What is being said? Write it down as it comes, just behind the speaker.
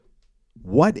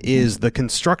What is the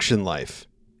construction life?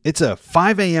 It's a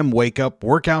 5 a.m. wake up,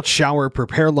 workout, shower,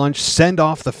 prepare lunch, send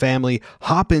off the family,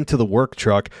 hop into the work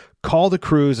truck, call the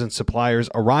crews and suppliers,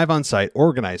 arrive on site,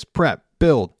 organize, prep,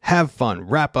 build, have fun,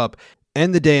 wrap up,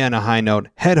 end the day on a high note,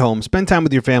 head home, spend time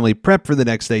with your family, prep for the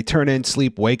next day, turn in,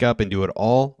 sleep, wake up, and do it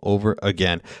all over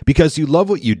again because you love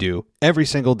what you do every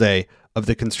single day of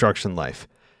the construction life.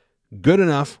 Good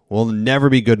enough will never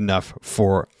be good enough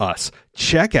for us.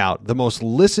 Check out the most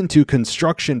listened to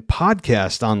construction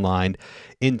podcast online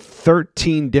in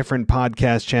 13 different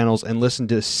podcast channels and listen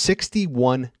to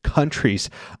 61 countries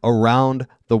around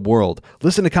the world.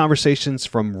 Listen to conversations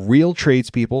from real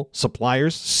tradespeople,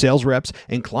 suppliers, sales reps,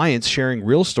 and clients sharing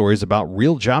real stories about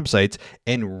real job sites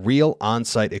and real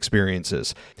on-site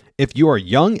experiences. If you are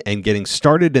young and getting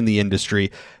started in the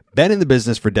industry, been in the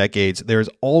business for decades, there's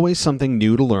always something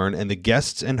new to learn, and the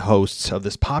guests and hosts of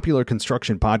this popular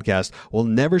construction podcast will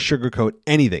never sugarcoat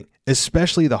anything,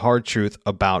 especially the hard truth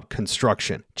about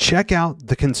construction. Check out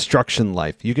The Construction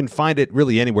Life. You can find it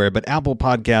really anywhere, but Apple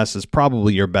Podcasts is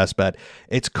probably your best bet.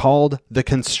 It's called The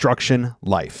Construction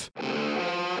Life.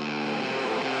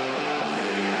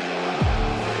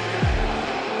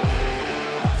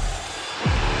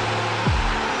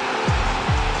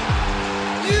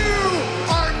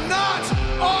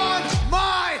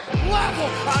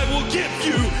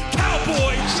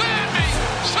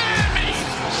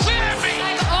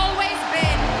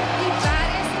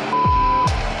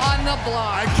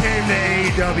 I came to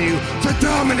AEW to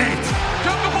dominate.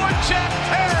 Come on, Jeff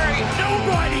Perry.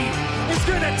 Nobody is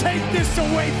going to take this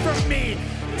away from me.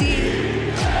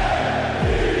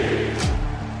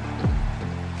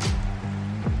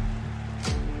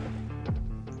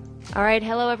 All right,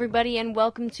 hello everybody, and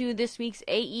welcome to this week's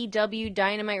AEW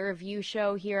Dynamite review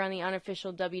show here on the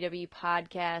unofficial WWE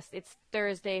podcast. It's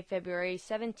Thursday, February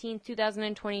 17th,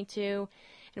 2022.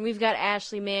 And we've got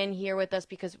Ashley Mann here with us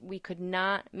because we could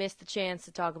not miss the chance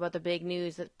to talk about the big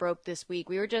news that broke this week.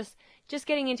 We were just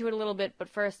getting into it a little bit, but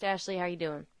first, Ashley, how are you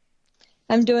doing?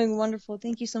 I'm doing wonderful.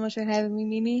 Thank you so much for having me,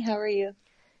 Mimi. How are you?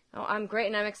 Oh, I'm great,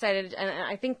 and I'm excited, and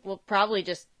I think we'll probably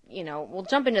just, we'll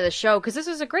jump into the show, because this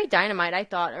was a great Dynamite, I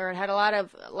thought, or it had a lot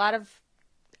of,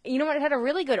 you know what, it had a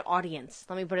really good audience,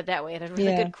 let me put it that way. It had a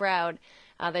really good crowd.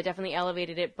 That definitely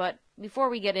elevated it. But before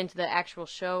we get into the actual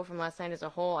show from last night as a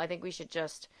whole, I think we should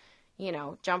just,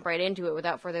 jump right into it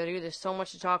without further ado. There's so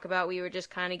much to talk about. We were just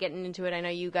kind of getting into it. I know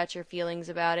you got your feelings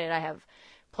about it. I have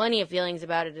plenty of feelings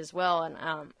about it as well. And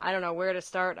I don't know where to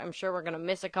start. I'm sure we're going to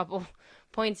miss a couple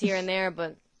points here and there.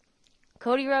 But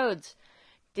Cody Rhodes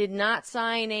did not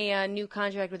sign a new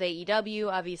contract with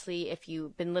AEW. Obviously, if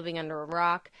you've been living under a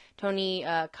rock, Tony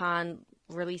Khan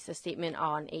released a statement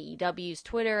on AEW's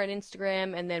Twitter and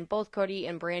Instagram, and then both Cody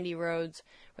and Brandi Rhodes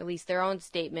released their own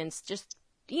statements, just,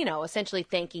 essentially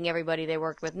thanking everybody they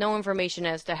worked with. No information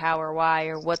as to how or why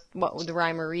or what the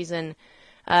rhyme or reason.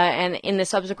 And in the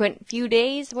subsequent few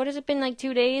days, what has it been, like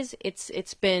 2 days?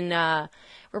 It's been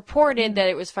reported that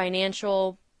it was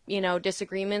financial,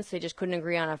 disagreements. They just couldn't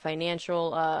agree on a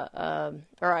financial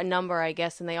or a number, I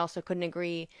guess, and they also couldn't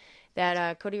agree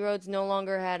that Cody Rhodes no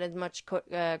longer had as much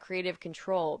creative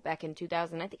control back in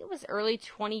 2000. I think it was early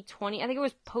 2020. I think it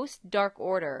was post Dark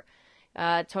Order.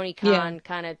 Tony Khan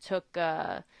kind of took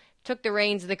the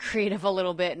reins of the creative a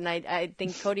little bit, and I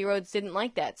think Cody Rhodes didn't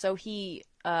like that. So he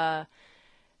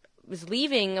was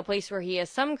leaving a place where he has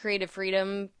some creative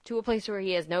freedom to a place where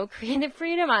he has no creative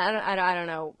freedom. I don't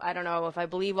know. I don't know if I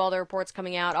believe all the reports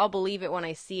coming out. I'll believe it when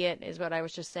I see it, is what I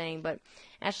was just saying. But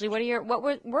Ashley, what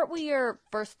were your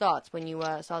first thoughts when you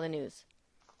saw the news?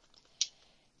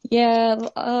 Yeah,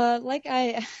 like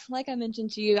I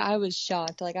mentioned to you, I was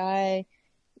shocked.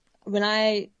 When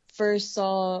I first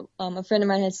saw, a friend of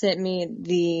mine had sent me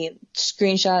the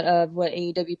screenshot of what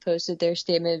AEW posted, their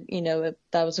statement.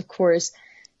 That was, of course,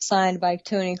 signed by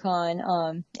Tony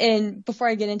Khan. And before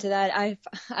I get into that,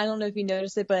 I don't know if you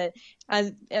noticed it, but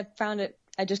I found it,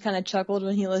 I just kind of chuckled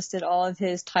when he listed all of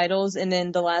his titles, and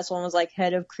then the last one was like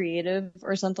head of creative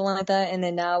or something like that. And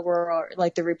then now we're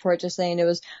like the report just saying it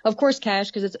was, of course, cash,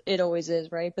 because it always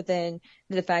is, right? But then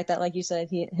the fact that, like you said,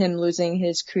 him losing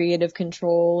his creative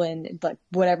control and like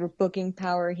whatever booking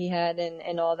power he had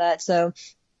and all that. So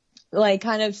like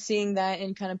kind of seeing that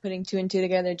and kind of putting two and two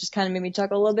together just kind of made me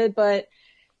chuckle a little bit. But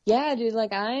yeah, dude,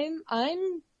 like I'm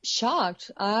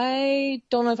shocked. I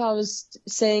don't know if I was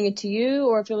saying it to you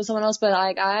or if it was someone else, but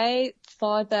like I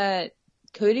thought that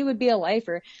Cody would be a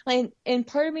lifer. Like, and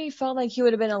part of me felt like he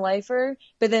would have been a lifer,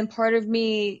 but then part of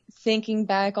me thinking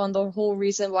back on the whole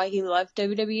reason why he left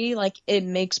WWE, like it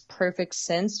makes perfect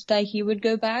sense that he would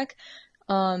go back.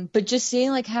 But just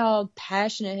seeing like how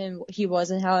passionate he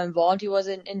was and how involved he was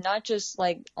and not just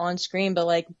like on screen, but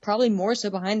like probably more so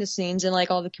behind the scenes and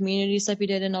like all the community stuff he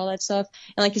did and all that stuff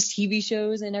and like his TV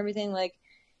shows and everything. Like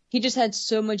he just had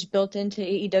so much built into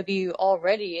AEW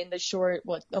already in the short,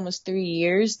 almost 3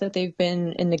 years that they've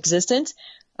been in existence.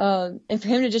 And for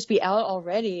him to just be out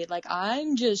already, like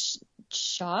I'm just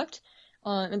shocked.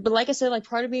 But like I said, like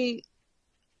part of me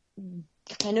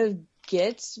kind of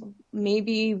gets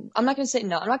maybe I'm not gonna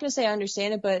say I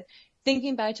understand it, but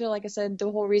thinking back to it, like I said,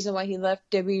 the whole reason why he left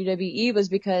WWE was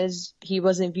because he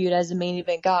wasn't viewed as a main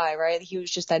event guy, right? He was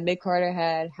just that mid-carder,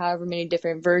 had however many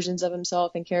different versions of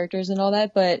himself and characters and all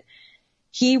that, but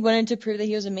he wanted to prove that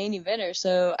he was a main eventer.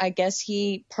 So I guess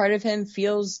part of him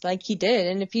feels like he did.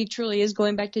 And if he truly is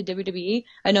going back to WWE,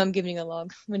 I know I'm giving a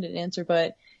long-winded answer,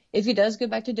 but if he does go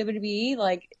back to WWE,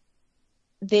 like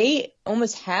they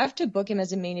almost have to book him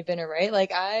as a main eventer, right?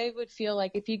 Like I would feel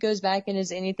like if he goes back and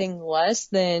is anything less,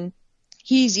 then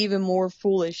he's even more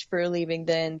foolish for leaving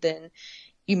than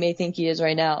you may think he is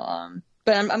right now.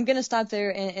 But I'm gonna stop there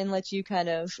and let you kind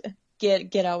of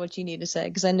get out what you need to say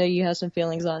because I know you have some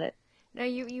feelings on it. Now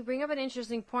you bring up an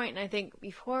interesting point, and I think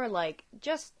before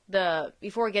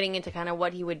before getting into kind of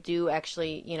what he would do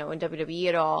actually, in WWE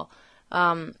at all,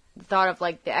 the thought of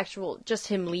like the actual just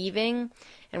him leaving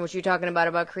and what you're talking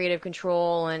about creative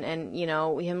control and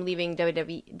him leaving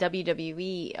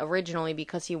WWE originally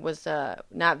because he was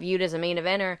not viewed as a main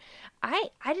eventer. I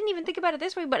didn't even think about it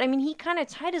this way, but I mean he kind of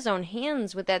tied his own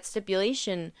hands with that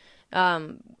stipulation,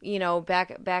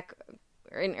 back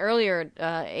in earlier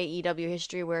AEW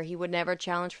history where he would never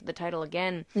challenge for the title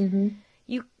again. Mm-hmm.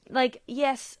 You like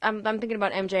yes, I'm thinking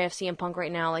about MJF and Punk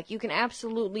right now. Like you can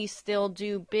absolutely still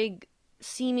do big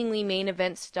seemingly main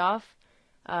event stuff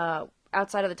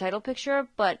outside of the title picture,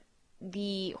 but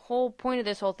the whole point of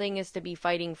this whole thing is to be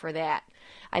fighting for that.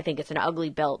 I think it's an ugly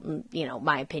belt,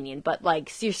 my opinion, but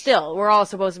like we're all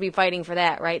supposed to be fighting for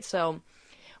that, right? So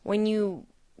when you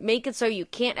make it so you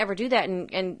can't ever do that,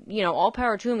 and all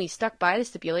power to him, he's stuck by the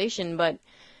stipulation, but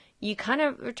you kind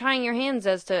of are tying your hands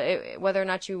as to whether or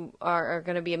not you are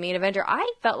going to be a main eventer.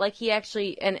 I felt like he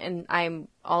actually, and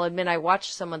I'll admit I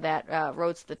watched some of that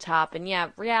Rhodes to the Top, and yeah,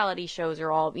 reality shows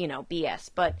are all,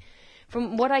 BS. But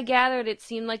from what I gathered, it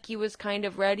seemed like he was kind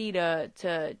of ready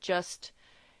to just,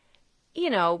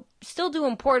 still do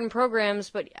important programs,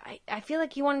 but I feel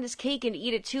like he wanted his cake and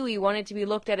eat it too. He wanted to be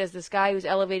looked at as this guy who's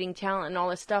elevating talent and all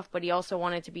this stuff, but he also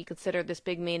wanted to be considered this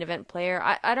big main event player.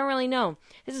 I don't really know.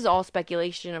 This is all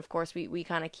speculation. Of course, we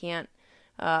kind of can't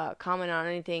comment on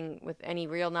anything with any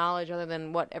real knowledge other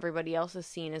than what everybody else has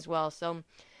seen as well. So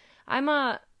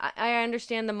I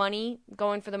understand the money,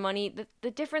 going for the money.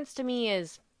 The difference to me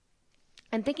is,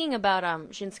 and thinking about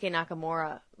Shinsuke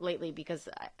Nakamura lately, because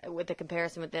with the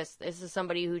comparison with this is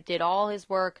somebody who did all his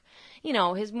work,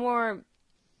 his more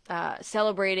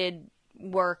celebrated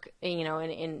work,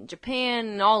 in Japan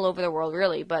and all over the world,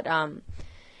 really. But and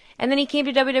then he came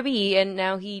to WWE, and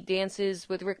now he dances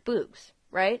with Rick Boogs,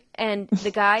 right? And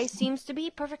the guy seems to be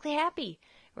perfectly happy.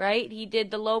 Right? He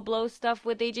did the low blow stuff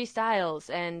with AJ Styles,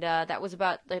 and that was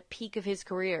about the peak of his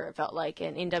career, it felt like,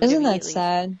 in WWE. Isn't that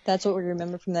sad? That's what we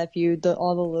remember from that feud,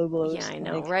 all the low blows. Yeah, I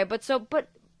know, right? But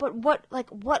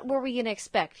what were we gonna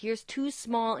expect? Here's two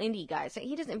small indie guys.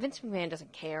 Vince McMahon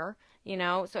doesn't care,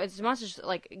 So it's as much as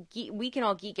like we can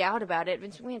all geek out about it.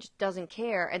 Vince McMahon just doesn't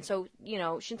care, and so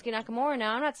Shinsuke Nakamura.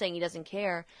 Now, I'm not saying he doesn't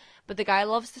care, but the guy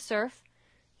loves to surf.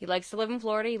 He likes to live in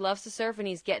Florida. He loves to surf, and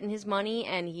he's getting his money,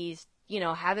 and he's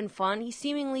having fun. He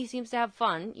seemingly seems to have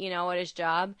fun, at his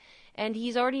job. And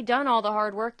he's already done all the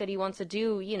hard work that he wants to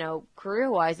do,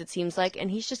 career-wise, it seems like. And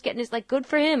he's just getting his, good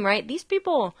for him, right? These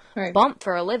people bump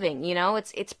for a living,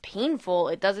 It's painful.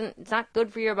 It's not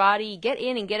good for your body. Get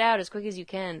in and get out as quick as you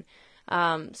can.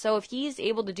 So if he's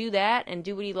able to do that and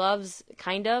do what he loves,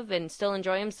 kind of, and still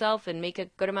enjoy himself and make a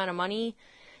good amount of money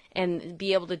and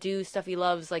be able to do stuff he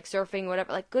loves, like surfing,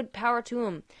 whatever, good power to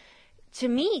him. To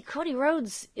me, Cody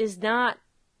Rhodes is not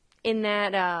in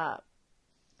that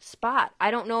spot.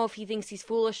 I don't know if he thinks he's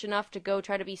foolish enough to go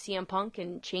try to be CM Punk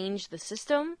and change the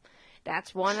system.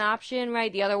 That's one option,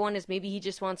 right? The other one is maybe he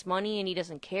just wants money and he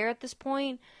doesn't care at this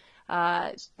point.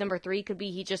 Number 3 could be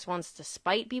he just wants to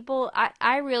spite people.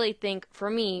 I really think, for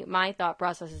me, my thought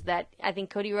process is that I think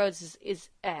Cody Rhodes is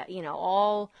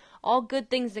all good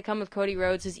things that come with Cody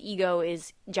Rhodes. His ego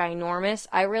is ginormous.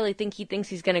 I really think he thinks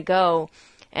he's going to go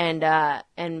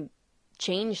and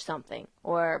change something,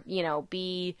 or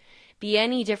be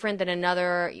any different than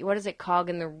another, what is it, cog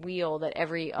in the wheel that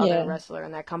every other wrestler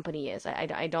in that company is.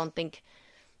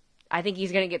 I think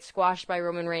he's going to get squashed by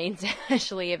Roman Reigns,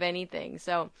 actually, if anything.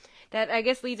 So that I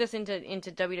guess leads us into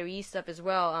WWE stuff as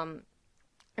well.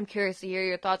 I'm curious to hear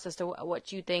your thoughts as to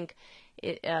what you think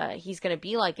he's going to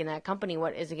be like in that company.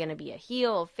 What is it going to be, a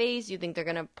heel, a face? You think they're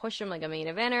going to push him like a main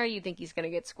eventer? You think he's going to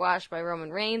get squashed by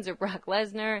Roman Reigns or Brock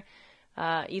Lesnar?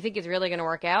 You think it's really going to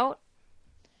work out?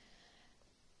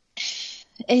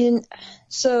 And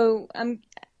so I'm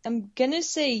gonna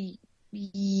say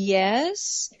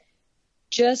yes,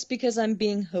 just because I'm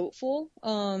being hopeful.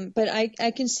 But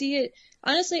I can see it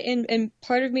honestly, and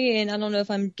part of me, and I don't know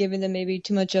if I'm giving them maybe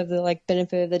too much of the like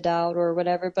benefit of the doubt or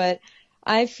whatever, but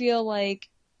I feel like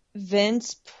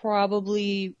Vince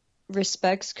probably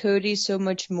respects Cody so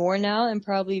much more now and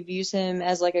probably views him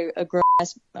as like a grown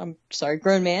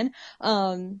man.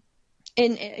 And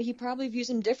he probably views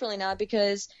him differently now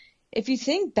because if you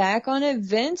think back on it,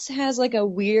 Vince has like a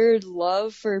weird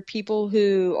love for people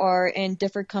who are in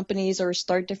different companies or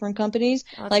start different companies,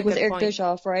 like with Eric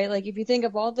Bischoff, right? Like if you think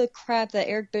of all the crap that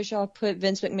Eric Bischoff put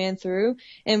Vince McMahon through,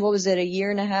 and what was it, a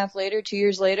year and a half later, 2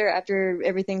 years later, after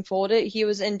everything folded, he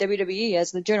was in WWE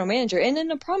as the general manager and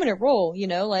in a prominent role, you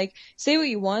know, like say what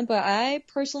you want, but I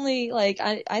personally, like,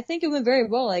 I think it went very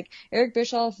well. Like Eric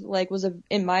Bischoff, like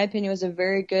in my opinion, was a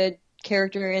very good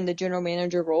character in the general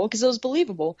manager role because it was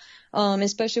believable,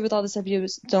 especially with all the stuff he did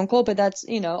with Stone Cold, but that's,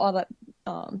 you know, all that,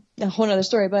 a whole nother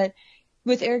story. But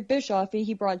with Eric Bischoff,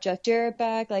 he brought Jeff Jarrett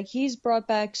back. Like he's brought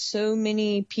back so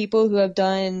many people who have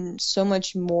done so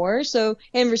much more, so,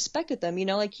 and respected them, you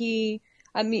know, like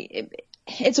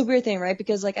it's a weird thing, right?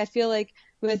 Because like I feel like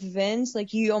with Vince,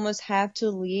 like you almost have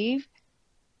to leave,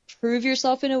 prove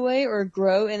yourself in a way, or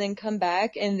grow and then come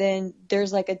back, and then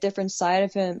there's like a different side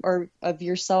of him or of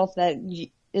yourself that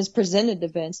is presented to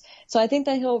Vince. So I think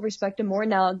that he'll respect him more.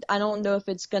 Now I don't know if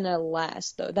it's gonna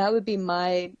last though. That would be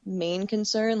my main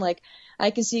concern. Like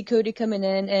I can see Cody coming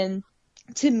in, and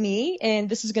to me, and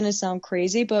this is gonna sound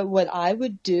crazy, but what I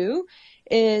would do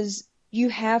is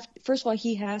first of all,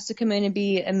 he has to come in and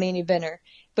be a main eventer.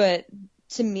 But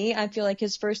to me, I feel like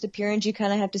his first appearance, you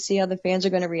kind of have to see how the fans are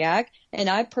going to react. And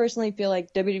I personally feel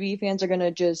like WWE fans are going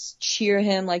to just cheer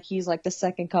him like he's like the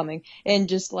second coming and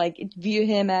just like view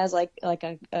him as like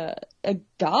a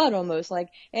god almost. Like,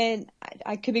 and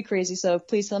I could be crazy, so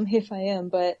please tell me if I am,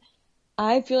 but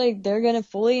I feel like they're going to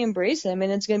fully embrace him,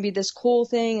 and it's going to be this cool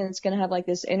thing, and it's going to have like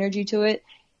this energy to it.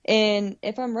 And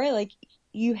if I'm right, like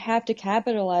you have to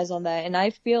capitalize on that. And I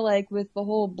feel like with the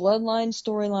whole bloodline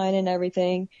storyline and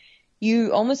everything,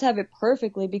 you almost have it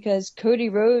perfectly because Cody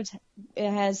Rhodes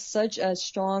has such a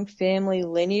strong family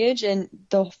lineage, and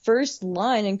the first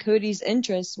line in Cody's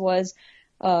entrance was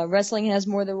wrestling has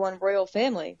more than one royal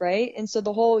family, right? And so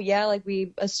the whole, like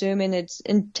we assume and it's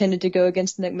intended to go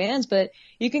against the McMahons, but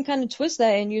you can kind of twist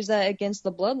that and use that against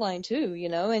the bloodline too, you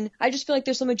know? And I just feel like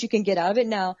there's so much you can get out of it.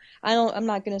 Now, I'm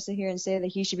not going to sit here and say that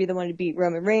he should be the one to beat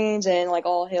Roman Reigns and like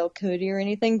all hail Cody or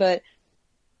anything, but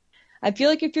I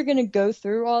feel like if you're going to go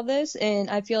through all this, and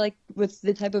I feel like with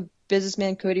the type of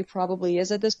businessman Cody probably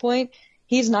is at this point,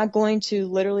 he's not going to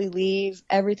literally leave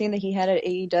everything that he had at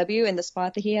AEW and the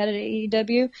spot that he had at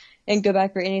AEW and go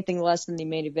back for anything less than the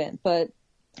main event. But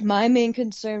my main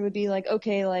concern would be like,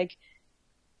 okay, like,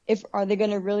 are they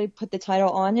going to really put the title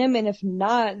on him? And if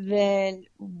not, then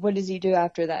what does he do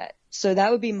after that? So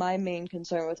that would be my main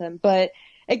concern with him. But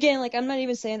again, like, I'm not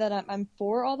even saying that I'm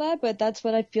for all that, but that's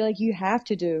what I feel like you have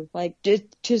to do. Like,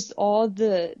 just all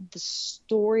the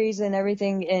stories and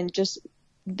everything, and just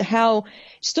how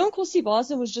Stone Cold Steve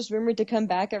Austin was just rumored to come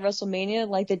back at WrestleMania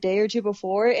like the day or two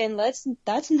before, and that's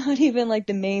not even like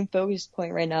the main focus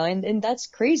point right now, and that's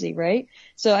crazy, right?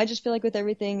 So I just feel like with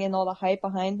everything and all the hype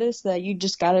behind this, that you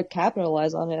just gotta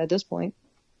capitalize on it at this point.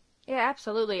 Yeah,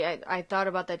 absolutely. I thought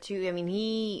about that too. I mean,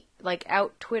 he like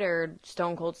out-Twittered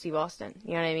Stone Cold Steve Austin.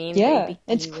 You know what I mean? Yeah,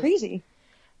 it's crazy.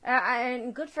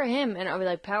 And good for him. And I'll be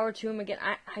like, power to him again.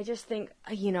 I just think,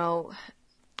 you know,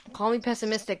 call me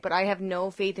pessimistic, but I have no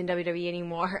faith in WWE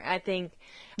anymore. I think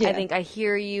I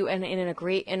hear you, and in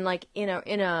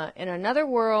another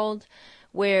world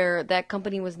where that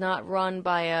company was not run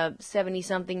by a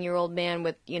 70-something-year-old man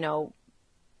with, you know,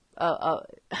 a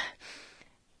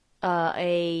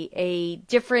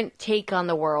different take on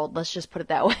the world, let's just put it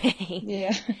that way.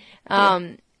 Yeah.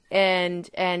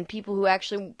 And people who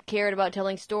actually cared about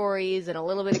telling stories and a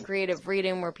little bit of creative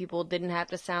freedom where people didn't have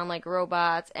to sound like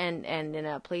robots, and in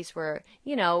a place where,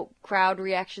 you know, crowd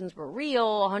reactions were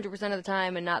real 100% of the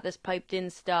time and not this piped in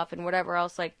stuff and whatever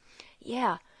else. Like,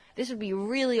 yeah, this would be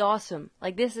really awesome.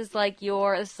 Like, this is like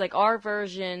our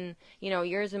version, you know,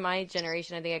 yours and my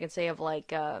generation, I think I can say, of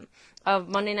like, of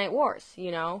Monday Night Wars,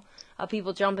 you know, of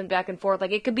people jumping back and forth.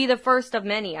 Like, it could be the first of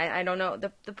many. I don't know.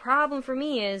 The problem for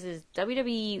me is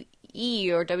WWE,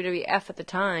 WWE or WWF at the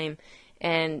time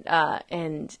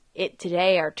and it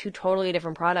today are two totally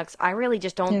different products. I really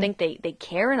just don't think they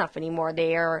care enough anymore.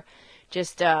 They are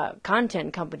just a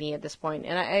content company at this point.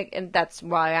 And that's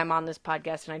why I'm on this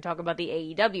podcast and I talk about the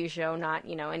AEW show, not,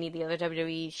 any of the other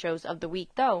WWE shows of the week,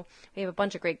 though. We have a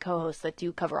bunch of great co-hosts that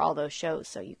do cover all those shows,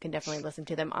 so you can definitely listen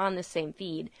to them on the same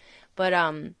feed. But,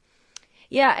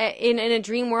 yeah, in a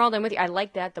dream world, I'm with you. I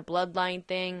like that, the bloodline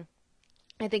thing.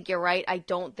 I think you're right. I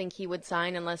don't think he would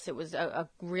sign unless it was a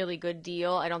really good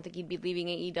deal. I don't think he'd be leaving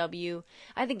AEW.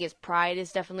 I think his pride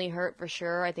is definitely hurt for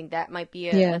sure. I think that might be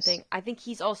a thing. I think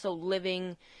he's also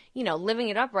living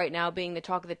it up right now, being the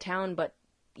talk of the town. But,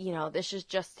 this is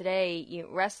just today.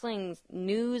 Wrestling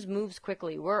news moves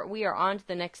quickly. We are on to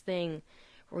the next thing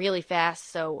really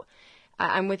fast. So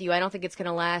I'm with you. I don't think it's going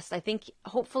to last. I think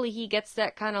hopefully he gets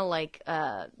that kind of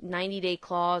 90-day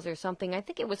clause or something. I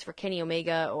think it was for Kenny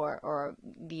Omega or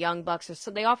the Young Bucks, or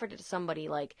so they offered it to somebody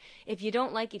if you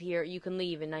don't like it here, you can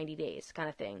leave in 90 days kind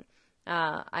of thing.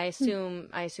 I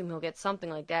assume he'll get something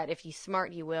like that. If he's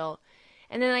smart, he will.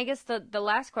 And then I guess the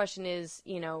last question is,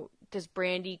 does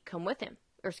Brandy come with him?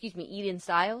 Or excuse me, Eden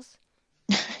Styles?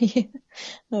 Yeah.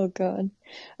 Oh God.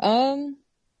 I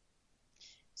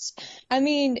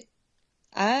mean,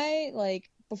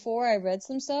 before I read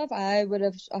some stuff, I would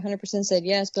have 100% said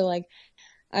yes, but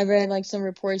I read some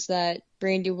reports that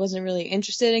Brandy wasn't really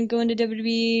interested in going to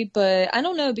WWE, but I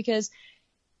don't know, because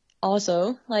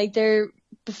also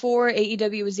before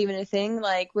AEW was even a thing,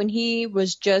 when he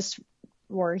was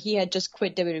he had just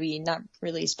quit WWE, not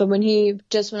released, but when he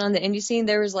just went on the indie scene,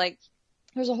 there was a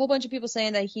whole bunch of people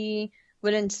saying that he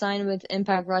wouldn't sign with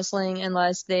Impact Wrestling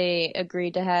unless they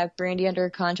agreed to have Brandy under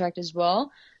a contract as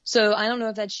well. So I don't know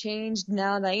if that's changed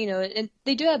now that, and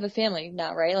they do have a family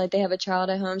now, right? They have a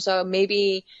child at home. So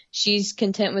maybe she's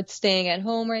content with staying at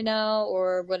home right now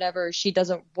or whatever. She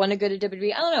doesn't want to go to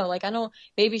WWE. I don't know.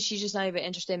 Maybe she's just not even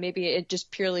interested. Maybe it just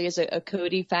purely is a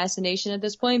Cody fascination at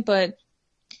this point. But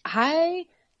I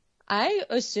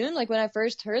assumed, when I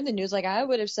first heard the news, I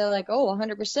would have said,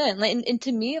 100%. And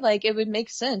to me, it would make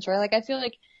sense, right?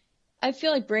 I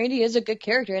feel like Brandy is a good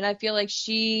character, and I feel like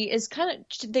she is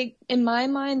in my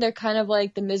mind, they're kind of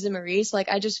like the Miz and Maurice.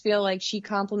 I just feel like she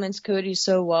complements Cody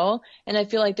so well, and I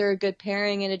feel like they're a good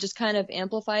pairing, and it just kind of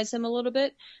amplifies him a little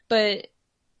bit. But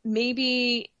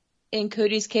maybe in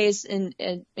Cody's case, in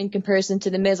comparison to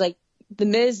the Miz, the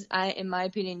Miz, in my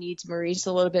opinion, needs Maurice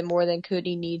a little bit more than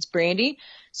Cody needs Brandy.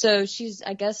 So she's,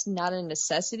 I guess, not a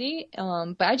necessity.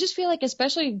 But I just feel like,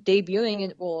 especially debuting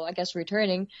and, I guess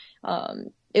returning,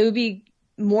 it would be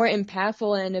more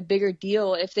impactful and a bigger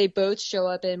deal if they both show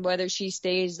up, and whether she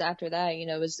stays after that,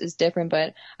 is different.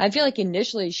 But I feel like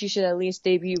initially she should at least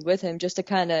debut with him just to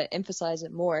kind of emphasize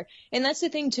it more. And that's the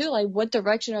thing too, what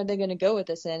direction are they going to go with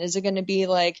this in? Is it going to be in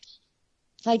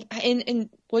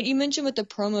what you mentioned with the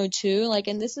promo too,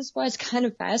 and this is why it's kind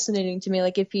of fascinating to me,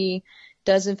 if he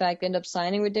does in fact end up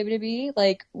signing with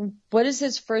WWE, what is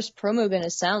his first promo going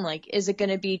to sound like? Is it going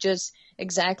to be just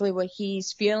exactly what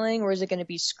he's feeling, or is it going to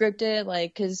be scripted?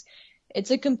 Because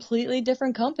it's a completely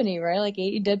different company, right?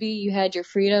 AEW, you had your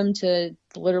freedom to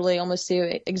literally almost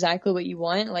say exactly what you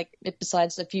want,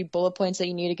 besides a few bullet points that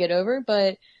you need to get over,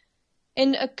 but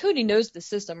and Cody knows the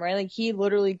system, right? He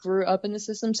literally grew up in the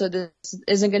system, so this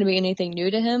isn't going to be anything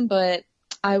new to him. But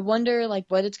I wonder,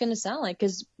 what it's going to sound like,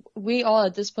 because we all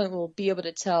at this point will be able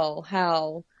to tell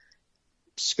how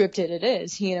scripted it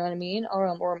is, you know what I mean?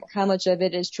 Or how much of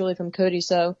it is truly from Cody.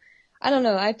 So I don't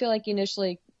know. I feel like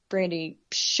initially Brandy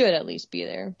should at least be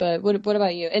there. But what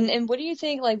about you? And what do you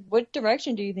think? What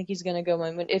direction do you think he's going to go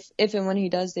in if and when he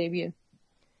does debut?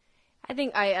 I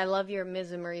think I love your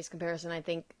Miz and Maurice comparison. I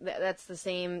think that's the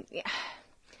same.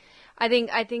 I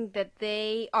think that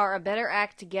they are a better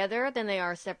act together than they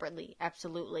are separately.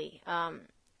 Absolutely.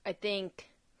 I think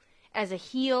as a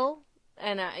heel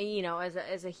and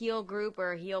as a heel group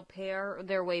or a heel pair,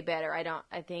 they're way better.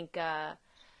 I think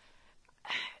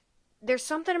there's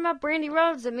something about Brandy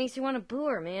Rhodes that makes you want to boo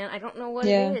her, man. I don't know what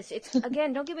it is. It's,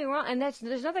 again, don't get me wrong, and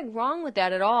there's nothing wrong with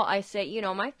that at all. I say,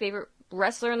 my favorite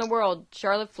wrestler in the world,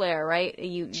 Charlotte Flair, right?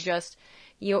 You just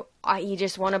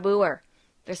want to boo her.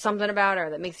 There's something about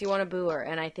her that makes you want to boo her,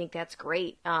 and I think that's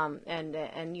great.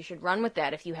 And you should run with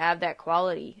that if you have that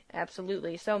quality.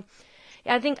 Absolutely. So,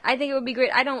 yeah, I think it would be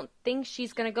great. I don't think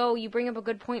she's gonna go. You bring up a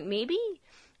good point.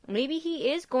 Maybe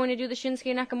he is going to do the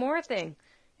Shinsuke Nakamura thing,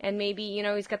 and maybe,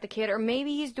 he's got the kid, or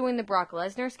maybe he's doing the Brock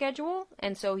Lesnar schedule,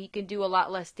 and so he could do a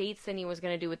lot less dates than he was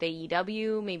going to do with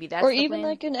AEW. Maybe that's or the even plan.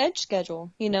 like an Edge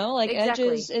schedule, like Exactly.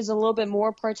 Edge is a little bit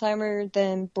more part-timer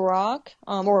than Brock,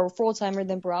 or full-timer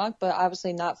than Brock, but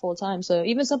obviously not full-time. So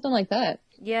even something like that.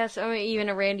 Yes, I mean, even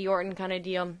a Randy Orton kind of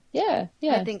deal. Yeah.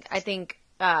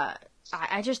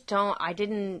 I just don't,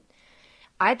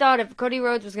 I thought if Cody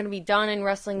Rhodes was going to be done in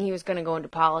wrestling, he was going to go into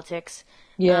politics.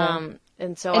 Yeah.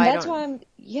 And so And that's why I'm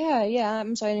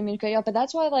sorry, I didn't mean to cut you off, but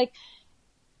that's why, like,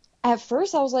 at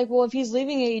first I was like, well, if he's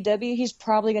leaving AEW, he's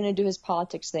probably going to do his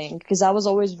politics thing, because that was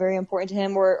always very important to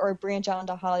him, or branch out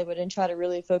into Hollywood and try to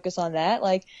really focus on that.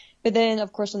 Like, but then,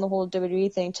 of course, when the whole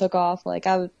WWE thing took off, like,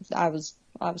 I was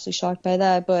obviously shocked by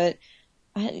that, but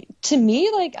to me,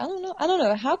 like, I don't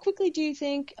know. How quickly do you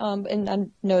think, and I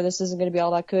know this isn't going to be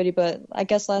all about Cody, but I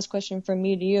guess last question from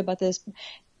me to you about this.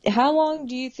 How long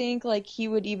do you think, like, he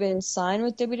would even sign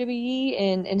with WWE,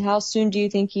 and how soon do you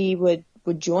think he would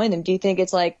join them? Do you think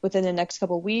it's, like, within the next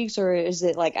couple of weeks, or is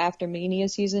it, like, after Mania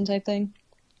season type thing?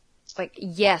 Like,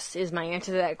 yes is my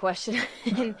answer to that question.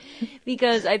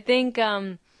 Because I think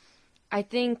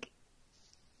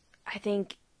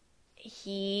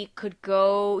he could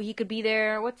be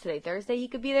there, what's today, Thursday? He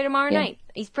could be there tomorrow night.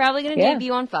 He's probably going to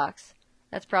debut on Fox.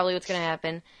 That's probably what's going to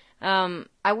happen.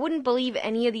 I wouldn't believe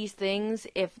any of these things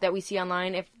that we see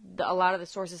online if a lot of the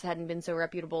sources hadn't been so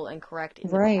reputable and correct in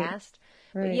the past.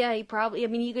 Right. But yeah, he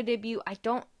could debut.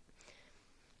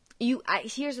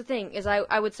 Here's the thing, is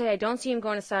I would say I don't see him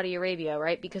going to Saudi Arabia,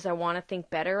 right? Because I want to think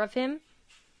better of him.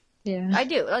 Yeah. I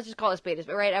do. Let's just call it spade,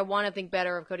 right? I want to think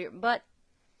better of Cody. But,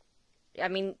 I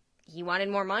mean, he wanted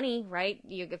more money, right?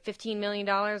 You get $15 million,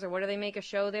 or what do they make a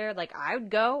show there? Like, I would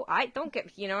go. I don't get,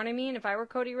 you know what I mean? If I were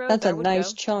Cody Rhodes, that's I a would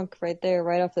nice go. chunk right there,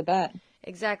 right off the bat.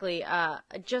 Exactly.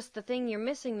 Just the thing you're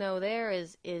missing, though, there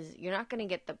is you're not going to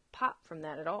get the pop from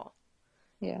that at all.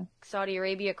 Yeah. Saudi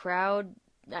Arabia crowd,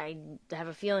 I have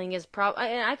a feeling is and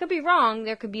I could be wrong.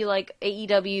 There could be, like,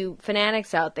 AEW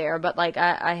fanatics out there, but, like,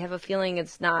 I have a feeling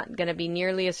it's not going to be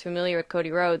nearly as familiar with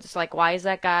Cody Rhodes. It's like, why is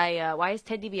that guy, why is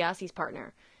Ted DiBiase's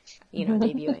partner,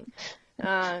 debuting?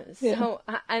 So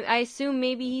I assume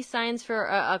maybe he signs for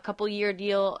a couple-year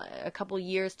deal, a couple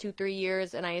years, 2-3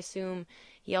 years, and I assume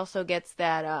he also gets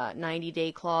that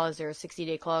 90-day clause or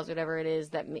 60-day clause, whatever it is,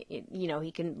 that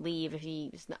he can leave if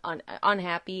he's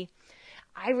unhappy.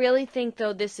 I really think,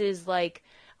 though, this is like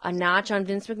a notch on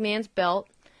Vince McMahon's belt.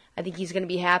 I think he's going to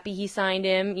be happy he signed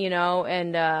him,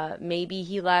 and maybe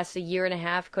he lasts a year and a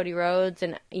half, Cody Rhodes,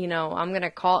 and, I'm going to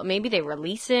call, maybe they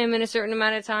release him in a certain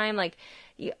amount of time. Like,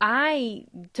 I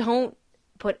don't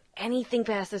put anything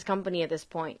past this company at this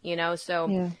point,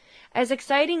 so as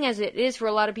exciting as it is for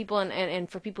a lot of people and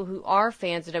for people who are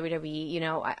fans of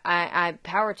WWE, I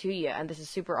power to you, and this is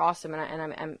super awesome, and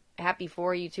I'm happy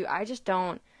for you too. I just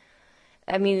don't.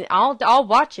 I mean, I'll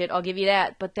watch it. I'll give you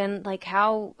that. But then, like,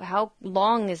 how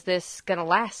long is this gonna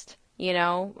last?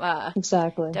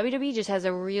 Exactly. WWE just does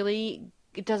a really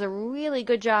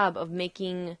good job of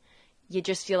making you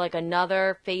just feel like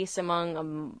another face among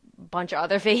a bunch of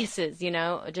other faces.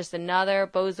 Just another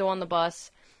bozo on the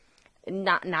bus,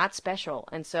 not special.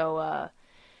 And so,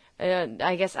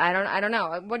 I guess I don't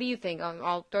know. What do you think?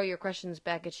 I'll throw your questions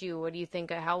back at you. What do you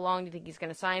think? How long do you think he's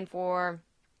gonna sign for?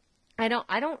 If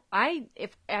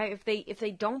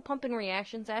they don't pump in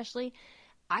reactions, Ashley,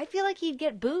 I feel like he'd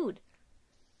get booed.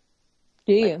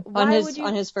 Do you? Like,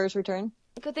 on his first return?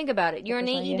 Go think about it. You're an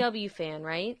AEW fan,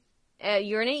 right?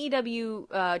 You're an AEW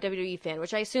WWE fan,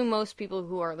 which I assume most people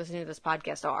who are listening to this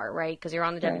podcast are, right? Because you're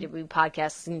on the WWE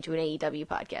podcast listening to an AEW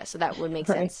podcast, so that would make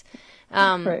sense.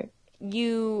 Right.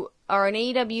 You are an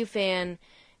AEW fan.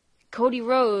 Cody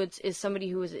Rhodes is somebody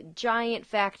who is a giant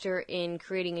factor in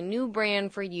creating a new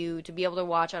brand for you to be able to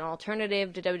watch an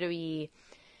alternative to WWE.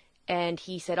 And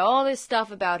he said all this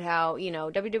stuff about how,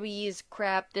 WWE is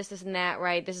crap, this and that,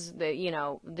 right? This is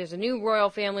there's a new royal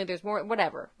family, there's more,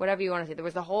 whatever you want to say. There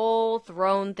was the whole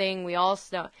throne thing, we all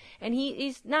know. And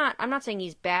he's not, I'm not saying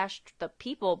he's bashed the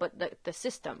people, but the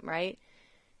system, right?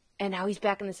 And now he's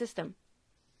back in the system.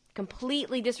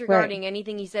 Completely disregarding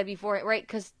anything he said before, right?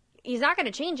 Because he's not going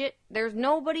to change it.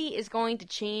 Nobody is going to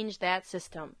change that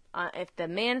system. If the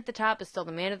man at the top is still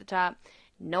the man at the top,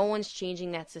 no one's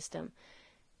changing that system.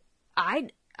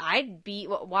 Why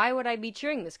would I be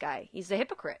cheering this guy? He's a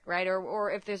hypocrite, right?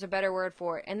 Or if there's a better word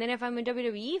for it. And then if I'm a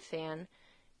WWE fan,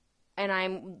 and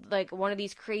I'm like one of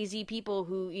these crazy people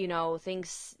who,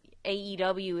 thinks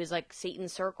AEW is like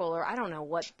Satan's Circle, or I don't know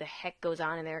what the heck goes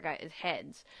on in their guys'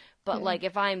 heads. But like,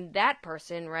 if I'm that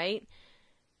person, right,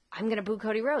 I'm going to boo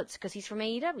Cody Rhodes because he's from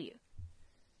AEW.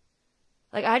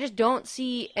 Like, I just don't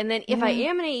see, and then if I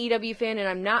am an AEW fan and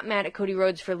I'm not mad at Cody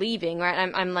Rhodes for leaving, right,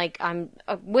 I'm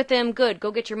with him, good,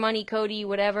 go get your money, Cody,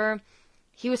 whatever.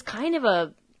 He was kind of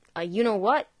a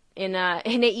you-know-what in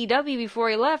AEW before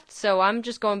he left, so I'm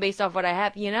just going based off what I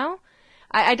have, you know?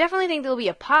 I definitely think there'll be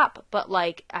a pop, but,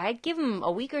 like, I'd give him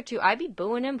a week or two, I'd be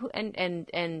booing him,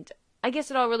 and I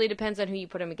guess it all really depends on who you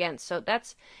put him against, so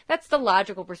that's the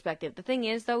logical perspective. The thing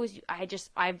is, though, is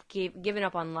I've given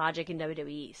up on logic in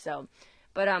WWE, so...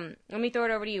 But let me throw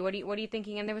it over to you. What are you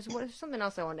thinking? And there was something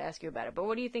else I wanted to ask you about it. But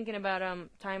what are you thinking about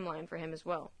timeline for him as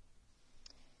well?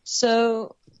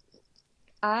 So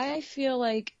I feel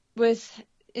like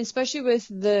especially with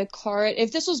the card,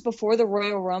 if this was before the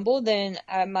Royal Rumble, then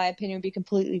my opinion would be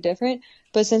completely different.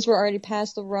 But since we're already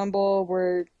past the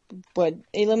Rumble,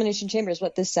 Elimination Chamber is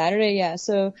this Saturday? Yeah.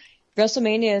 So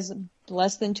WrestleMania is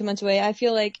less than 2 months away. I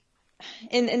feel like,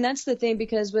 and that's the thing,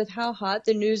 because with how hot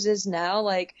the news is now,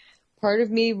 like, part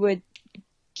of me would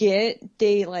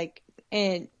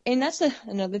and that's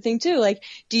another thing too. Like,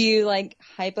 do you like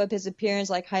hype up his appearance,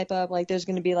 like hype up like there's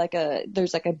going to be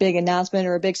there's a big announcement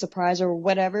or a big surprise or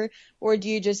whatever, or do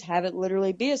you just have it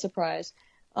literally be a surprise?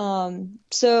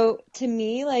 So to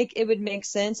me, like, it would make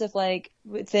sense if like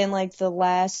within like the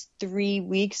last 3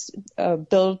 weeks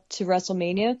build to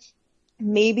WrestleMania,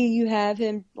 maybe you have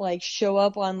him like show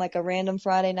up on like a random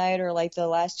Friday night or like the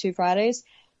last 2 Fridays.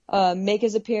 Make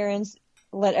his appearance,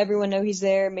 let everyone know he's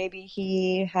there. Maybe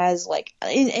he has like,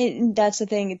 and that's the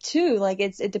thing too. Like,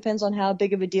 it depends on how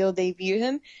big of a deal they view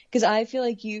him. Because I feel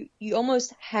like you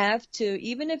almost have to,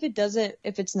 even if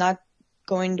it's not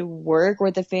going to work, or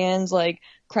the fans like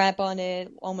crap on it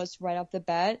almost right off the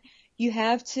bat, you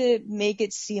have to make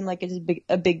it seem like it's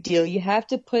a big deal. You have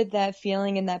to put that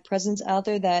feeling and that presence out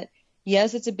there that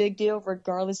yes, it's a big deal,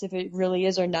 regardless if it really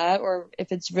is or not, or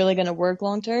if it's really going to work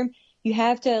long term. You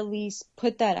have to at least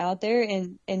put that out there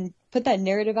and put that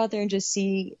narrative out there and just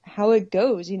see how it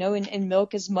goes, you know, and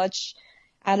milk as much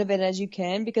out of it as you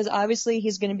can, because obviously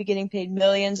he's going to be getting paid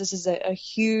millions. This is a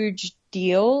huge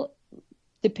deal,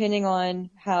 depending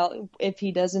on if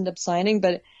he does end up signing.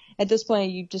 But at this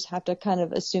point, you just have to kind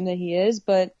of assume that he is.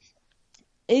 But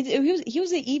he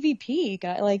was an EVP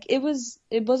guy. Like, it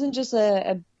wasn't just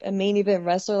a main event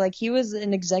wrestler. Like, he was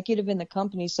an executive in the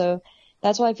company. So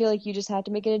that's why I feel like you just have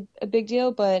to make it a big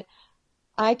deal. But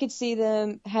I could see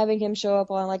them having him show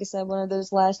up on, like I said, one of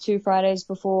those last 2 Fridays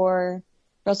before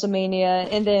WrestleMania.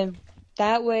 And then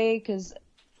that way, because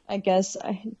I guess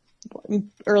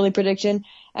early prediction,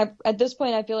 at this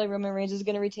point, I feel like Roman Reigns is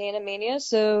going to retain at Mania.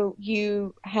 So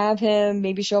you have him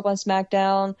maybe show up on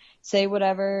SmackDown, say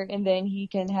whatever, and then he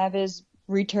can have his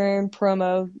return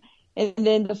promo. And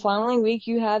then the following week,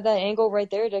 you have that angle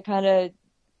right there to kind of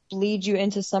lead you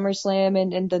into SummerSlam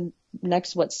and the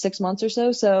next 6 months or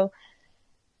so. So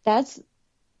that's,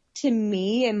 to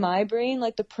me, in my brain,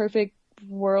 like the perfect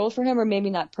world for him, or maybe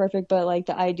not perfect, but like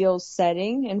the ideal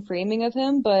setting and framing of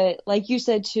him. But like you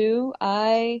said too,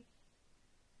 I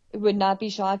would not be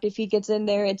shocked if he gets in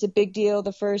there. It's a big deal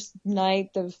the first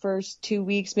night, the first 2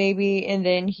 weeks maybe, and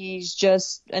then he's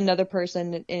just another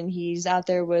person, and he's out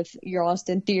there with your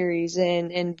Austin Theories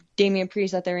and Damian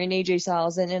Priest out there and AJ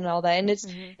Styles and all that. And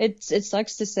it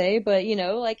sucks to say, but you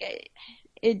know, like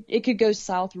it could go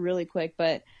south really quick.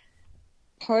 But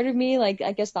part of me, like,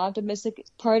 I guess the optimistic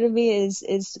part of me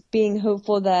is being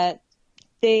hopeful that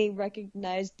they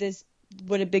recognize this,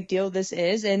 what a big deal this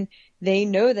is, and they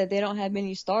know that they don't have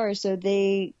many stars, so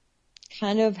they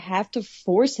kind of have to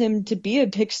force him to be a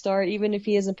big star, even if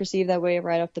he isn't perceived that way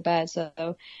right off the bat.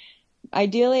 So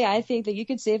ideally, I think that you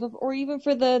could save him, or even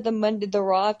for the Monday, the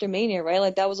Raw after Mania, right?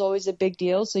 Like, that was always a big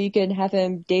deal, so you could have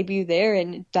him debut there,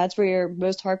 and that's where your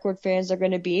most hardcore fans are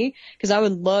going to be, because I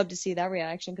would love to see that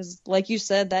reaction, because like you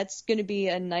said, that's going to be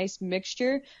a nice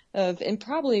mixture of, and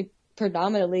probably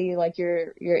predominantly like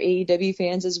your AEW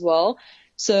fans as well.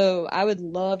 So I would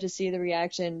love to see the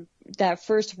reaction, that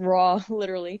first Raw,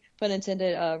 literally, pun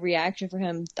intended, reaction for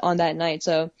him on that night.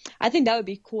 So I think that would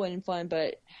be cool and fun.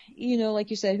 But, you know, like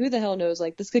you said, who the hell knows?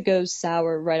 Like, this could go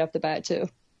sour right off the bat too.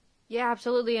 Yeah,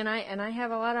 absolutely. And I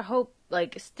have a lot of hope,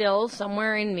 like, still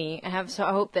somewhere in me. I have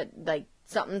hope that, like,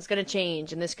 something's going to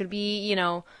change. And this could be, you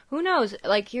know, who knows?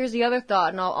 Like, here's the other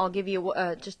thought, and I'll give you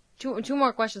just two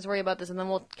more questions for you about this, and then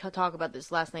we'll talk about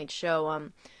this last night's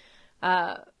show.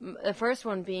 The first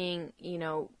one being, you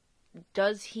know,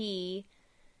 does he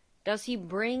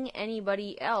bring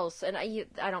anybody else? And I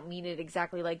don't mean it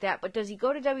exactly like that, but does he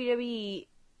go to WWE,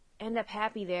 end up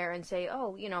happy there, and say,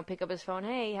 oh, you know, pick up his phone,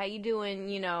 hey, how you doing?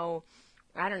 You know,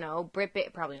 I don't know,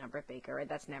 probably not Britt Baker, right?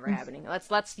 That's never happening.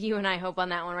 Let's you and I hope on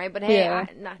that one, right? But hey, yeah.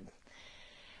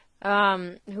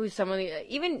 who's some of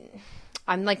the, even,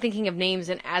 I'm like thinking of names,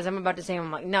 and as I'm about to say them,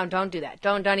 I'm like, no, don't do that.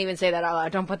 Don't even say that out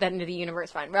loud. Don't put that into the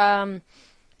universe. Fine.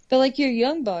 But like your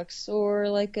Young Bucks or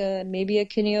like maybe a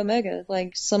Kenny Omega,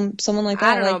 like someone like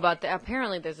that. I don't know about that.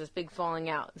 Apparently, there's this big falling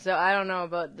out, so I don't know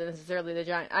about necessarily the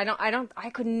Giant. I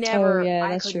could never. Oh, yeah,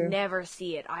 I that's could true. never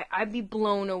see it. I'd be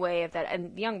blown away if that.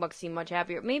 And the Young Bucks seem much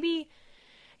happier. Maybe,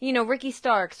 Ricky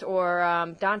Starks or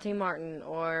Dante Martin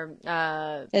or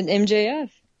And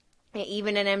MJF.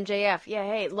 even an MJF. Yeah,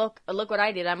 hey, look what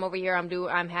I did. I'm over here.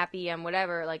 I'm happy. I'm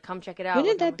whatever. Like, come check it out.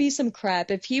 Wouldn't that be some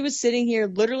crap if he was sitting here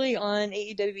literally on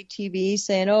AEW TV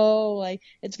saying, "Oh, like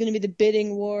it's gonna be the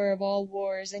bidding war of all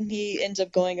wars," and he ends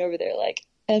up going over there like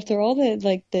after all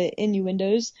the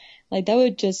innuendos, like that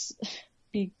would just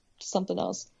be something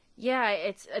else. Yeah,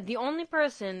 it's the only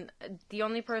person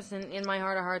in my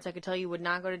heart of hearts I could tell you would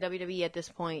not go to WWE at this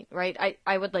point, right?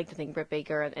 I would like to think Britt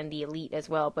Baker and the Elite as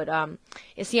well, but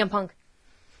is CM Punk.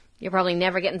 You're probably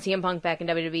never getting CM Punk back in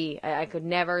WWE. I could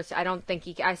never. I don't think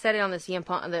he. I said it on the CM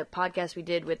Punk on the podcast we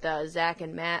did with Zach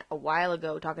and Matt a while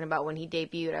ago, talking about when he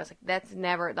debuted. I was like, that's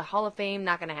never the Hall of Fame.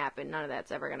 Not gonna happen. None of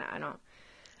that's ever gonna.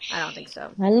 I don't think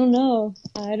so. I don't know.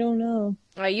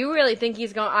 You really think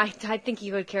he's going? I think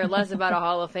he would care less about a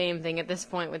Hall of Fame thing at this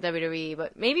point with WWE,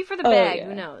 but maybe for the bag, yeah.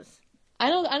 Who knows? I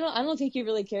don't think he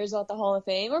really cares about the Hall of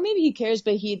Fame, or maybe he cares,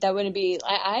 but that wouldn't be.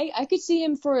 I could see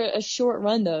him for a short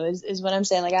run though. Is what I'm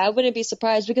saying. Like I wouldn't be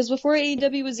surprised because before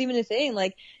AEW was even a thing,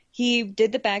 like he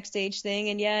did the backstage thing,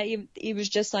 and yeah, he was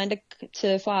just signed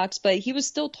to Fox, but he was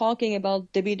still talking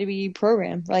about WWE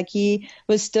program. Like he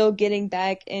was still getting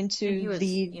back into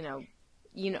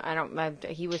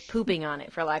he was pooping on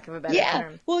it for lack of a better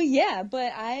term. Well, yeah,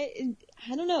 but I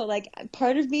don't know. Like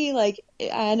part of me, like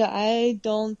I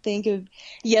don't think of.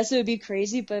 Yes, it would be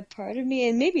crazy, but part of me,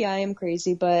 and maybe I am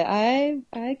crazy, but I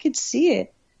could see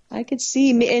it. I could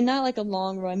see, and not like a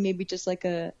long run, maybe just like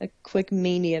a quick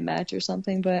Mania match or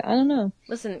something, but I don't know.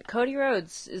 Listen, Cody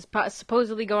Rhodes is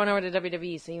supposedly going over to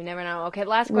WWE, so you never know. Okay,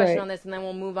 last question on this, and then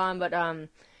we'll move on, but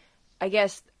I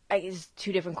guess it's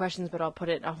two different questions, but I'll put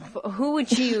it. Who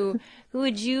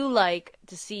would you like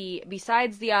to see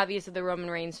besides the obvious of the Roman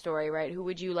Reigns story, right? Who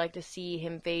would you like to see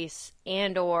him face,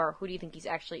 and or who do you think is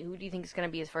going to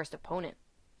be his first opponent?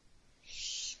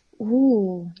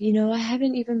 Ooh, I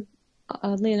haven't even,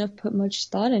 oddly enough, put much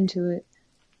thought into it.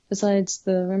 Besides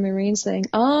the Roman Reigns thing,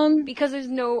 because there's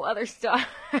no other stars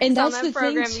and that's on that the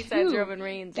program thing besides too. Roman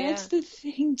Reigns. That's the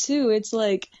thing too. It's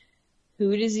like,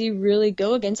 who does he really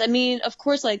go against? I mean, of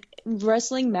course, like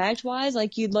wrestling match wise,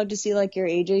 like you'd love to see like your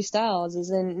AJ Styles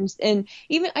and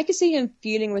even I could see him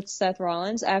feuding with Seth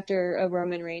Rollins after a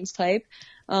Roman Reigns type.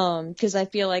 Because I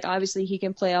feel like obviously he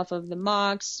can play off of the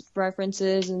Mox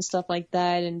references and stuff like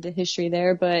that and the history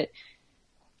there, but.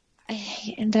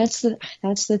 And that's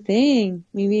the thing.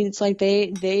 Maybe it's like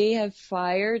they have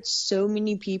fired so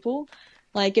many people.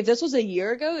 Like if this was a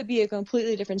year ago, it'd be a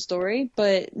completely different story.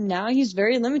 But now he's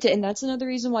very limited, and that's another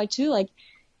reason why too. Like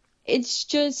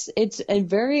it's a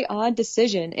very odd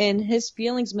decision, and his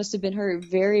feelings must have been hurt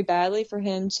very badly for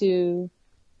him to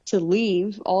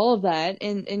leave all of that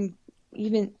and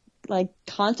even like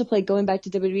contemplate going back to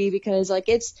WWE because like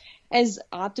it's as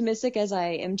optimistic as I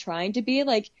am trying to be.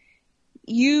 Like.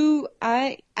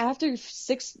 After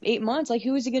 6-8 months, like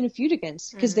who is he going to feud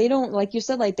against? Because they don't, like you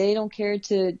said, like they don't care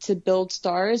to build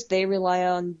stars. They rely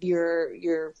on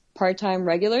your part-time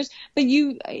regulars. But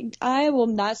I will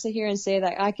not sit here and say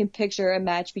that I can picture a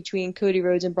match between Cody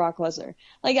Rhodes and Brock Lesnar.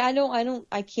 Like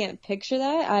I can't picture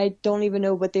that. I don't even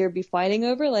know what they would be fighting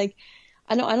over. Like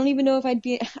I don't even know if I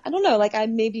don't know. Like I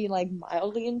may be like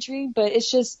mildly intrigued, but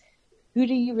it's just who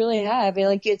do you really have? And,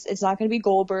 like it's not going to be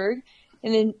Goldberg.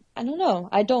 And then, I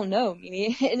don't know.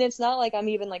 And it's not like I'm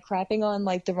even like crapping on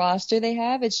like the roster they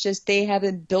have. It's just they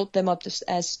haven't built them up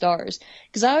as stars.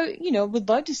 Because I, would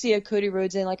love to see a Cody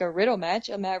Rhodes in like a Riddle match,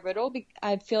 a Matt Riddle.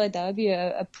 I feel like that would be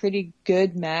a pretty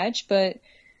good match. But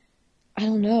I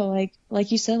don't know.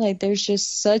 Like you said, like there's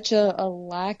just such a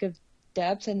lack of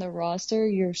depth in the roster.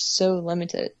 You're so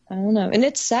limited. I don't know. And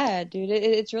it's sad, dude.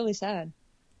 It's really sad.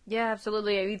 Yeah,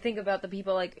 absolutely. You think about the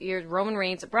people like your Roman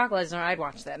Reigns, Brock Lesnar. I'd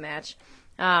watch that match,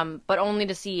 but only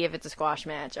to see if it's a squash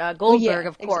match. Goldberg,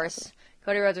 of course. Exactly.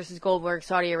 Cody Rhodes versus Goldberg,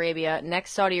 Saudi Arabia.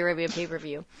 Next Saudi Arabia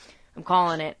pay-per-view. I'm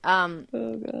calling it. Oh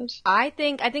gosh. I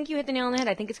think you hit the nail on the head.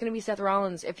 I think it's going to be Seth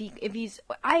Rollins.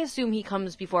 I assume he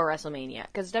comes before WrestleMania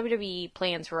because WWE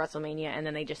plans for WrestleMania and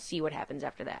then they just see what happens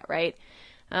after that, right?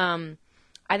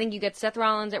 I think you get Seth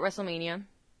Rollins at WrestleMania.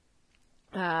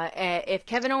 If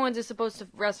Kevin Owens is supposed to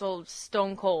wrestle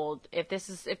Stone Cold, if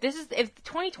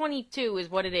 2022 is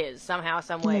what it is somehow,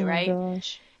 some way, right?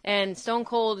 Gosh. And Stone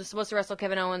Cold is supposed to wrestle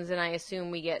Kevin Owens, and I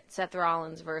assume we get Seth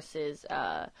Rollins versus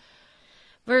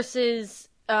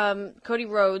Cody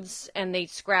Rhodes, and they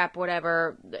scrap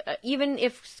whatever. Even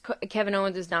if Kevin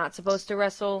Owens is not supposed to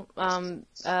wrestle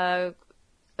Stone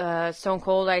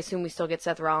Cold, I assume we still get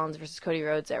Seth Rollins versus Cody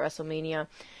Rhodes at WrestleMania.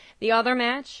 The other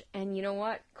match, and you know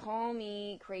what? Call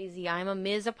me crazy. I'm a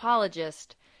Miz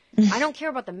apologist. I don't care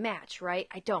about the match, right?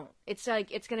 I don't. It's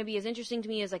like, it's going to be as interesting to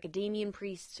me as like a Damian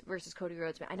Priest versus Cody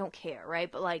Rhodes match. I don't care, right?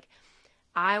 But like,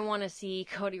 I want to see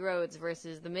Cody Rhodes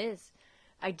versus The Miz.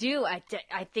 I do. I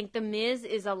think The Miz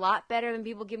is a lot better than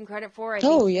people give him credit for. I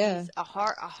think he's a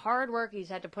hard worker. He's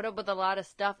had to put up with a lot of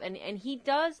stuff, and he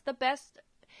does the best.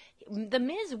 The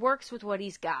Miz works with what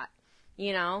he's got,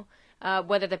 you know,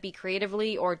 whether that be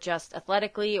creatively or just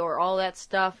athletically or all that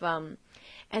stuff. And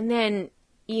then,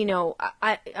 you know,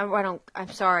 I don't.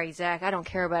 I'm sorry, Zach. I don't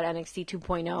care about NXT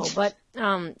 2.0, but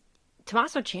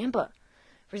Tommaso Ciampa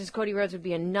versus Cody Rhodes would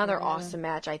be another awesome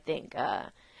match. I think.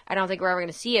 I don't think we're ever going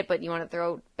to see it, but you want to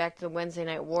throw it back to the Wednesday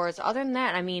Night Wars. Other than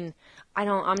that, I mean,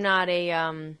 I'm not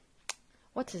a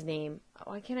what's his name?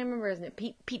 Oh, I can't remember his name.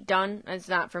 Pete Dunne. It's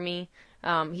not for me.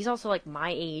 He's also like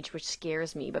my age, which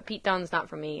scares me. But Pete Dunne's not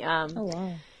for me. Oh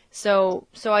wow. So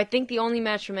I think the only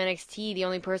match from NXT, the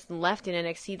only person left in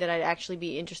NXT that I'd actually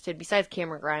be interested, besides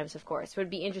Cameron Grimes, of course, would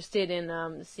be interested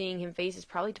in seeing him face is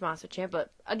probably Tommaso Ciampa.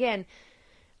 But again,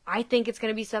 I think it's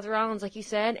going to be Seth Rollins, like you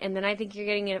said, and then I think you're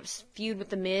getting a feud with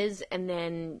The Miz, and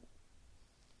then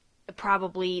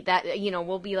probably that, you know,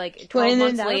 will be like 12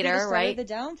 months later, right? The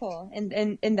downfall,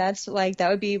 and that's like, that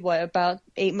would be what, about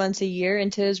 8 months a year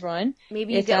into his run,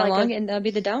 maybe you get like and that'll be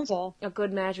the downfall. A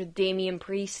good match with Damian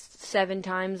Priest 7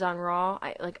 times on Raw.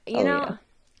 I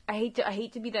hate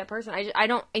to be that person. I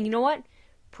don't, and you know what?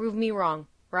 Prove me wrong.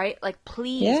 Right? Like,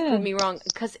 please prove me wrong,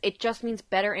 because it just means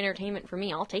better entertainment for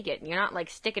me. I'll take it. You're not, like,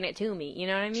 sticking it to me. You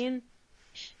know what I mean?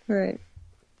 Right.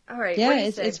 All right. Yeah,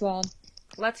 it's wild.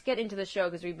 Let's get into the show,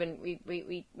 because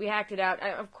we hacked it out.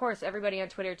 Of course, everybody on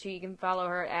Twitter, too, you can follow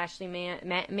her at Ashley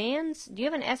Manns. Do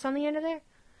you have an S on the end of there?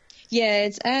 Yeah,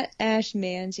 it's at Ash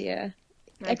Manns, yeah.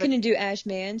 I couldn't do Ash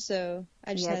Mann, so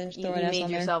I just had to throw an S on there. You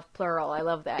made yourself plural. I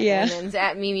love that. Yeah. And then it's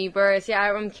at Mimi Burris. Yeah,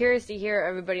 I'm curious to hear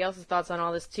everybody else's thoughts on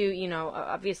all this, too. You know,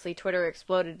 obviously Twitter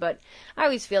exploded, but I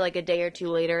always feel like a day or two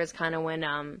later is kind of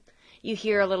when you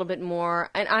hear a little bit more.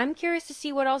 And I'm curious to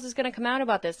see what else is going to come out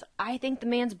about this. I think the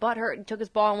man's butt hurt and took his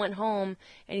ball and went home,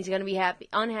 and he's going to be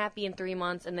unhappy in 3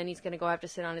 months, and then he's going to go have to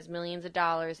sit on his millions of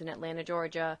dollars in Atlanta,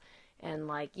 Georgia, and,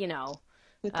 like, you know,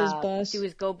 with his bus, do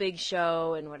his Go Big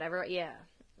show and whatever. Yeah.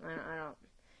 I don't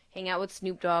hang out with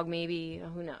Snoop Dogg, maybe.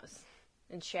 Who knows?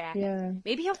 And Shaq. Yeah.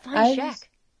 Maybe he'll find Shaq.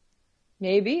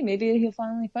 Maybe he'll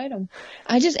finally fight him.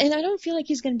 I don't feel like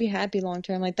he's gonna be happy long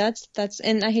term. Like that's,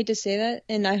 and I hate to say that,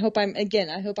 and I hope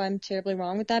I'm terribly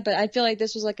wrong with that, but I feel like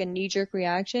this was like a knee jerk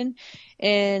reaction,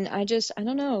 and I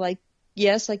don't know. Like,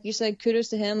 yes, like you said, kudos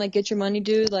to him. Like, get your money,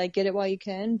 dude. Like, get it while you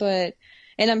can, but.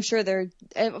 And I'm sure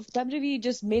WWE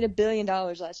just made $1 billion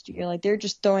last year. Like, they're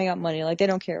just throwing out money. Like, they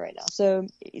don't care right now. So,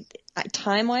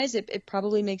 time-wise, it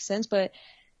probably makes sense. But,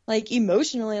 like,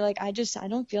 emotionally, like, I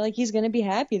don't feel like he's going to be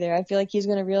happy there. I feel like he's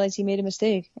going to realize he made a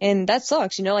mistake. And that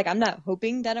sucks, you know? Like, I'm not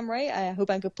hoping that I'm right. I hope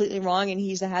I'm completely wrong and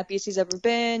he's the happiest he's ever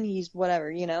been. He's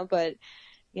whatever, you know? But,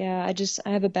 yeah, I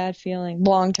have a bad feeling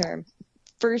long term.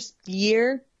 First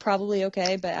year, probably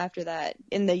okay, but after that,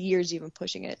 in the years even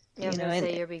pushing it. Yeah, I was going to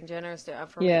say, you're being generous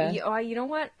for me. You know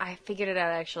what? I figured it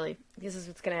out, actually. This is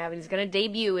what's going to happen. He's going to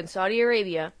debut in Saudi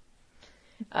Arabia.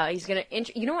 He's going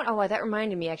to... You know what? Oh, that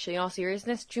reminded me, actually, in all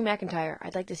seriousness, Drew McIntyre.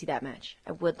 I'd like to see that match.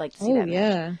 I would like to see that match.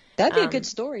 Yeah. That'd be a good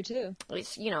story, too.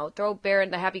 It's, you know, throw Baron,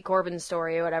 the Happy Corbin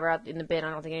story or whatever out in the bin. I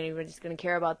don't think anybody's going to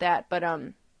care about that. But,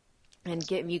 and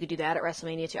you could do that at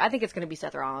WrestleMania, too. I think it's going to be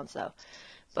Seth Rollins, though.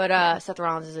 But Seth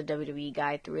Rollins is a WWE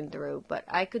guy through and through. But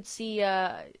I could see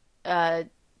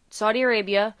Saudi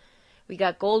Arabia. We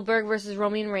got Goldberg versus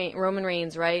Roman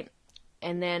Reigns, right?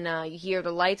 And then you hear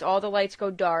all the lights go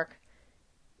dark.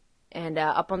 And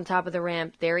up on the top of the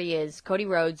ramp, there he is, Cody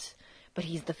Rhodes, but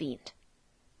he's the Fiend.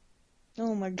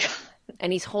 Oh my God!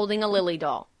 And he's holding a Lily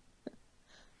doll.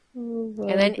 Oh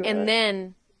my God. And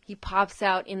then he pops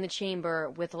out in the chamber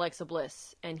with Alexa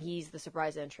Bliss, and he's the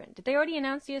surprise entrant. Did they already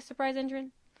announce the surprise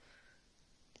entrant?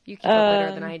 You keep up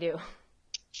better than I do.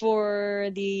 For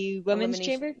the women's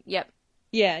chamber? Yep.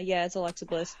 Yeah, it's Alexa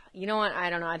Bliss. You know what?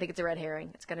 I don't know. I think it's a red herring.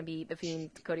 It's going to be the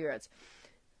Fiend, Cody Rhodes.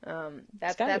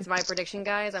 That's my prediction,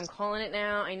 guys. I'm calling it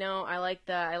now. I know I like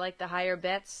the higher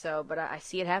bets, but I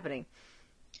see it happening.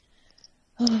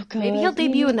 Oh God. Maybe he'll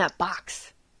debut in that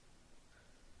box.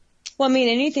 Well, I mean,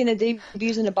 anything that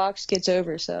debuts in a box gets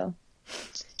over, so.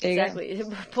 Exactly.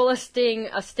 Pull a Sting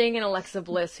and Alexa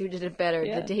Bliss, who did it better,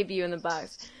 the debut in the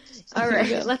box. All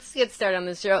right, let's get started on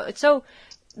this show. So,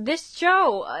 this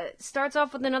show starts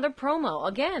off with another promo.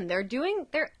 Again,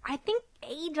 I think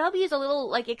AEW is a little,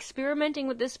 like, experimenting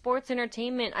with this sports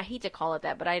entertainment. I hate to call it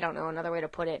that, but I don't know another way to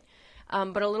put it.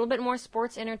 But a little bit more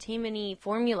sports entertainment-y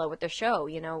formula with the show.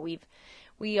 You know,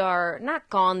 we are not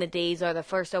gone the days of the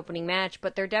first opening match,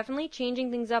 but they're definitely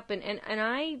changing things up, and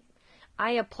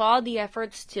I applaud the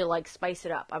efforts to, like, spice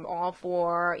it up. I'm all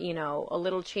for, you know, a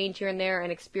little change here and there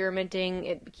and experimenting.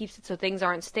 It keeps it so things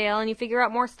aren't stale and you figure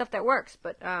out more stuff that works.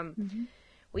 But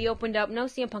we opened up, no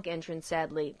CM Punk entrance,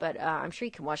 sadly, but I'm sure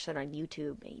you can watch that on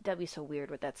YouTube. AEW is so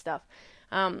weird with that stuff.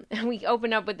 We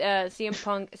opened up with CM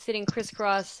Punk sitting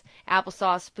crisscross,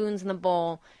 applesauce, spoons in the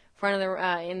bowl,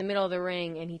 in the middle of the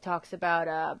ring, and he talks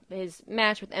about his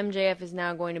match with MJF is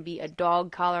now going to be a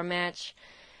dog collar match.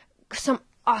 Some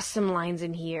awesome lines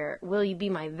in here. Will you be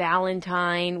my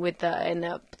Valentine? And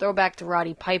the throwback to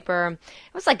Roddy Piper.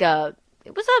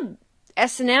 It was a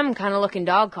S&M kind of looking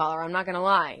dog collar. I'm not gonna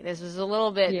lie. This was a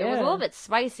little bit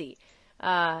spicy.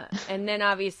 And then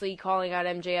obviously calling out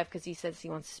MJF because he says he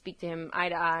wants to speak to him eye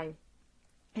to eye,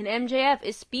 and MJF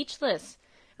is speechless.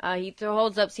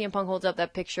 CM Punk holds up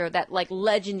that picture, that, like,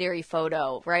 legendary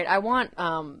photo, right? I want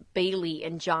Bayley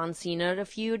and John Cena to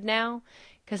feud now.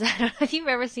 Because I don't know if you've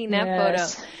ever seen that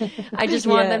photo. I just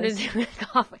want them to do it.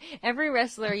 Every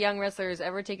young wrestler, has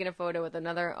ever taken a photo with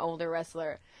another older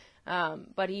wrestler.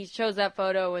 But he shows that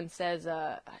photo and says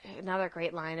another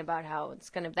great line about how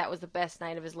that was the best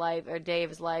night of his life, or day of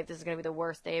his life. This is going to be the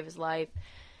worst day of his life.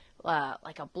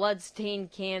 Like a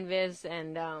blood-stained canvas.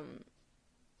 And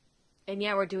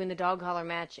yeah, we're doing the dog collar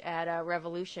match at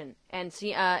Revolution. And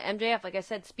MJF, like I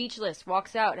said, speechless,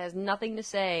 walks out, has nothing to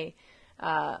say.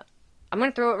 I'm going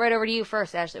to throw it right over to you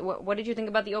first, Ashley. What did you think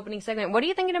about the opening segment? What are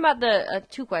you thinking about the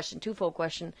twofold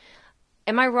question?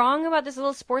 Am I wrong about this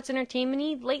little sports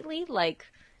entertainment-y lately? Like,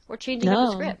 we're changing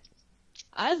up the script.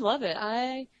 I love it.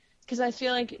 Because I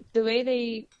feel like the way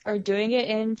they are doing it,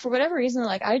 and for whatever reason,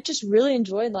 like, I just really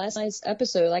enjoyed last night's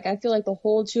episode. Like, I feel like the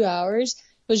whole 2 hours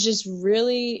was just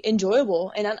really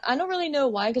enjoyable. And I don't really know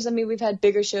why, because, I mean, we've had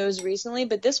bigger shows recently,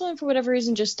 but this one, for whatever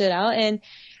reason, just stood out. And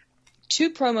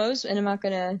 2 promos, and I'm not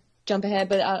going to jump ahead,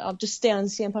 but I'll just stay on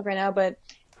CM Punk right now. But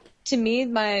to me,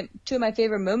 2 of my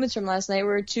favorite moments from last night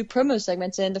were 2 promo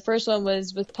segments, and the first one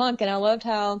was with Punk, and I loved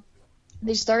how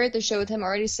they started the show with him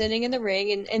already sitting in the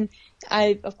ring, and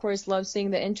I, of course, love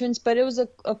seeing the entrance, but it was a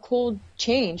cool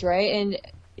change, right? And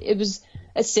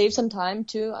it saved some time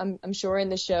too, I'm sure, in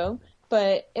the show,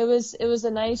 but it was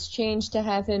a nice change to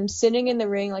have him sitting in the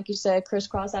ring, like you said,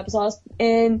 crisscross applesauce,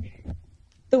 and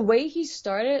the way he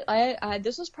started,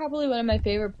 this was probably one of my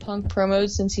favorite Punk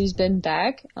promos since he's been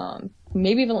back,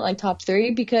 maybe even like top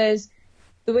 3, because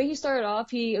the way he started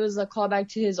off, it was a callback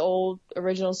to his old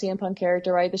original CM Punk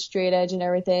character, right? The straight edge and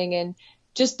everything, and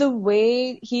just the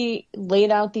way he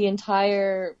laid out the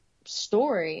entire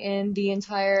story and the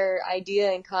entire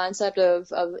idea and concept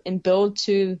and build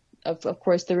to, of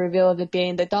course, the reveal of it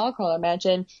being the dog collar match.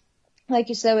 And like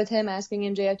you said, with him asking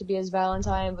MJF to be his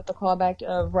Valentine, with the callback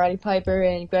of Roddy Piper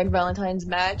and Greg Valentine's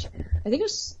match. I think it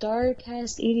was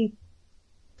StarCast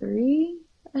 83,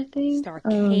 I think.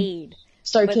 Starcade.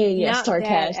 Starcade, yeah, not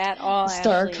StarCast. At all,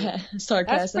 StarCast.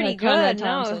 That's pretty good,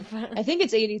 no. I think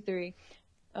it's 83.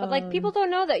 But, like, people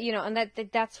don't know that, you know, and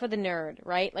that's for the nerd,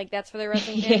 right? Like, that's for the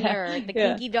wrestling fan nerd. The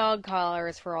kinky dog collar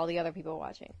is for all the other people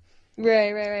watching.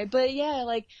 Right. But yeah,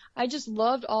 like, I just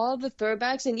loved all of the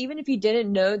throwbacks, and even if you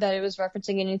didn't know that it was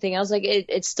referencing anything else, like,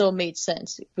 it still made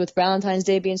sense with Valentine's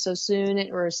Day being so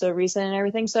soon or so recent and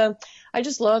everything. So I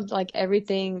just loved, like,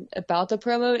 everything about the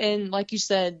promo, and like you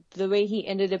said, the way he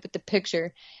ended it with the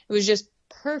picture, it was just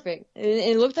perfect.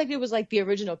 It looked like it was like the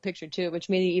original picture too, which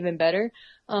made it even better.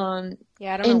 Yeah,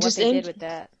 I don't know what they did with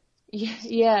that.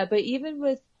 Yeah, but even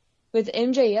with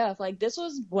MJF, like, this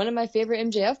was one of my favorite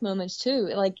MJF moments too.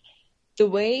 Like, the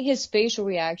way his facial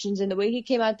reactions and the way he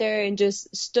came out there and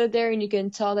just stood there, and you can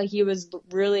tell that he was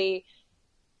really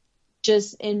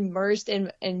just immersed in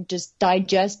just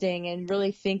digesting and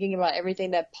really thinking about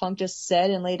everything that Punk just said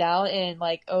and laid out, and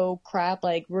like, oh crap,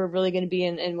 like, we're really going to be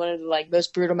in one of the, like,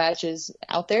 most brutal matches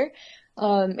out there.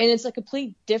 And it's a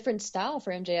complete different style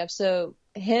for MJF. So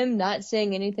him not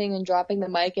saying anything and dropping the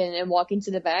mic and walking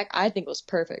to the back, I think was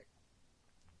perfect.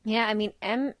 Yeah, I mean,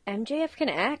 MJF can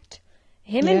act.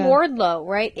 Him and Wardlow,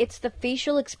 right? It's the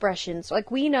facial expressions.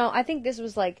 Like, we know, I think this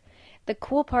was like, the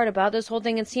cool part about this whole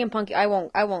thing, and CM Punk, I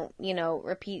won't,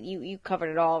 repeat, you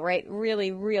covered it all, right?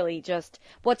 Really, really just,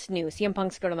 what's new? CM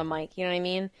Punk's good on the mic, you know what I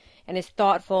mean? And is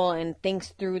thoughtful and thinks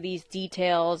through these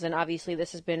details, and obviously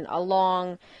this has been a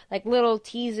long, like, little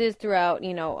teases throughout,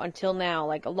 until now,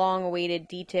 like, long-awaited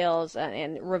details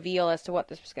and reveal as to what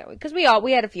this was going to be. Because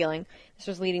we had a feeling this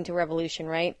was leading to Revolution,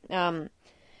 right?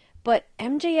 But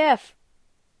MJF,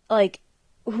 like,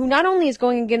 who not only is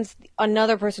going against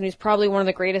another person who's probably one of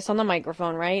the greatest on the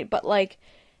microphone, right? But, like,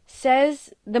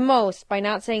 says the most by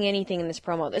not saying anything in this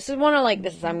promo. This is one of, like,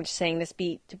 I'm just saying this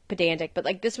be pedantic, but,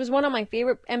 like, this was one of my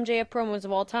favorite MJF promos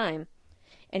of all time.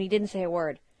 And he didn't say a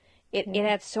word. It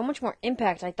had so much more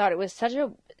impact. I thought it was such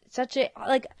a,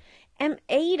 like,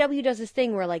 AEW does this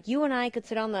thing where, like, you and I could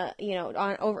sit on the,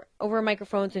 over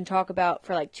microphones and talk about,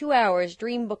 for, like, 2 hours,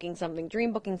 dream booking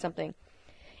something.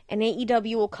 And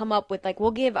AEW will come up with, like,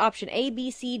 we'll give option A, B,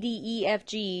 C, D, E, F,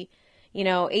 G,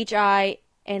 H, I,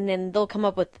 and then they'll come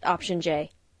up with option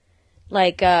J.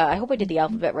 Like, I hope I did the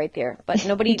alphabet right there, but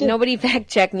nobody fact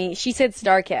checked me. She said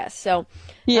Starcast, so.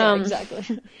 Yeah,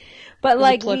 exactly. But,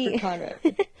 like, AEW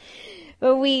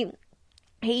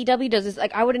does this,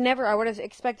 like, I would have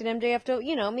expected MJF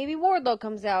to, maybe Wardlow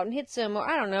comes out and hits him, or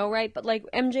I don't know, right? But, like,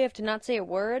 MJF to not say a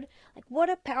word, like, what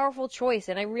a powerful choice,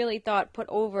 and I really thought put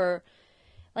over,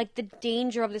 like, the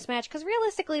danger of this match, because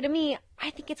realistically, to me, I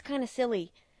think it's kind of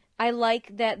silly. I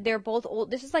like that they're both old.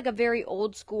 This is like a very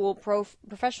old school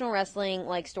professional wrestling,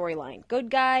 like, storyline. Good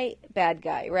guy, bad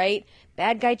guy, right?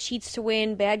 Bad guy cheats to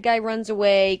win, bad guy runs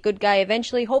away, good guy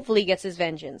eventually, hopefully gets his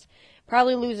vengeance.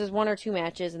 Probably loses 1 or 2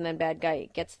 matches, and then bad guy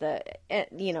gets the,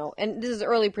 and this is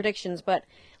early predictions, but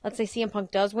let's say CM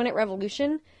Punk does win at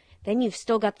Revolution, then you've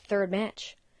still got the 3rd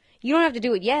match. You don't have to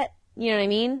do it yet. You know what I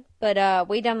mean? But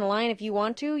way down the line, if you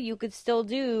want to, you could still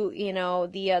do,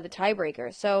 the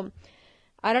tiebreaker. So,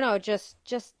 I don't know, just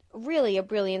really a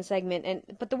brilliant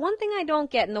segment. But the one thing I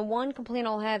don't get, and the one complaint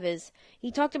I'll have is,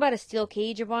 he talked about a steel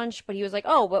cage a bunch, but he was like,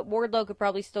 oh, but Wardlow could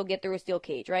probably still get through a steel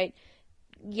cage, right?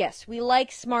 Yes, we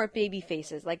like smart baby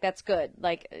faces. Like, that's good.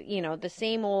 Like, the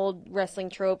same old wrestling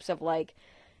tropes of, like,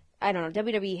 I don't know,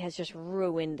 WWE has just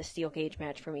ruined the steel cage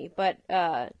match for me. But,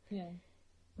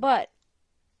 But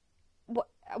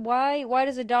why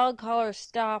does a dog collar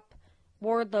stop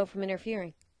Wardlow from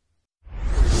interfering?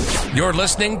 You're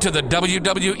listening to the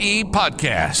WWE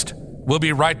Podcast. We'll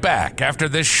be right back after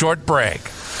this short break.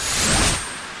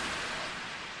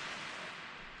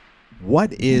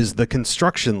 What is the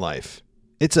construction life?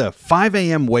 It's a 5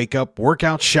 a.m. wake up,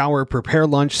 workout, shower, prepare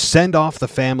lunch, send off the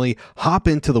family, hop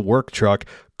into the work truck,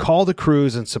 call the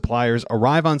crews and suppliers,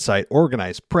 arrive on site,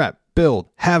 organize, prep, build,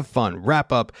 have fun,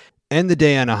 wrap up, end the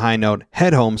day on a high note,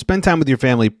 head home, spend time with your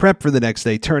family, prep for the next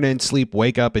day, turn in, sleep,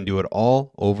 wake up, and do it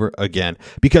all over again.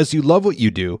 Because you love what you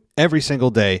do every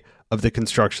single day of the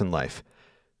construction life.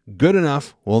 Good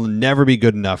enough will never be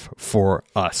good enough for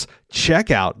us.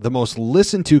 Check out the most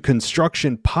listened to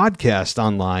construction podcast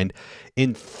online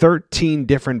in 13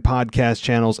 different podcast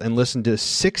channels and listen to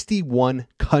 61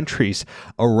 countries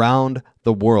around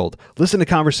the world. Listen to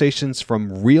conversations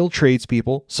from real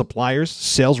tradespeople, suppliers,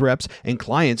 sales reps, and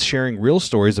clients sharing real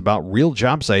stories about real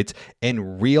job sites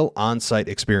and real on-site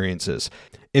experiences.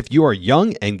 If you are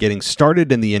young and getting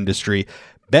started in the industry,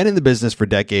 been in the business for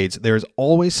decades, there's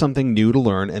always something new to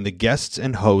learn, and the guests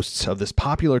and hosts of this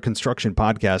popular construction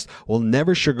podcast will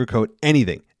never sugarcoat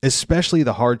anything, especially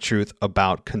the hard truth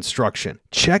about construction.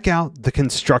 Check out The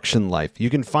Construction Life. You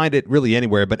can find it really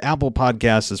anywhere, but Apple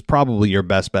Podcasts is probably your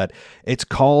best bet. It's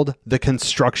called The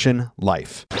Construction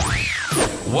Life.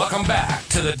 Welcome back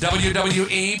to the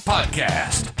WWE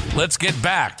Podcast. Let's get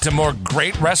back to more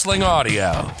great wrestling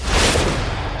audio.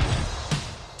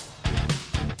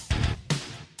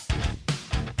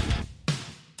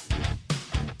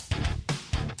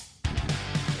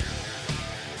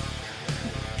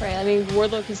 Right, I mean,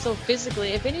 Wardlow can still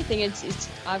physically, if anything, it's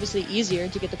obviously easier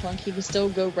to get the Punk. He can still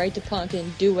go right to Punk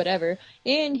and do whatever,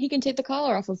 and he can take the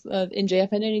collar off of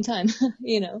MJF at any time,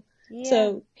 Yeah.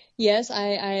 So, yes,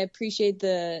 I appreciate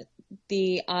the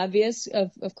obvious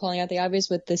of calling out the obvious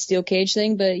with the steel cage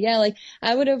thing, but yeah, like,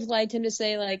 I would have liked him to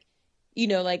say, like,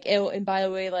 like, oh, and by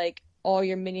the way, like, all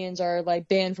your minions are, like,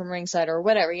 banned from ringside or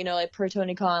whatever, like, per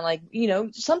Tony Khan, like,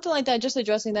 something like that, just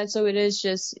addressing that. So it is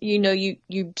just, you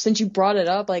since you brought it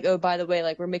up, like, oh, by the way,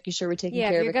 like, we're making sure we're taking care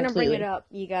of it. Yeah, if you're going to bring it up,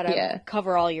 you got to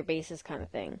cover all your bases kind of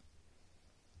thing.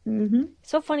 Mm-hmm.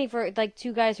 So funny for, like,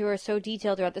 two guys who are so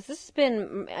detailed throughout this. This has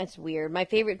been, it's weird, my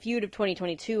favorite feud of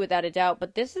 2022 without a doubt,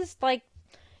 but this is, like,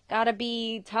 gotta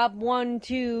be top 1,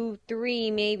 2, 3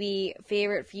 maybe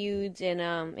favorite feuds in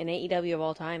AEW of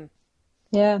all time.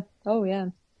 Yeah. Oh, yeah.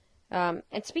 And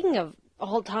speaking of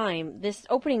all time, this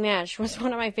opening match was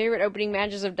one of my favorite opening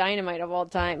matches of Dynamite of all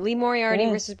time. Lee Moriarty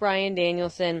versus Bryan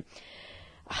Danielson.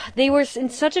 They were in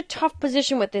such a tough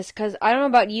position with this because I don't know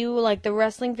about you, like the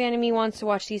wrestling fan in me wants to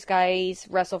watch these guys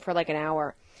wrestle for like an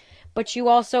hour, but you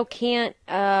also can't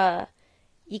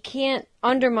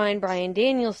undermine Bryan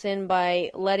Danielson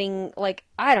by letting, like,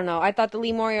 I don't know. I thought the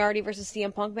Lee Moriarty versus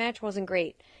CM Punk match wasn't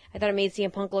great. I thought it made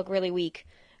CM Punk look really weak.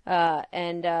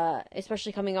 And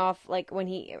especially coming off, like, when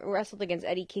he wrestled against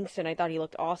Eddie Kingston, I thought he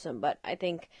looked awesome. But I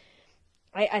think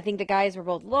the guys were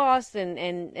both lost, and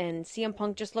CM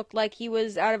Punk just looked like he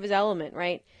was out of his element,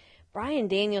 right? Bryan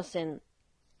Danielson,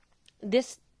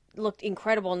 this looked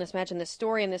incredible in this match, and the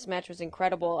story in this match was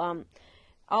incredible.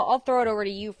 I'll throw it over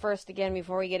to you first again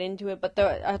before we get into it, but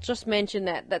I'll just mention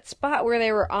that spot where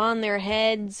they were on their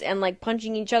heads and like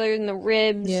punching each other in the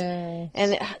ribs. Yeah.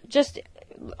 And just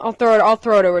I'll throw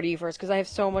it over to you first because I have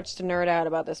so much to nerd out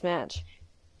about this match.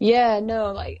 Yeah,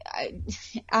 no, like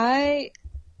I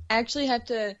actually have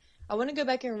to. I want to go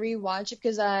back and rewatch it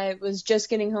because I was just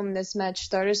getting home when this match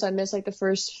started, so I missed like the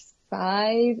first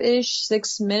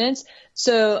 6 minutes.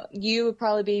 So you would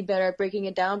probably be better at breaking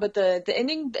it down. But the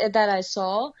ending that I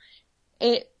saw,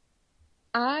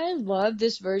 I love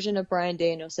this version of Bryan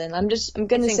Danielson. I'm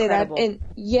gonna say incredible.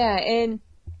 that. And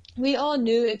we all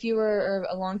knew, if you were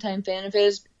a longtime fan of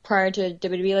his prior to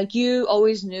WWE, like you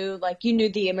always knew, like you knew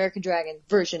the American Dragon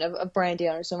version of Bryan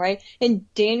Danielson, right?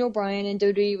 And Daniel Bryan in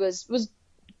WWE was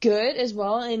good as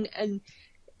well, and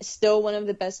still one of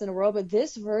the best in the world. But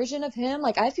this version of him,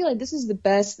 like I feel like this is the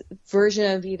best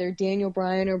version of either Daniel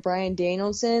Bryan or Bryan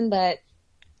Danielson that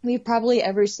we've probably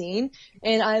ever seen.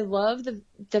 And I love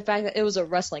the fact that it was a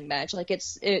wrestling match. Like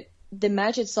the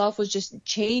match itself was just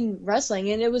chain wrestling,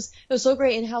 and it was so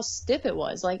great, and how stiff it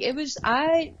was. Like it was,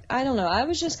 I don't know, I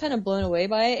was just kind of blown away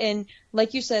by it. And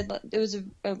like you said, it was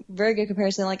a very good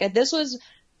comparison. Like this was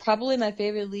probably my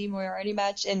favorite Lee Moriarty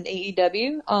match in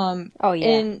AEW. Oh yeah.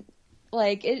 And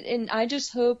like and I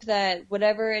just hope that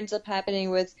whatever ends up happening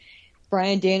with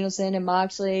Bryan Danielson and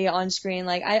Moxley on screen,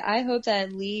 like I hope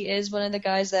that Lee is one of the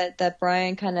guys that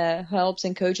Bryan kind of helps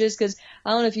and coaches, because I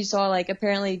don't know if you saw, like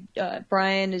apparently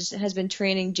Bryan has been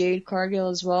training Jade Cargill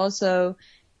as well. So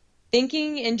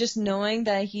thinking and just knowing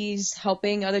that he's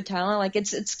helping other talent, like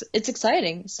it's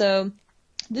exciting. So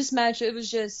this match, it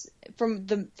was just, from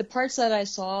the parts that I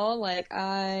saw, like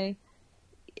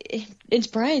it's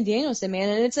Bryan Danielson, man,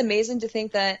 and it's amazing to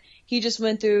think that he just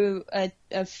went through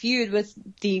a feud with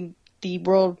the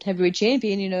world heavyweight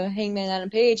champion, Hangman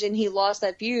Adam Page, and he lost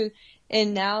that feud,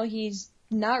 and now he's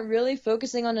not really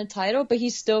focusing on the title, but he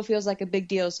still feels like a big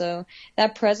deal. So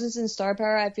that presence and star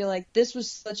power, I feel like this was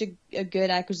such a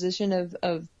good acquisition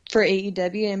for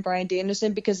AEW and Bryan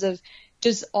Danielson, because of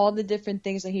just all the different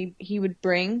things that he would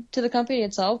bring to the company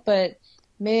itself. But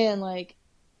man, like,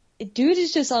 dude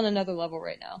is just on another level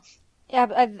right now. Yeah,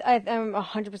 I'm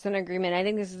 100% in agreement. I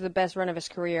think this is the best run of his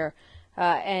career.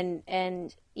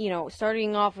 And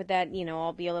starting off with that,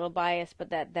 I'll be a little biased, but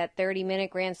that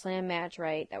 30-minute Grand Slam match,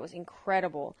 right? That was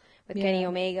incredible with Kenny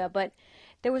Omega. But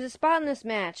there was a spot in this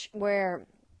match where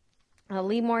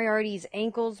Lee Moriarty's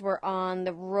ankles were on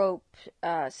the rope,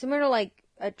 similar to like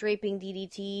a draping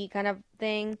DDT kind of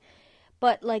thing.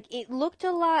 But like it looked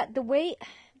a lot the way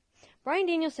Bryan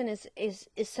Danielson is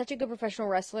such a good professional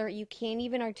wrestler. You can't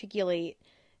even articulate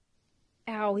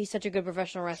how he's such a good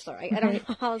professional wrestler. I don't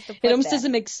know how else to put it. Almost that.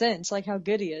 doesn't make sense, like how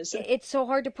good he is. It's so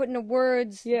hard to put into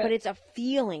words, Yeah. but it's a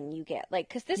feeling you get. Like,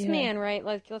 because this man, right,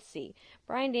 like, let's see.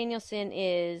 Bryan Danielson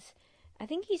is, I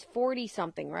think he's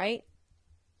 40-something, right?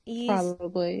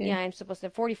 Probably. Yeah, I'm supposed to.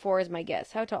 44 is my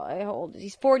guess. How old is he?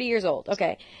 He's 40 years old.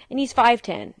 Okay. And he's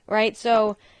 5'10", right?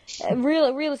 So,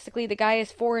 realistically, the guy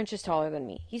is 4 inches taller than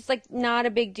me. He's, like, not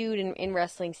a big dude in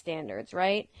wrestling standards,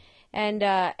 right? And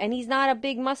he's not a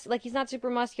big he's not super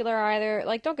muscular either.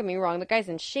 Like, don't get me wrong, the guy's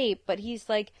in shape, but he's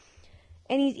like,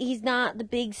 and he's not the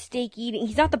big steak eating,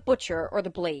 he's not the Butcher or the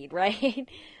Blade, right?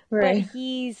 Right. But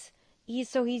he's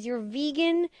your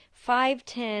vegan,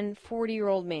 5'10",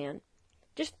 40-year-old man.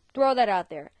 Just throw that out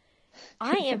there.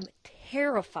 I am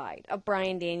terrified of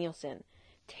Bryan Danielson.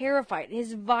 Terrified.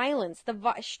 His violence,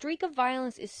 the streak of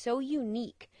violence is so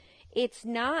unique. It's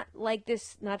not like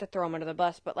this, not to throw him under the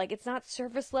bus, but like it's not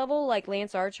surface level like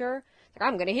Lance Archer. Like,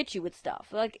 I'm gonna hit you with stuff.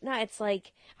 Like, no, it's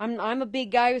like I'm a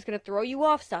big guy who's gonna throw you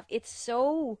off stuff. It's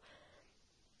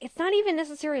not even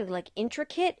necessarily like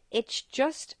intricate. It's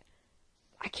just,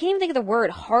 I can't even think of the word,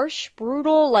 harsh,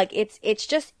 brutal. Like it's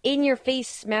just in your face,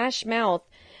 smash mouth,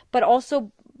 but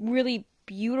also really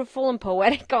beautiful and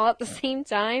poetic all at the same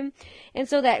time. And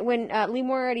so that when Lee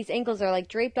Moriarty's ankles are like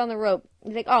draped on the rope,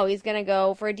 you think, oh, he's gonna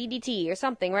go for a DDT or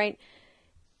something, right?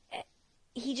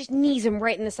 he just knees him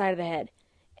right in the side of the head.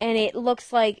 And it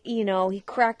looks like, he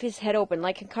cracked his head open,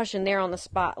 like concussion there on the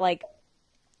spot. Like,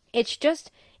 it's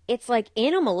like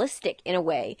animalistic in a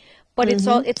way. But it's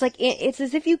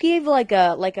as if you gave like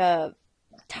a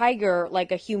tiger,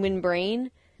 like a human brain.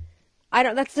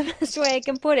 That's the best way I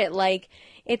can put it. Like,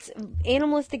 it's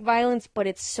animalistic violence, but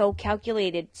it's so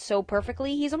calculated so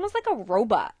perfectly. He's almost like a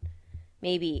robot,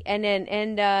 maybe. And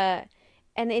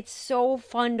it's so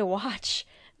fun to watch.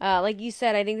 Like you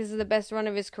said, I think this is the best run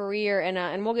of his career,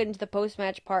 and we'll get into the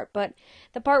post-match part, but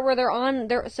the part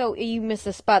where so you missed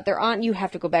the spot, you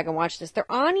have to go back and watch this,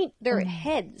 they're on their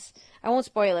heads. I won't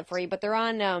spoil it for you, but they're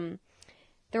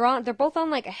both on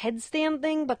like a headstand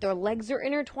thing, but their legs are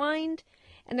intertwined,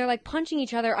 and they're like punching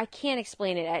each other. I can't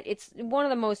explain it. It's one of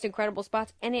the most incredible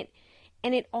spots, and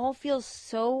it all feels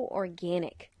so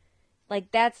organic.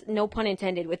 Like, that's no pun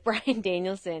intended with Bryan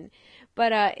Danielson.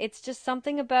 But it's just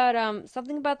something about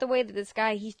the way that this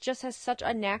guy, he just has such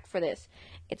a knack for this.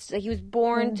 He was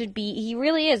born to be, he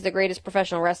really is the greatest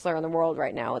professional wrestler in the world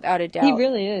right now, without a doubt. He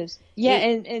really is. Yeah,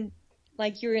 and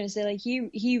like you were going to say, like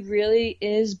he really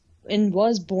is and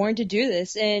was born to do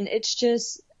this. And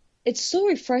it's so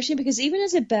refreshing because even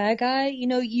as a bad guy,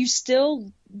 you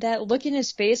still, that look in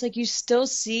his face, like you still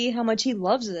see how much he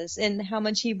loves this and how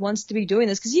much he wants to be doing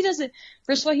this. Because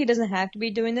first of all, he doesn't have to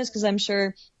be doing this, because I'm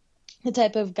sure the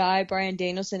type of guy Bryan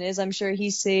Danielson is, I'm sure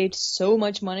he saved so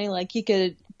much money, like he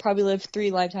could probably live 3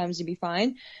 lifetimes to be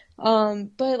fine.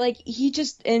 But like he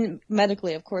just, and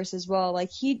medically of course as well,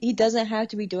 like he doesn't have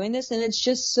to be doing this, and it's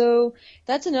just so,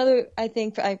 that's another, I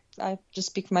think, I just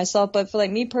speak for myself, but for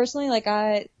like me personally, like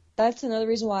that's another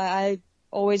reason why I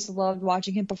always loved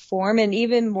watching him perform, and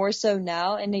even more so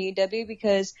now in AEW,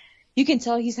 because you can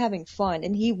tell he's having fun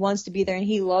and he wants to be there and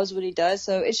he loves what he does.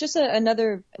 So it's just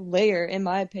another layer, in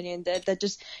my opinion, that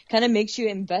just kind of makes you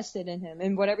invested in him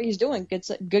and whatever he's doing,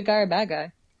 good guy or bad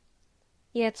guy.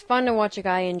 Yeah, it's fun to watch a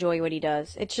guy enjoy what he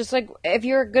does. It's just like, if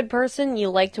you're a good person, you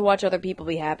like to watch other people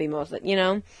be happy most of it,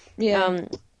 Yeah. And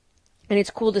it's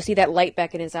cool to see that light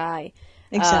back in his eye.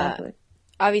 Exactly.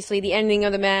 Obviously, the ending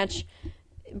of the match,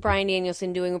 Bryan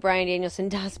Danielson doing what Bryan Danielson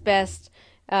does best.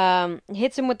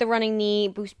 Hits him with the running knee,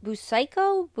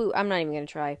 Busaiku? I'm not even going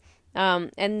to try.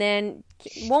 And then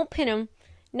won't pin him.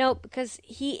 Nope, because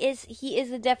he is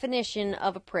the definition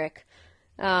of a prick.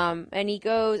 And he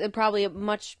goes, and probably a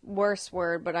much worse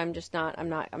word, but I'm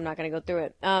not going to go through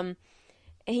it.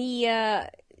 He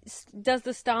does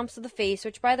the stomps of the face,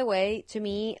 which, by the way, to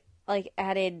me, like,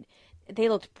 they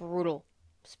looked brutal.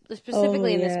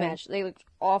 Specifically in this match. They looked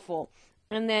awful.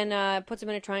 And then puts him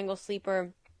in a triangle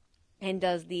sleeper and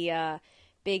does the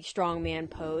big strong man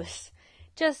pose.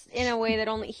 Just in a way that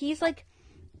only... He's like...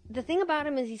 The thing about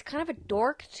him is he's kind of a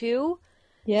dork, too.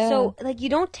 Yeah. So, like, you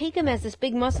don't take him as this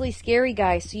big, muscly, scary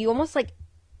guy. So you almost, like...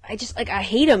 I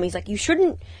hate him. He's like, you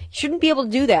shouldn't be able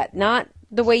to do that. Not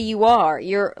the way you are.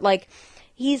 You're, like...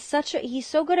 He's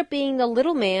so good at being the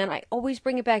little man. I always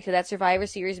bring it back to that Survivor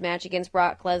Series match against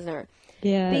Brock Lesnar.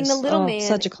 Yeah, being the little man,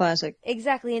 such a classic.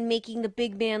 Exactly, and making the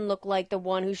big man look like the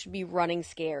one who should be running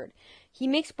scared. He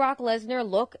makes Brock Lesnar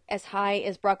look as high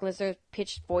as Brock Lesnar's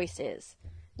pitched voice is.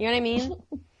 You know what I mean?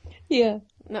 Yeah.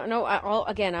 No.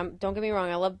 Don't get me wrong.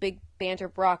 I love big banter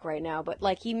Brock right now, but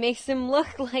like he makes him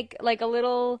look like a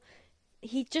little.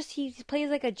 He plays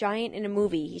like a giant in a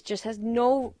movie. He just has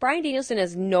no. Bryan Danielson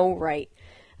has no right.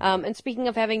 And speaking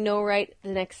of having no right, the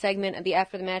next segment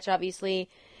after the match, obviously.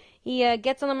 He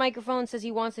gets on the microphone, says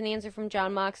he wants an answer from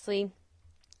Jon Moxley.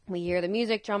 We hear the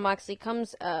music. Jon Moxley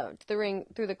comes to the ring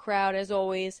through the crowd, as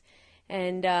always.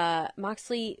 And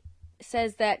Moxley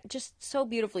says that just so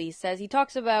beautifully. He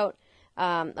talks about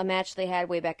a match they had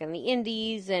way back in the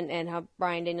Indies and how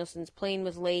Bryan Danielson's plane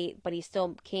was late, but he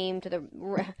still came to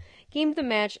the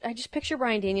match. I just picture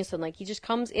Bryan Danielson, like he just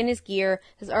comes in his gear,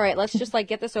 says, all right, let's just like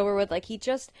get this over with. Like he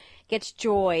just gets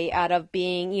joy out of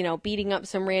being, beating up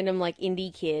some random like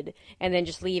indie kid and then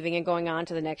just leaving and going on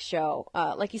to the next show.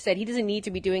 Like you said, he doesn't need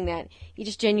to be doing that. He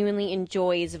just genuinely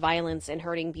enjoys violence and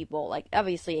hurting people, like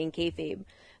obviously in kayfabe.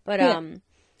 But, yeah.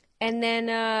 And then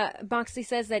Moxley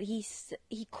says that he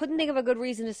couldn't think of a good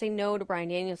reason to say no to Bryan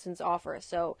Danielson's offer.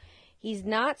 So he's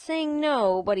not saying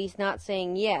no, but he's not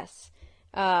saying yes.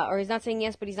 Or he's not saying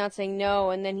yes, but he's not saying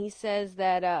no. And then he says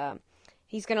that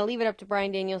he's going to leave it up to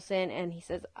Bryan Danielson. And he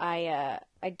says, I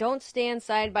don't stand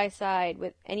side by side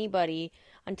with anybody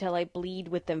until I bleed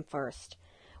with them first.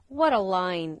 What a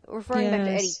line. Referring back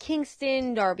to Eddie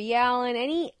Kingston, Darby Allin,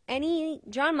 any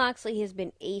Jon Moxley has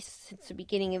been ace since the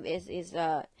beginning of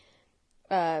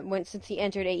since he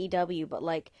entered AEW, but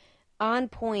like on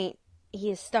point,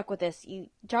 he is stuck with this.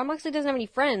 Jon Moxley doesn't have any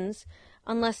friends,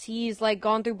 unless he's like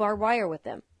gone through barbed wire with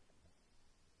them.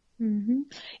 Mm-hmm.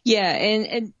 Yeah,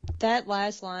 and that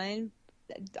last line,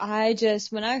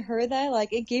 when I heard that,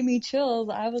 like, it gave me chills.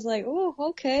 I was like, oh,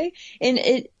 okay.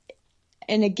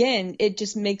 And again, it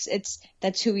just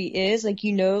that's who he is. Like,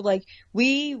 like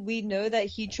we know that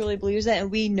he truly believes that,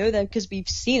 and we know that because we've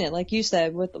seen it. Like you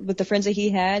said, with the friends that he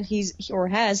had, he's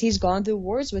gone through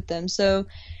wars with them. So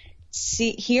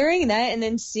hearing that and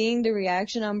then seeing the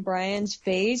reaction on Brian's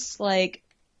face, like,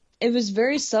 it was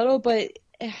very subtle, but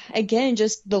again,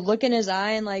 just the look in his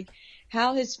eye and like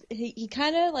how he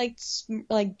kind of like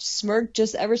smirked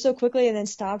just ever so quickly and then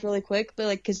stopped really quick, but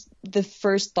like because the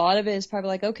first thought of it is probably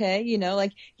like, okay,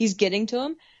 like he's getting to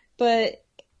him, but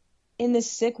in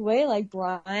this sick way, like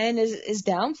Brian is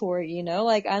down for it,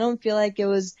 like I don't feel like it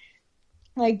was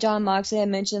like John Moxley had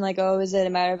mentioned, like, oh, is it a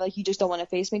matter of like you just don't want to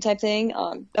face me type thing?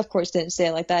 Of course didn't say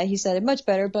it like that. He said it much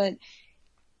better, but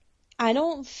I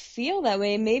don't feel that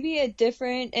way. Maybe a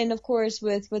different, and of course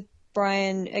with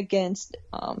Brian against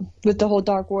with the whole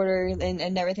Dark Order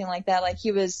and everything like that, like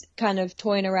he was kind of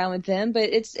toying around with them, but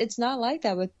it's not like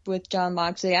that with John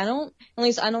Moxley. At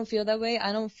least I don't feel that way.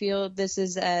 I don't feel this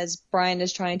is as Brian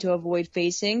is trying to avoid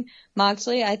facing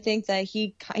Moxley. I think that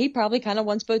he probably kind of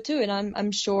wants both too, and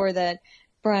I'm sure that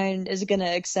Brian is going to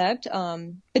accept.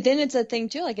 But then it's a thing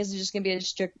too, like, is it just going to be a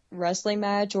strict wrestling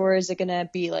match, or is it going to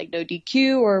be like no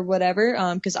DQ or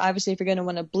whatever? Because obviously if you're going to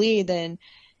want to bleed, then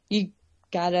you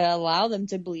got to allow them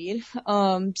to bleed.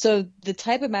 So the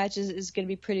type of match is going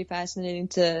to be pretty fascinating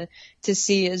to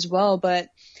see as well. But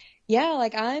yeah,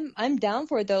 like I'm down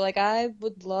for it though. Like I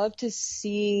would love to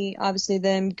see obviously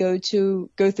them go through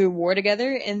war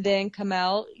together and then come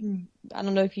out. I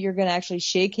don't know if you're going to actually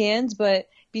shake hands, but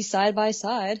be side by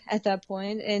side at that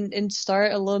point and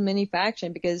start a little mini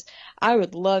faction, because I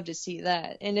would love to see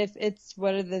that. And if it's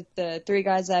what are the three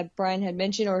guys that Brian had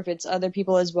mentioned, or if it's other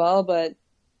people as well, but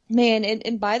man,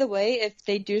 and by the way, if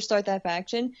they do start that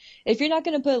faction, if you're not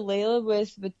going to put Layla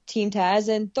with Team Taz,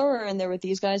 and throw her in there with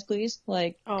these guys, please.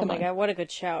 Like, oh come my on. God, what a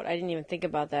good shout. I didn't even think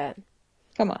about that.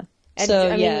 Come on. And, so,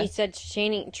 I mean, yeah. you said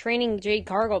training Jade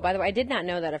Cargill. By the way, I did not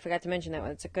know that. I forgot to mention that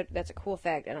one. That's a cool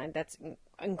fact, and that's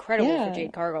incredible for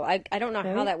Jade Cargill. I don't know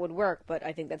how that would work, but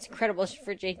I think that's incredible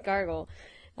for Jade Cargill,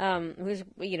 who's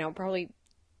probably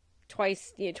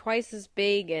twice as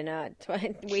big and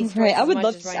weighs twice as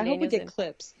much as Bryan Danielson. I hope we get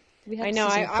clips. I know.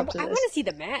 I want to see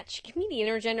the match. Give me the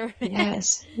intergender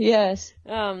match. Yes.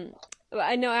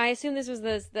 I know. I assume this was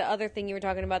the other thing you were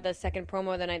talking about, the second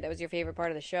promo of the night. That was your favorite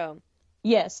part of the show.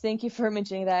 Yes, thank you for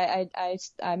mentioning that.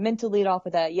 I meant to lead off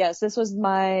with that. Yes, this was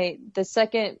the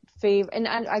second favorite, and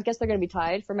I guess they're going to be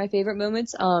tied for my favorite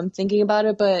moments. Thinking about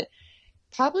it, but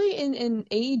probably in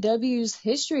AEW's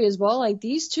history as well. Like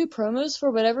these two promos, for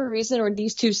whatever reason, or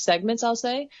these two segments, I'll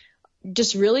say,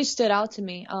 just really stood out to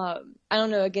me. I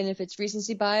don't know again if it's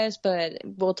recency bias, but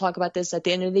we'll talk about this at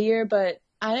the end of the year. But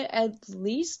at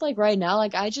least like right now,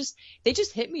 like they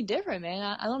just hit me different, man.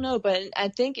 I don't know, but I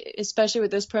think especially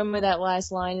with this promo, that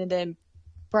last line, and then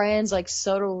Brian's like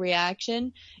subtle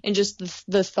reaction and just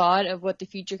the thought of what the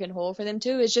future can hold for them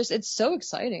too. It's so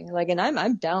exciting. Like, and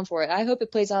I'm down for it. I hope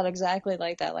it plays out exactly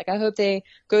like that. Like I hope they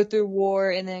go through war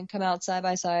and then come out side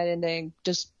by side and then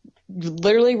just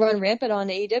literally run rampant on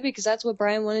AEW, because that's what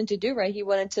Brian wanted to do, right? He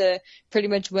wanted to pretty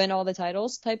much win all the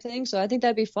titles type thing. So I think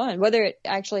that'd be fun, whether it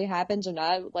actually happens or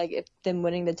not, like if them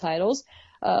winning the titles.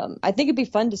 I think it'd be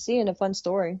fun to see and a fun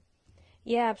story.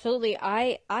 Yeah, absolutely.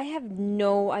 I have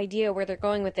no idea where they're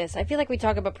going with this. I feel like we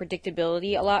talk about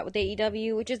predictability a lot with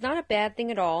AEW, which is not a bad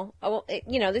thing at all. Well,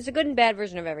 there's a good and bad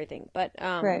version of everything, but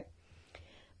right.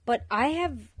 But I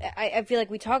feel like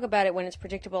we talk about it when it's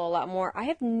predictable a lot more. I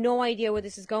have no idea where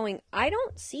this is going. I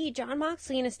don't see John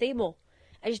Moxley in a stable.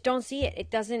 I just don't see it.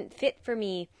 It doesn't fit for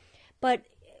me. But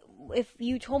if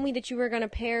you told me that you were going to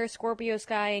pair Scorpio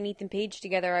Sky and Ethan Page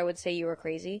together, I would say you were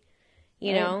crazy.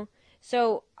 You know?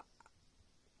 So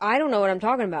I don't know what I'm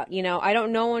talking about. I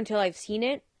don't know until I've seen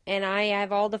it. And I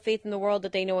have all the faith in the world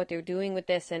that they know what they're doing with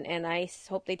this. And I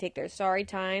hope they take their sorry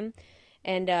time.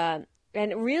 And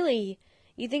really,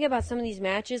 you think about some of these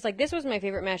matches, like this was my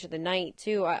favorite match of the night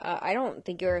too. I don't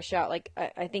think you're a shout. Like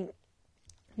I think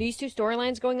these two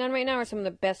storylines going on right now are some of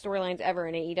the best storylines ever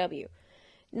in AEW.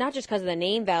 Not just because of the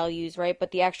name values, right,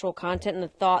 but the actual content and the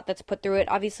thought that's put through it.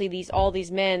 Obviously, all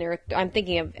these men, or I'm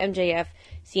thinking of MJF,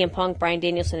 CM Punk, Bryan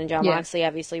Danielson, and Jon Moxley,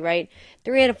 obviously, right?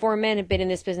 3 out of 4 men have been in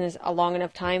this business a long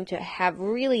enough time to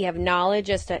really have knowledge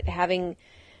as to having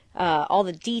all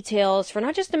the details for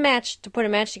not just a match to put a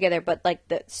match together, but like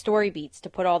the story beats to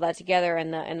put all that together,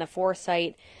 and the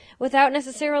foresight, without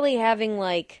necessarily having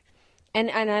like,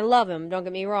 and I love him, don't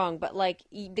get me wrong, but like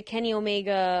the Kenny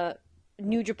Omega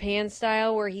New Japan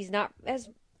style where he's not as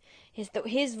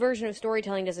his version of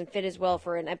storytelling doesn't fit as well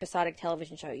for an episodic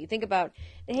television show. You think about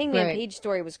the Hangman Page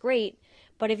story was great,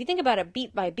 but if you think about it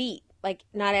beat by beat, like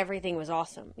not everything was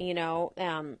awesome.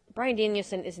 Bryan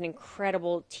Danielson is an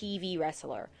incredible TV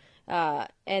wrestler,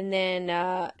 and then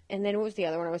what was the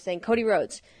other one I was saying? Cody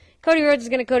Rhodes. Cody Rhodes is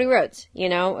going to Cody Rhodes.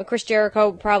 Chris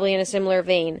Jericho probably in a similar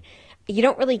vein. You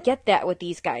don't really get that with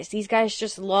these guys. These guys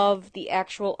just love the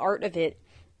actual art of it,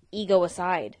 ego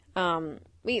aside.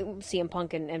 We CM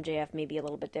Punk and MJF may be a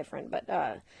little bit different, but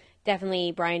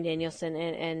definitely Bryan Danielson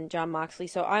and Jon Moxley.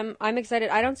 So I'm excited.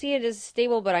 I don't see it as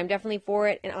stable, but I'm definitely for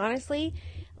it. And honestly,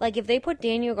 like if they put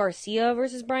Daniel Garcia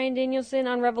versus Bryan Danielson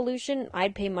on Revolution,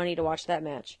 I'd pay money to watch that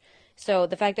match. So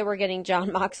the fact that we're getting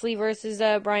Jon Moxley versus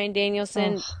Bryan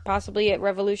Danielson possibly at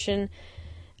Revolution,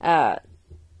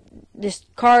 this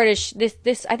card is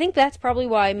this. I think that's probably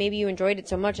why maybe you enjoyed it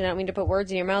so much. And I don't mean to put words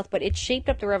in your mouth, but it shaped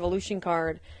up the Revolution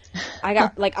card. I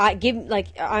got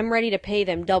I'm ready to pay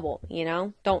them double.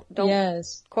 Don't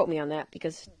quote me on that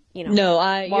because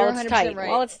No, you're 100% tight. right.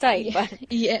 While it's tight, but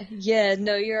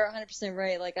no, you're 100%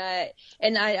 right. Like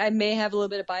I may have a little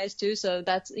bit of bias too, so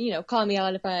that's call me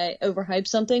out if I overhype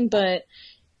something, but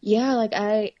yeah, like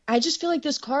I just feel like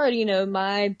this card,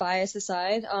 my bias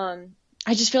aside,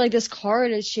 I just feel like this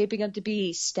card is shaping up to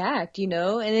be stacked, and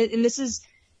this is.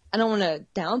 I don't want to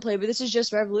downplay, but this is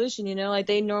just Revolution, like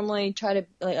they normally try to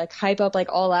like hype up like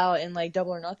All Out and like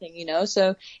Double or Nothing,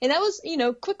 So, and that was,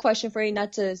 quick question for you,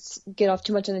 not to get off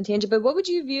too much on the tangent, but what would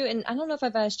you view, and I don't know if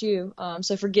I've asked you,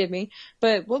 so forgive me,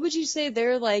 but what would you say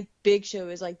their like big show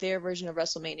is, like their version of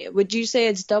WrestleMania? Would you say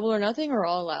it's Double or Nothing or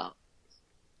All Out?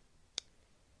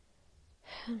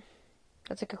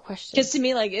 That's a good question. Because to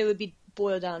me, like it would be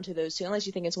boiled down to those two, unless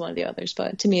you think it's one of the others,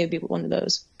 but to me it would be one of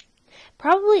those.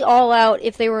 Probably All Out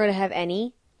if they were to have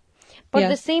any. But at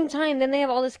the same time, then they have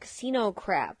all this casino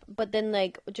crap. But then,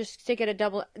 like, just stick it at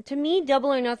Double. To me,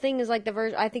 Double or Nothing is like the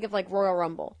version, I think of like Royal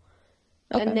Rumble.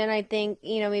 Okay. And then I think,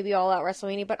 maybe All Out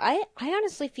WrestleMania. But I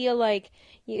honestly feel like,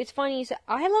 it's funny you said,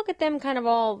 I look at them kind of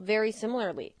all very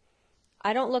similarly.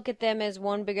 I don't look at them as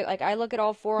one bigger, like, I look at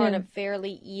all four on a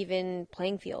fairly even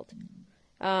playing field.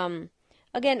 Again,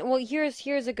 well,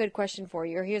 here's a good question for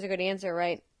you, or here's a good answer,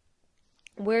 right?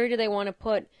 Where do they want to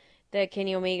put the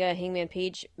Kenny Omega Hangman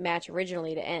Page match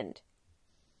originally to end?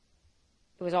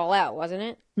 It was All Out, wasn't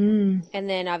it? And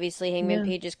then obviously Hangman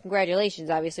Page's congratulations,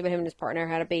 obviously, but him and his partner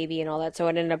had a baby and all that, so it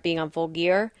ended up being on Full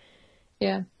Gear.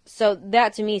 Yeah. So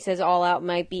that to me says All Out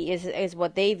might be is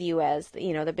what they view as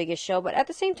the biggest show, but at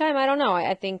the same time, I don't know.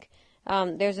 I think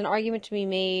there's an argument to be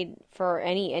made for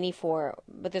any four,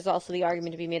 but there's also the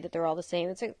argument to be made that they're all the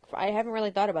same. I haven't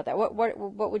really thought about that.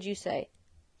 What would you say?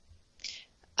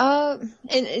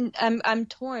 And I'm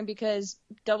torn because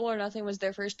Double or Nothing was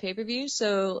their first pay-per-view,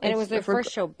 so and it was their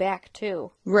first show back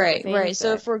too. Right.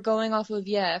 So if we're going off of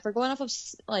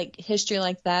like history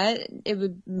like that, it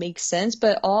would make sense.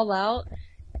 But All Out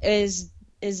is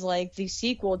like the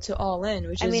sequel to All In,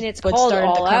 which is it's what called started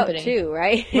All the company. Out too,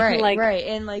 right? Right, right.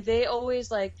 And like they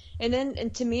always like,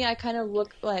 and to me, I kind of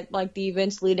look like the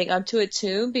events leading up to it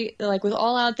too. Like with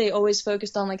All Out, they always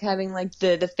focused on like having like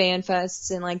the fan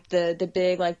fests and like the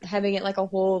big like having it like a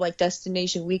whole like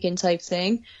destination weekend type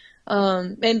thing.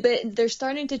 But they're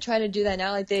starting to try to do that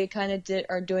now. Like they kind of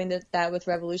are doing that with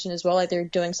Revolution as well. Like they're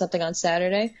doing something on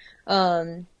Saturday.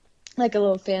 Like a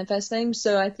little fan fest thing.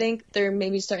 So I think they're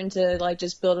maybe starting to like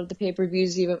just build up the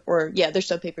pay-per-views they're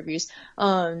still pay-per-views.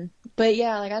 But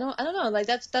yeah, like I don't know. Like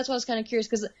that's why I was kind of curious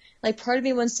because like part of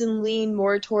me wants to lean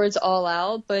more towards All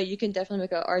Out, but you can definitely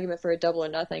make an argument for a Double or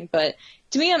Nothing. But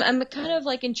to me, I'm kind of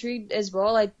like intrigued as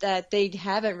well, like that they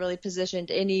haven't really positioned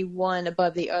any one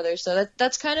above the other. So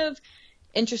that's kind of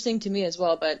interesting to me as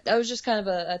well. But that was just kind of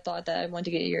a thought that I wanted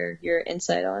to get your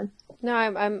insight on. No,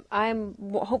 I'm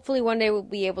hopefully one day we'll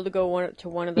be able to go to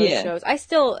one of those shows. I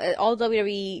still, all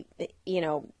WWE,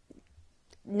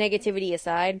 negativity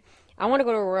aside, I want to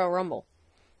go to a Royal Rumble.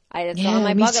 It's on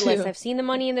my bucket list. I've seen the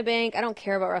Money in the Bank. I don't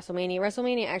care about WrestleMania.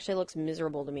 WrestleMania actually looks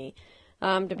miserable to me.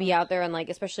 To be out there and like,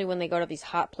 especially when they go to these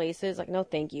hot places, like, no,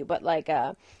 thank you. But like,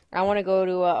 I want to go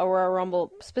to a Royal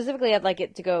Rumble. Specifically, I'd like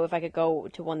it to go, if I could go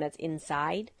to one that's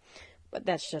inside. But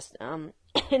that's just,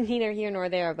 neither here nor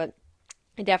there. But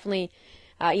I definitely,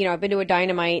 I've been to a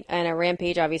Dynamite and a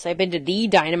Rampage, obviously. I've been to the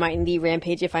Dynamite and the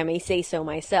Rampage, if I may say so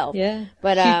myself. Yeah.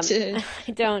 But, I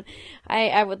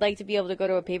would like to be able to go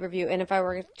to a pay-per-view. And if I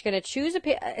were going to choose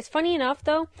it's funny enough,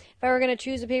 though, if I were going to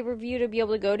choose a pay-per-view to be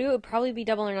able to go to, it would probably be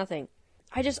Double or Nothing.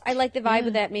 I like the vibe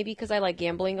of that, maybe because I like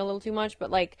gambling a little too much,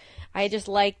 but like, I just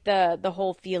like the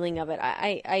whole feeling of it.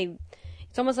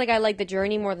 It's almost like I like the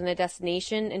journey more than the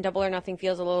destination, and Double or Nothing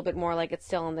feels a little bit more like it's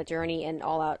still on the journey, and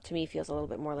All Out to me feels a little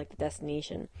bit more like the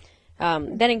destination.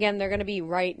 Then again, they're going to be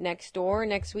right next door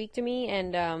next week to me,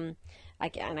 and I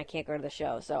can't go to the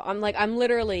show. So I'm going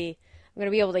to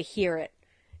be able to hear it,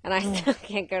 and I still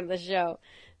can't go to the show.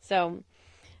 So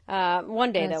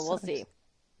one day, though, we'll see.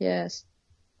 Yes.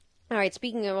 All right,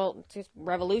 speaking of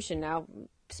Revolution now,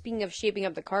 speaking of shaping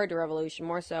up the card to Revolution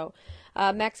more so,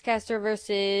 Max Caster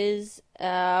versus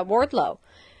Wardlow.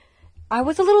 I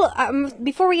was a little,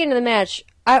 before we get into the match,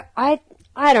 I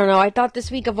don't know, I thought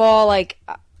this week of all, like,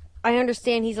 I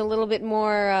understand he's a little bit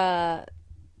more,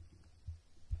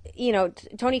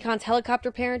 Tony Khan's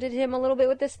helicopter parented him a little bit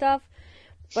with this stuff,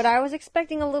 but I was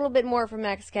expecting a little bit more from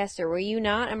Max Caster. Were you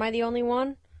not? Am I the only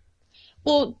one?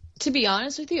 Well, to be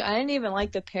honest with you, I didn't even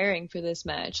like the pairing for this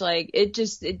match. Like, it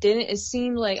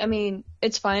seemed like, I mean,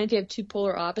 it's fine if you have two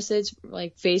polar opposites,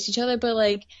 like, face each other, but,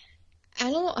 like,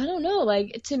 I don't know.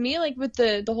 Like, to me, like, with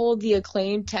the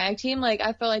Acclaimed tag team, like,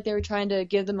 I felt like they were trying to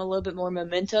give them a little bit more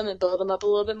momentum and build them up a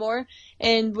little bit more.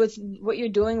 And with what you're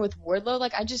doing with Wardlow,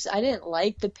 like, I didn't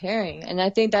like the pairing. And I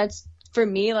think that's, for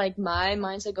me, like, my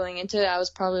mindset going into it, I was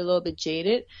probably a little bit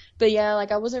jaded. But yeah,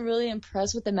 like, I wasn't really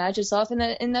impressed with the match itself.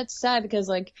 And that's sad because,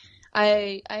 like,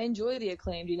 I enjoy the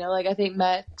Acclaimed, you know? Like, I think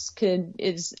Max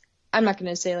I'm not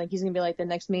gonna say like he's gonna be like the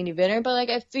next main eventer, but like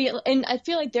I feel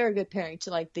like they're a good pairing to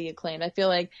like the Acclaimed. I feel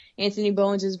like Anthony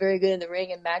Bowens is very good in the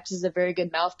ring and Max is a very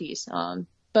good mouthpiece.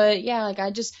 But yeah, like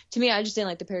I just didn't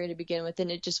like the pairing to begin with,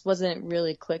 and it just wasn't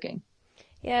really clicking.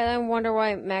 Yeah, I wonder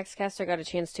why Max Caster got a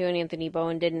chance too and Anthony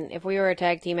Bowen didn't. If we were a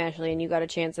tag team, Ashley, and you got a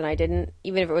chance and I didn't,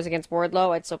 even if it was against Wardlow,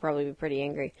 I'd still probably be pretty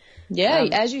angry. Yeah,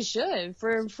 as you should.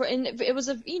 And it was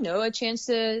a chance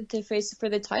to face for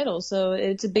the title, so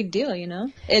it's a big deal, you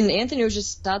know. And Anthony was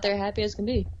just out there happy as can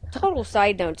be. Total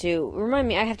side note too. Remind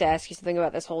me, I have to ask you something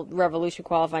about this whole Revolution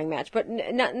qualifying match, but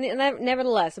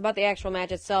nevertheless about the actual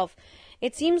match itself.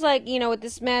 It seems like, you know, with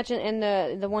this match and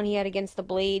the one he had against the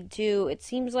Blade too, it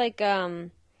seems like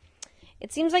they're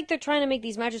trying to make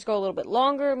these matches go a little bit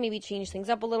longer, maybe change things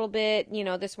up a little bit. You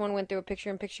know, this one went through a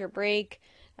picture-in-picture break,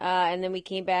 and then we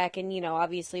came back, and, you know,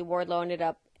 obviously Wardlow ended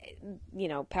up, you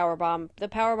know, the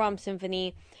Powerbomb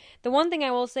Symphony. The one thing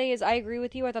I will say is I agree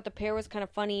with you. I thought the pair was kind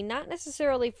of funny, not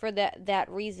necessarily for that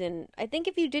reason. I think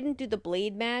if you didn't do the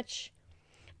Blade match,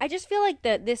 I just feel like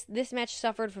this match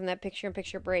suffered from that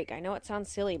picture-in-picture break. I know it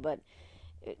sounds silly, but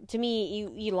to me,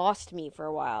 you lost me for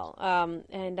a while.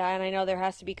 And I know there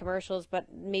has to be commercials, but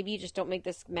maybe you just don't make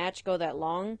this match go that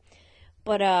long.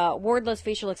 But Wardlow's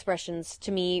facial expressions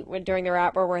to me during the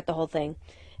rap were worth the whole thing.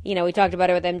 You know, we talked about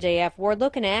it with MJF.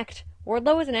 Wardlow can act.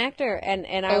 Wardlow is an actor, and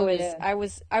I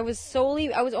was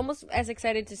almost as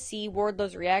excited to see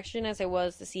Wardlow's reaction as I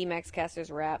was to see Max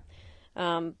Caster's rap.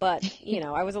 But you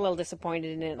know, I was a little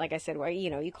disappointed in it. Like I said, where you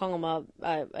know you call him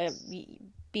a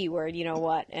B word, you know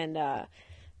what, and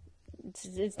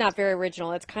it's not very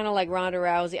original. It's kind of like Ronda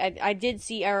Rousey. I did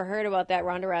see or heard about that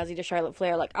Ronda Rousey to Charlotte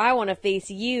Flair. Like, I want to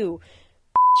face you.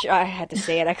 I had to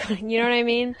say it. I couldn't. You know what I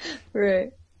mean?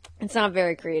 Right. It's not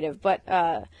very creative, but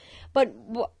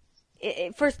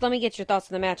first, let me get your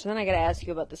thoughts on the match, and then I got to ask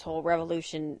you about this whole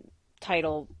Revolution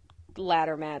title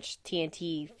ladder match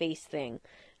TNT face thing.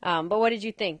 But what did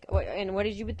you think? And what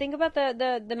did you think about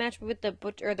the match with the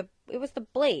Butcher? It was the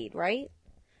Blade, right?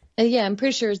 Yeah, I'm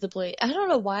pretty sure it's the Blade. I don't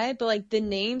know why, but like the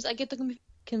names, I get them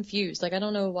confused. Like I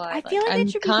don't know why. I feel like it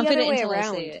should be the other way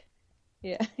around. I say it.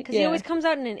 Yeah, because he always comes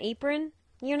out in an apron.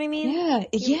 You know what I mean?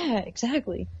 Yeah,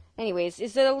 exactly. Anyways,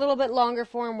 is it a little bit longer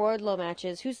form Wardlow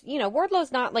matches?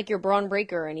 Wardlow's not like your Braun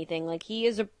Breaker or anything. Like, he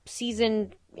is a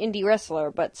seasoned indie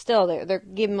wrestler, but still, they're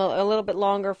giving him a little bit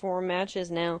longer form matches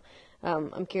now.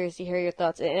 I'm curious to hear your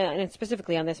thoughts, and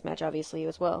specifically on this match, obviously,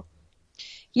 as well.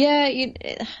 Yeah,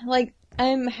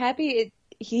 I'm happy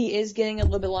he is getting a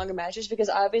little bit longer matches because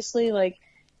obviously, like,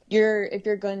 if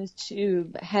you're going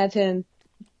to have him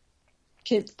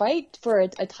fight for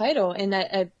a title, and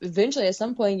that eventually at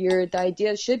some point the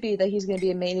idea should be that he's going to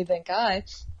be a main event guy.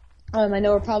 I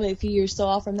know we're probably a few years still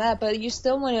off from that, but you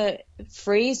still want to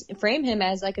frame him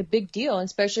as like a big deal,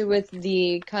 especially with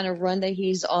the kind of run that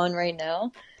he's on right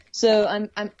now. So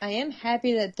I am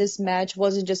happy that this match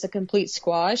wasn't just a complete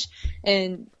squash,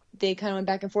 and they kind of went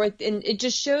back and forth, and it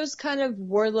just shows kind of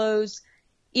Wardlow's,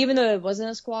 even though it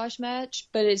wasn't a squash match,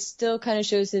 but it still kind of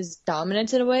shows his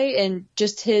dominance in a way, and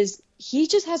just he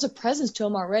just has a presence to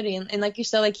him already, and like you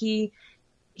said, like he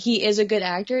is a good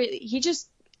actor. He just,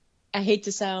 I hate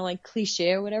to sound like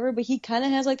cliche or whatever, but he kind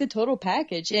of has like the total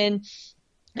package. And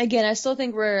again, I still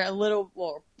think we're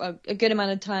a good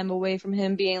amount of time away from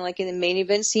him being like in the main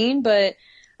event scene, but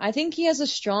I think he has a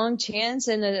strong chance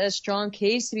and a strong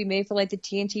case to be made for like the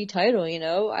TNT title.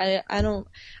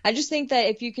 I just think that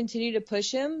if you continue to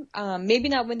push him, maybe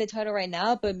not win the title right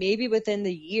now, but maybe within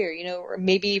the year, or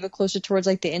maybe even closer towards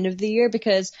like the end of the year,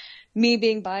 because me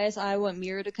being biased, I want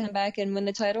Miro to come back and win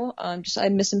the title. I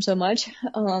miss him so much.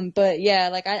 But yeah,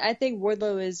 like I think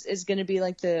Wardlow is going to be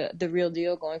like the real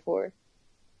deal going forward.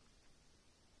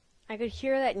 I could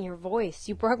hear that in your voice.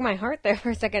 You broke my heart there for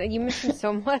a second. You miss him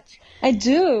so much. I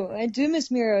do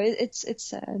miss Miro. It's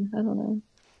sad. I don't know.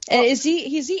 Well, is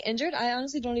he injured? I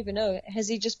honestly don't even know. Has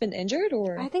he just been injured,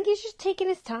 or? I think he's just taking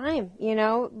his time,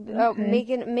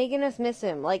 Okay. making us miss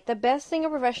him. Like, the best thing a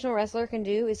professional wrestler can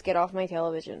do is get off my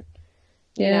television.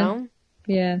 You Yeah. know?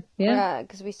 Yeah. Yeah.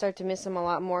 Because we start to miss him a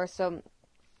lot more. So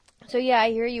yeah,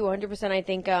 I hear you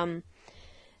 100%.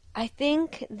 I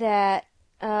think that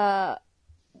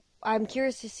I'm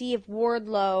curious to see if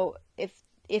Wardlow,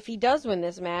 if he does win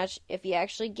this match, if he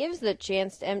actually gives the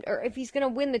chance to or if he's going to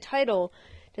win the title.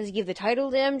 Does he give the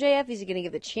title to MJF? Is he going to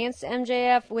give the chance to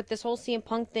MJF with this whole CM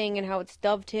Punk thing and how it's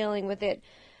dovetailing with it?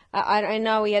 I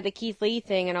know we had the Keith Lee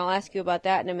thing, and I'll ask you about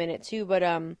that in a minute too. But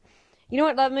you know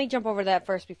what? Let me jump over to that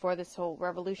first before this whole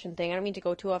Revolution thing. I don't mean to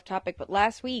go too off topic, but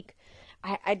last week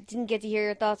I didn't get to hear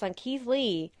your thoughts on Keith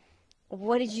Lee.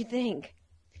 What did you think?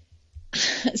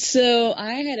 So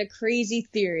I had a crazy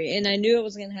theory, and I knew it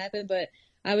wasn't going to happen, but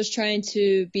I was trying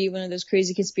to be one of those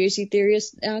crazy conspiracy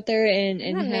theorists out there and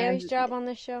Isn't that Mary's job on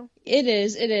this show? It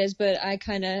is, but I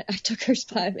took her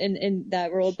spot in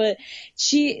that role. But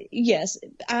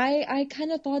I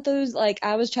kind of thought those, like,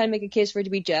 I was trying to make a case for it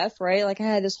to be Jeff, right? Like, I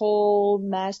had this whole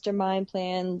mastermind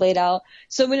plan laid out.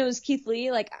 So when it was Keith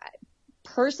Lee, like,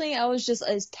 personally, I was just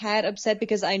a tad upset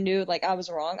because I knew, like, I was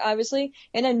wrong, obviously,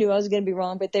 and I knew I was going to be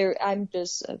wrong, but I'm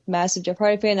just a massive Jeff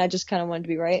Hardy fan. I just kind of wanted to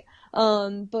be right.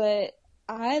 But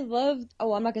I'm not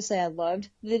going to say I loved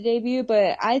the debut,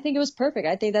 but I think it was perfect.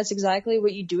 I think that's exactly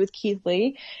what you do with Keith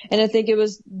Lee. And I think I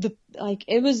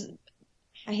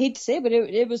hate to say it, but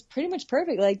it was pretty much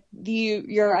perfect. Like,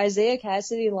 your Isaiah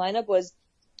Cassidy lineup was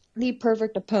the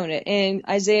perfect opponent, and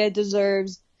Isaiah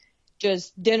deserves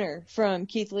just dinner from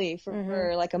Keith Lee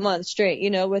for like a month straight,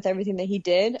 with everything that he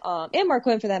did. And Mark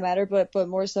Quinn for that matter, but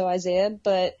more so Isaiah.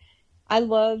 But I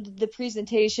loved the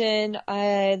presentation.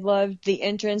 I loved the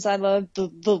entrance. I loved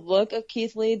the look of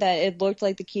Keith Lee, that it looked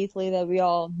like the Keith Lee that we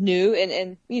all knew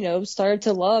and started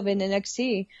to love in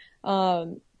NXT.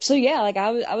 So yeah, like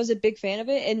I was a big fan of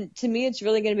it. And to me, it's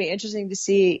really going to be interesting to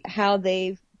see how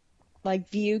they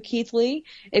view Keith Lee,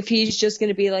 if he's just going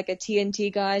to be like a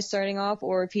TNT guy starting off,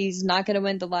 or if he's not going to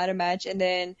win the ladder match and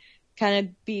then kind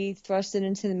of be thrusted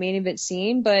into the main event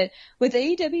scene. But with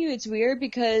AEW, it's weird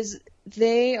because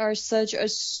they are such a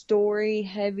story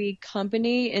heavy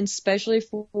company, and especially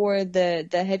for the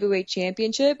heavyweight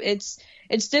championship, it's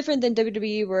different than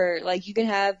WWE, where like you can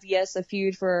have a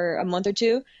feud for a month or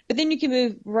two, but then you can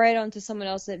move right on to someone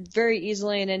else that very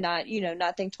easily and then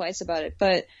not think twice about it.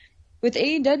 But with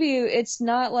AEW, it's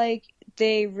not like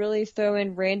they really throw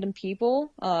in random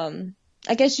people.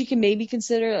 I guess you can maybe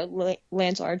consider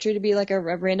Lance Archer to be like a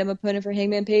random opponent for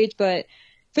Hangman Page, but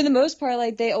for the most part,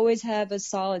 like, they always have a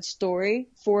solid story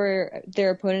for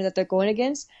their opponent that they're going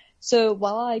against. So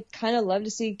while I kind of love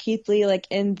to see Keith Lee like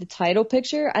in the title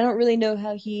picture, I don't really know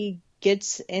how he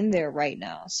gets in there right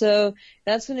now. So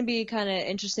that's going to be kind of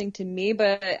interesting to me.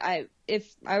 But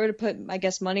if I were to put, I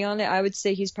guess, money on it, I would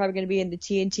say he's probably going to be in the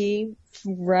TNT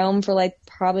realm for like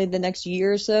probably the next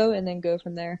year or so, and then go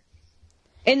from there.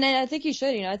 And then I think he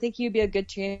should, I think he'd be a good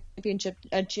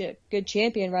good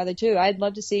champion rather too. I'd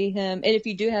love to see him, and if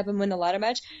you do have him win the ladder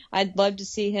match, I'd love to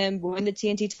see him win the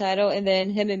TNT title and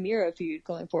then him and Miro feud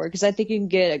going forward, because I think you can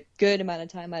get a good amount of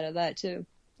time out of that too.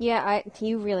 Yeah,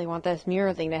 you really want this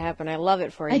Miro thing to happen. I love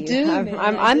it for you. I do.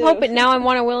 I'm hoping now. I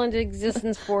want to will into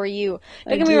existence for you.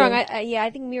 Don't get me wrong. I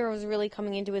think Miro is really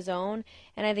coming into his own,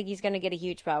 and I think he's going to get a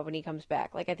huge pop when he comes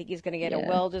back. Like, I think he's going to get a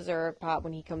well-deserved pop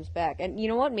when he comes back. And you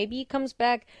know what? Maybe he comes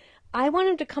back. I want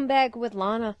him to come back with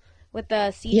Lana, with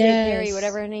CJ Perry,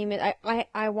 whatever her name is.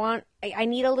 I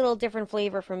need a little different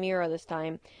flavor from Miro this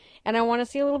time, and I want to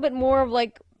see a little bit more of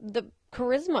like the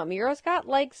charisma. Miro's got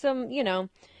like some,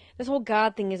 this whole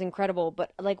God thing is incredible,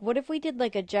 but like, what if we did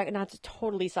like not to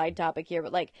totally side topic here,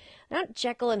 but like, not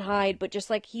Jekyll and Hyde, but just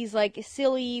like, he's like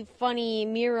silly, funny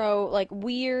Miro, like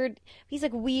weird, he's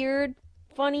like weird,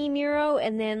 funny Miro,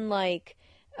 and then like,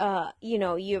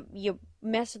 you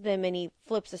mess with him and he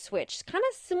flips a switch. It's kind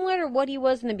of similar to what he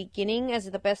was in the beginning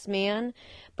as the best man,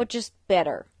 but just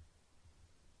better.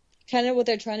 Kind of what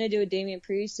they're trying to do with Damian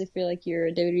Priest, if you're like, you're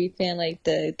a WWE fan, like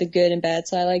the good and bad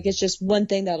side, like it's just one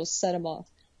thing that'll set him off.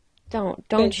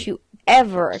 Don't shoot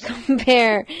ever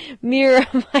compare Miro,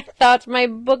 my thoughts, my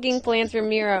booking plans for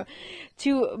Miro,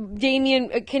 to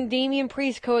can Damian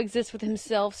Priest coexist with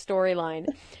himself storyline?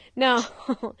 No,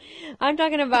 I'm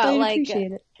talking about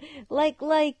like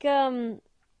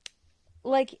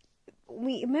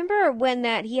we remember when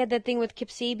he had that thing with Kip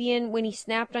Sabian, when he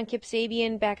snapped on Kip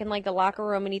Sabian back in like the locker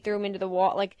room and he threw him into the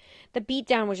wall. Like the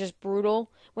beatdown was just brutal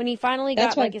when he finally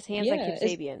got like his hands on Kip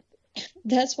Sabian.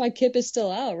 That's why Kip is still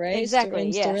out, right? Exactly.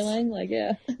 Yes. Storyline, like,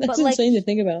 yeah, that's insane to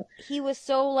think about. He was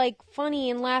so like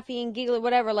funny and laughy and giggly,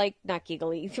 whatever. Like not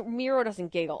giggly. Miro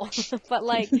doesn't giggle, but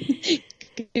like,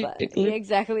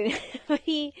 exactly. but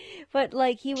he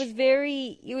was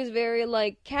very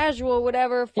like casual,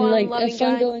 whatever, fun, and, loving a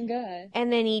fun-going guy.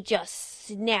 And then he just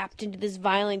snapped into this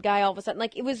violent guy all of a sudden.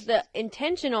 Like it was the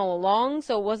intention all along,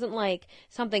 so it wasn't like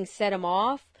something set him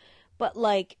off. But,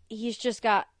 like, he's just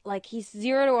got, like, he's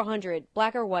 0 to 100,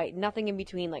 black or white, nothing in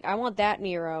between. Like, I want that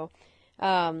Miro.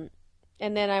 And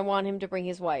then I want him to bring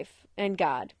his wife and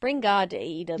God. Bring God to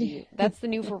AEW. That's the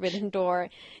new Forbidden Door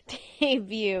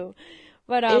debut.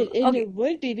 But, it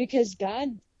would be because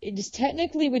God is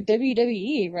technically with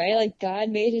WWE, right? Like, God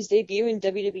made his debut in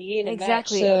WWE in a match.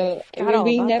 So,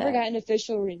 we never got an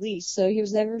official release. So, he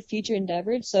was never featured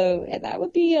endeavored. So, that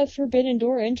would be a Forbidden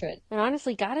Door entrant. And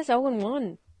honestly, God is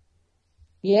 0-1.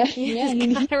 Yeah, He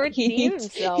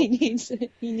needs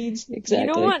exactly. You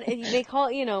know what they call?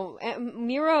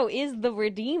 Miro is the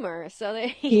redeemer. So there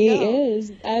you go. He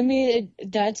is. I mean,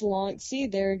 that's long. See,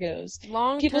 there it goes.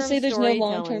 People say there's no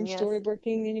long-term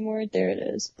storyboarding anymore. There it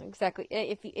is. Exactly.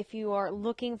 If you are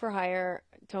looking for hire,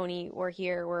 Tony, we're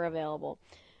here. We're available.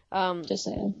 Just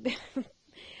saying.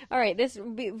 All right,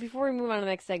 before we move on to the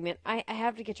next segment, I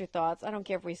have to get your thoughts. I don't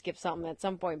care if we skip something at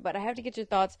some point, but I have to get your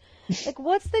thoughts. Like,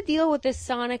 what's the deal with this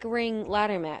Sonic Ring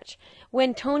ladder match?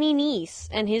 When Tony Nese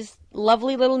and his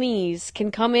lovely little knees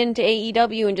can come into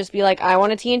AEW and just be like, I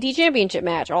want a TNT Championship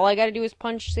match. All I got to do is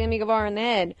punch Sammy Guevara in the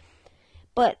head.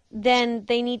 But then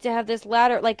they need to have this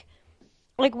ladder. Like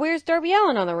where's Darby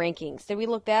Allin on the rankings? Did we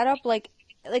look that up? Like,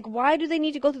 why do they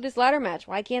need to go through this ladder match?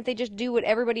 Why can't they just do what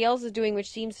everybody else is doing,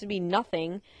 which seems to be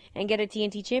nothing, and get a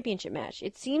TNT Championship match?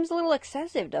 It seems a little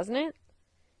excessive, doesn't it?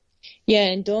 Yeah,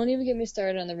 and don't even get me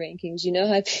started on the rankings. You know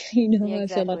how I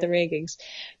feel about the rankings.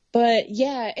 But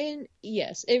yeah, and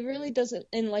yes, it really doesn't,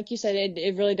 and like you said,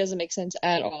 it really doesn't make sense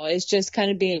at all. It's just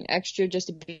kind of being extra just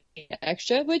to be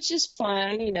extra, which is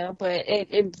fine, but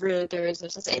it really, there is no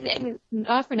sense. And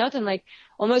not for nothing, like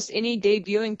almost any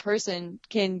debuting person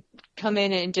can come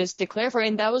in and just declare for it.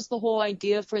 And that was the whole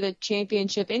idea for the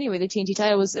championship anyway. The TNT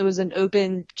title it was an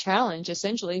open challenge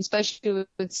essentially, especially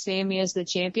with Sammy as the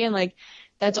champion. Like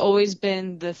that's always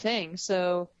been the thing.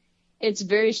 So it's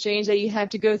very strange that you have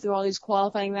to go through all these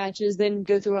qualifying matches, then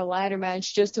go through a ladder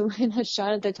match just to win a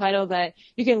shot at the title that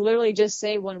you can literally just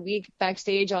say 1 week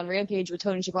backstage on Rampage with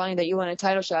Tony Schiavone that you want a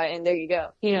title shot, and there you go.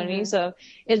 You know what I mean? So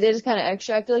it is kind of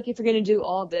extra. I feel like if you're going to do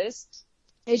all this,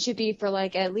 it should be for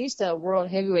like at least a World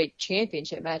Heavyweight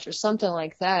Championship match or something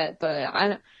like that.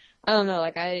 But I don't know,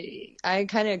 like I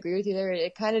kind of agree with you there.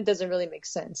 It kind of doesn't really make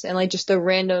sense. And like just a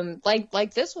random,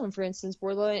 like this one, for instance,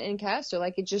 Wardlow and Caster,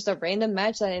 like it's just a random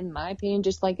match that in my opinion,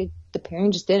 just like the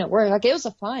pairing just didn't work. Like it was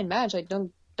a fine match. Like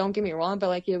don't get me wrong, but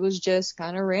like it was just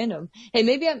kind of random.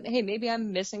 Maybe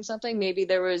I'm missing something. Maybe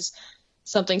there was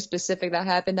something specific that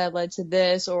happened that led to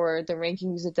this, or the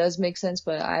rankings, it does make sense,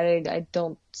 but I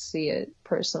don't see it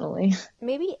personally.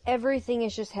 Maybe everything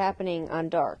is just happening on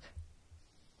Dark.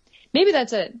 Maybe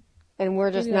that's it. And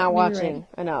we're just not watching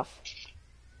enough.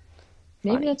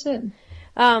 Maybe that's it.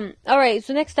 All right,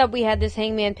 so next up we had this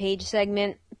Hangman Page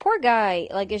segment. Poor guy,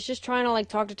 like, is just trying to, like,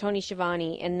 talk to Tony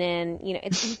Schiavone, and then,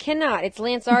 he cannot. It's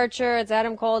Lance Archer, it's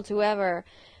Adam Cole, it's whoever.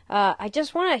 I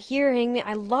just want to hear Hangman.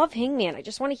 I love Hangman. I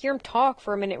just want to hear him talk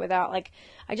for a minute without, like,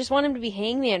 I just want him to be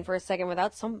Hangman for a second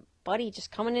without somebody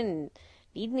just coming in and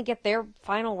needing to get their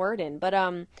final word in. But,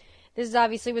 this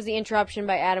obviously was the interruption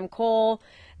by Adam Cole.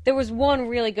 There was one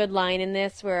really good line in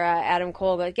this where Adam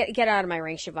Cole goes, "Get out of my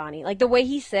ring, Schiavone." Like the way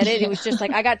he said it, it was just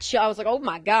like I got chill. I was like, "Oh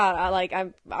my god!"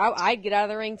 I'd get out of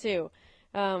the ring too,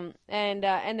 and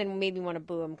then maybe want to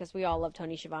boo him because we all love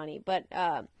Tony Schiavone. But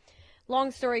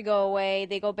long story go away.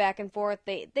 They go back and forth.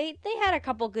 They had a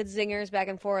couple good zingers back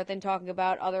and forth and talking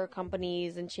about other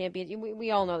companies and champions. We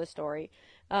all know the story.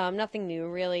 Nothing new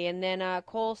really. And then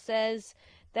Cole says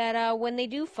that when they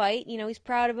do fight, he's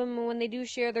proud of him, and when they do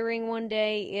share the ring one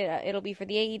day, it'll be for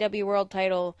the AEW World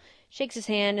title, shakes his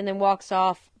hand, and then walks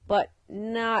off, but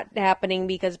not happening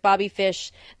because Bobby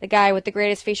Fish, the guy with the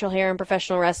greatest facial hair in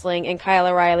professional wrestling, and Kyle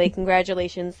O'Reilly,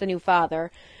 congratulations, the new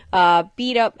father,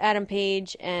 beat up Adam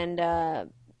Page, and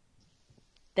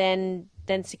then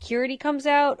then security comes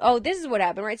out. Oh, this is what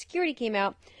happened, right? Security came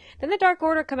out. Then the Dark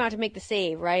Order come out to make the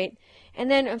save, right? And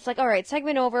then it's like, all right,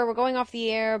 segment over, we're going off the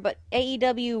air, but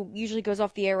AEW usually goes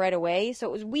off the air right away, so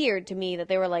it was weird to me that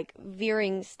they were, like,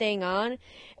 staying on.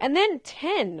 And then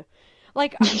 10.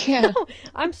 Like, Yeah.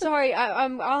 I'm sorry, I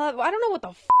don't know what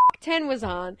the 10 was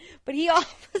on, but he all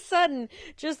of a sudden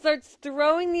just starts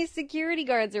throwing these security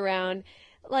guards around,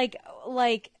 like,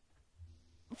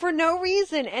 for no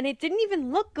reason, and it didn't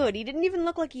even look good. He didn't even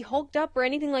look like he hulked up or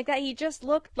anything like that. He just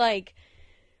looked like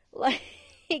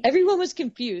everyone was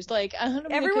confused. Like, I don't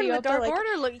know. Everyone in the Dark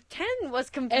Order looked 10 was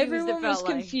confused. Everyone was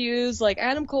confused. Like,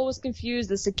 Adam Cole was confused.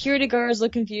 The security guards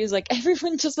looked confused. Like,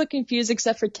 everyone just looked confused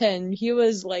except for 10. He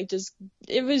was like, just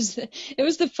it was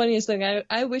the funniest thing.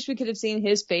 I wish we could have seen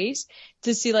his face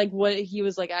to see like what he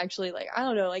was like actually like. I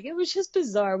don't know. Like, it was just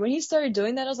bizarre when he started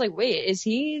doing that. I was like, wait, is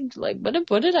he like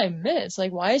what did I miss?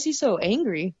 Like, why is he so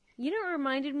angry? You know what it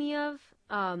reminded me of?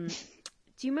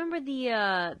 Do you remember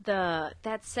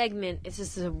that segment? It's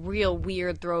just a real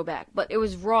weird throwback, but it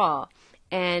was Raw,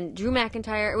 and Drew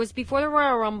McIntyre. It was before the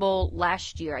Royal Rumble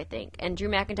last year, I think, and Drew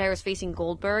McIntyre was facing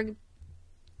Goldberg,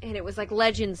 and it was like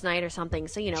Legends Night or something.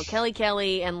 So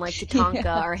Kelly and like Tatanka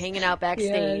are hanging out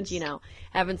backstage,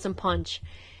 having some punch,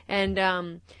 and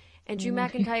Drew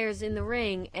McIntyre's in the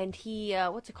ring, and he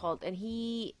what's it called? And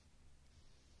he.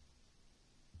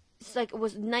 It's like, it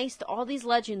was nice to all these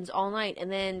legends all night,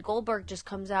 and then Goldberg just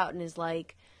comes out and is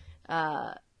like,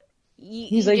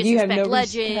 he's like, you have no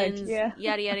legends, respect. Yeah.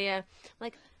 yada yada yada.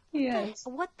 Like, yes.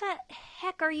 What the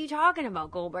heck are you talking about,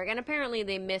 Goldberg? And apparently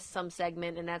they missed some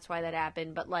segment, and that's why that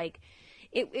happened. But like,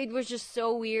 it was just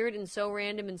so weird and so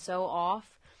random and so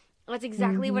off. That's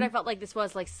exactly what I felt like this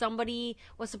was. Like, somebody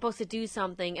was supposed to do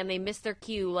something, and they missed their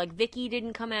cue. Like, Vicky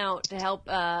didn't come out to help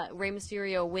Rey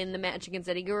Mysterio win the match against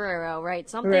Eddie Guerrero, right?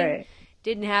 Something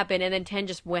didn't happen, and then 10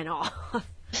 just went off.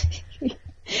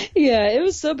 Yeah, it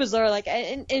was so bizarre. Like,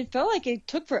 and it felt like it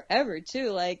took forever,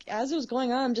 too. Like, as it was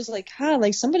going on, I'm just like,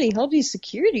 like, somebody help these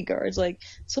security guards. Like,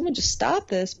 someone just stop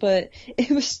this. But it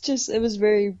was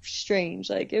very strange.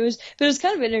 Like, but it was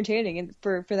kind of entertaining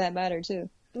for that matter, too.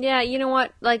 Yeah, you know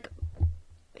what? Like,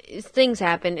 things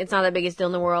happen. It's not the biggest deal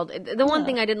in the world. The one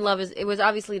thing I didn't love is it was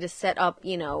obviously to set up,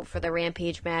 for the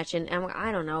Rampage match. And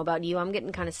I don't know about you. I'm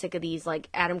getting kind of sick of these, like,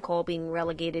 Adam Cole being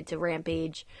relegated to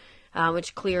Rampage,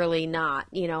 which clearly not,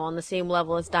 on the same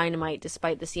level as Dynamite,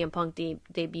 despite the CM Punk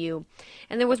debut.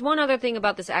 And there was one other thing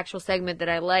about this actual segment that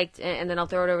I liked, and then I'll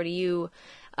throw it over to you.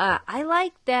 I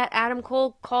like that Adam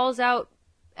Cole calls out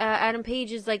Adam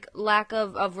Page's like lack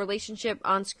of relationship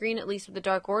on screen, at least with the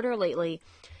Dark Order lately.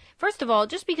 First of all,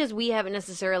 just because we haven't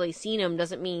necessarily seen them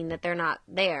doesn't mean that they're not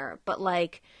there. But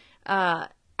like, I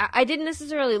didn't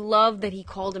necessarily love that he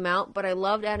called him out, but I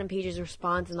loved Adam Page's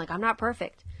response and like, I'm not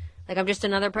perfect. Like, I'm just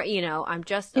another, I'm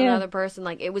just another person.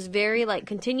 Like, it was very like,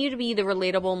 continue to be the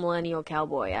relatable millennial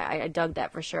cowboy. I dug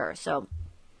that for sure. So.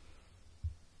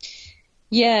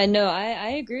 Yeah, no, I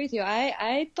agree with you.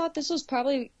 I thought this was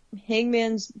probably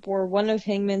one of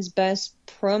Hangman's best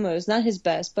promos. Not his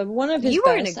best, but one of his best. You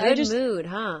were in a good mood,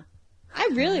 huh? I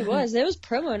really was. It was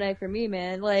promo night for me,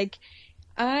 man. Like,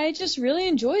 I just really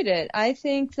enjoyed it. I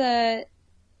think that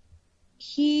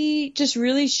he just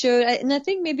really showed, and I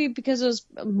think maybe because it was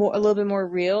a little bit more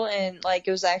real, and like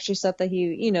it was actually stuff that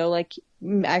he, like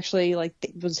actually like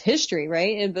it was history,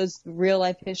 right? It was real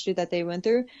life history that they went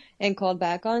through and called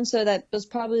back on, so that was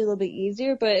probably a little bit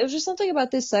easier. But it was just something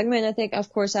about this segment. I think,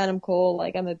 of course, Adam Cole,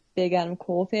 like I'm a big Adam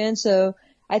Cole fan, so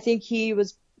I think he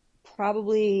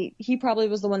probably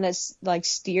was the one that's like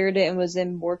steered it and was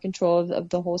in more control of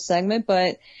the whole segment.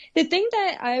 But the thing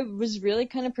that I was really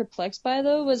kind of perplexed by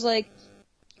though was like,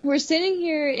 we're sitting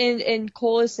here and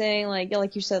Cole is saying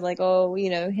like you said, like, oh,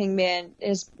 Hangman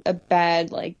is a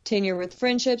bad like tenure with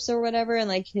friendships or whatever, and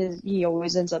like he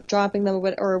always ends up dropping them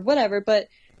or whatever. But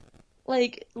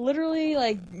like literally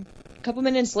like a couple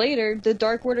minutes later, the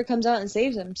Dark Order comes out and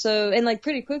saves him. So, and like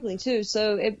pretty quickly too.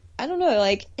 So I don't know,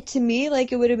 like to me,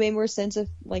 like it would have made more sense if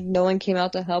like no one came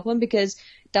out to help him, because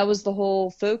that was the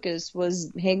whole focus, was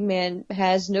Hangman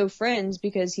has no friends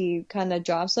because he kind of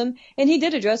drops them. And he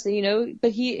did address it,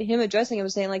 but him addressing it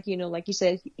was saying like, like you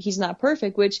said, he's not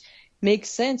perfect, which makes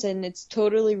sense and it's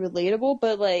totally relatable.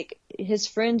 But like his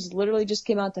friends literally just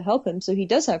came out to help him. So he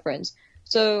does have friends.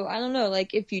 So I don't know,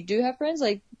 like if you do have friends,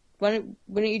 like wouldn't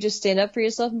you just stand up for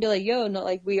yourself and be like, yo, no,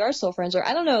 like we are still friends? Or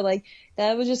I don't know, like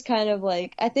that was just kind of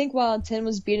like, I think while 10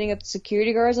 was beating up the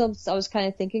security guards, I was kind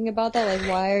of thinking about that, like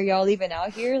why are y'all even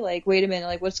out here? Like, wait a minute,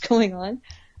 like what's going on?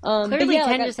 Clearly, yeah,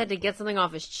 Ken like, just had to get something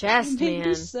off his chest, maybe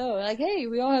man. so. Like, hey,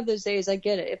 we all have those days. I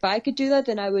get it. If I could do that,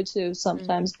 then I would too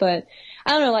sometimes. But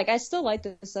I don't know. Like, I still like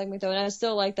the segment though, and I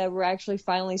still like that we're actually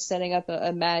finally setting up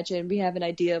a match, and we have an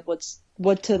idea of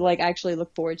what to like actually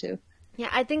look forward to. Yeah,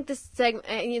 I think this segment,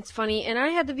 it's funny, and I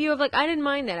had the view of, like, I didn't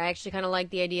mind that. I actually kind of liked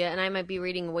the idea, and I might be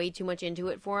reading way too much into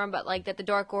it for him, but, like, that the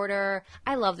Dark Order,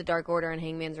 I love the Dark Order and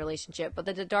Hangman's relationship, but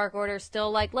that the Dark Order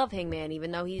still, like, love Hangman,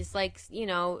 even though he's, like, you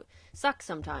know, sucks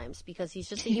sometimes, because he's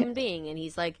just a human being, and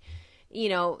he's, like, you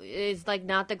know, is, like,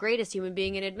 not the greatest human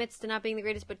being, and admits to not being the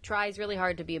greatest, but tries really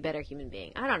hard to be a better human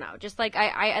being. I don't know, just, like,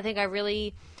 I think I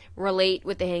really relate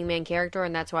with the Hangman character,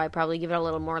 and that's why I probably give it a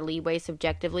little more leeway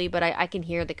subjectively, but I can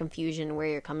hear the confusion where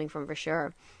you're coming from for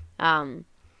sure. All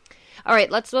right,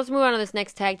 let's move on to this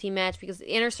next tag team match, because the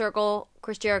Inner Circle,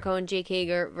 Chris Jericho and Jake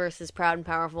Hager versus Proud and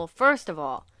Powerful. First of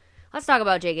all, let's talk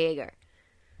about Jake Hager.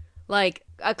 Like,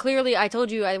 clearly, I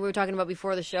told you, we were talking about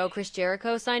before the show, Chris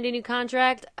Jericho signed a new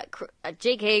contract.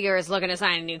 Jake Hager is looking to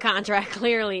sign a new contract,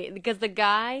 clearly, because the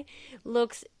guy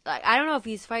looks, like, I don't know if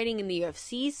he's fighting in the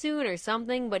UFC soon or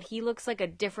something, but he looks like a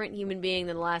different human being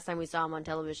than the last time we saw him on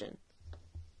television.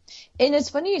 And it's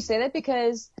funny you say that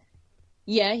because,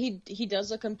 yeah, he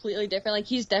does look completely different. Like,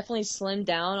 he's definitely slimmed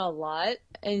down a lot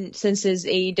and since his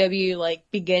AEW, like,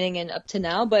 beginning and up to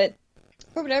now. But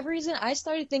for whatever reason, I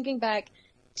started thinking back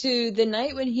to the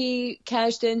night when he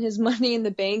cashed in his Money in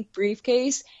the Bank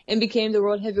briefcase and became the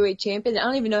World Heavyweight Champion. I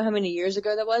don't even know how many years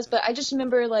ago that was, but I just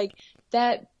remember, like,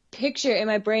 that picture in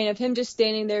my brain of him just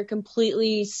standing there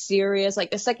completely serious.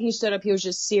 Like, the second he stood up, he was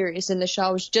just serious, and the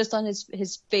shot was just on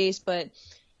his face. But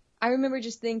I remember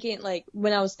just thinking, like,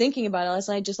 when I was thinking about it last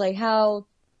night, just, like, how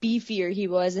beefier he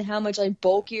was and how much, like,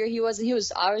 bulkier he was. And he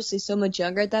was obviously so much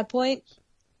younger at that point.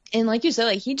 And like you said,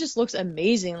 like, he just looks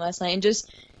amazing last night. And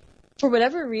just, for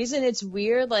whatever reason, it's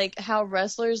weird, like, how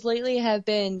wrestlers lately have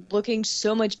been looking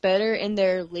so much better in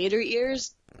their later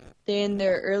years than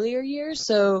their earlier years.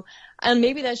 So,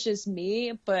 maybe that's just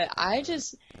me, but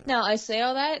now I say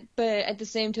all that, but at the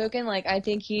same token, like, I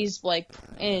think he's, like,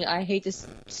 and I hate to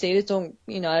say this, I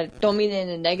don't mean it in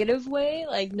a negative way,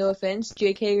 like, no offense,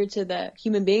 Jake Hager to the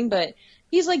human being, but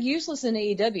he's, like, useless in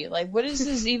AEW. Like, what's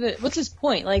his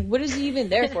point? Like, what is he even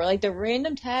there for? Like, the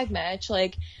random tag match,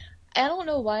 like, I don't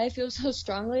know why I feel so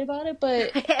strongly about it,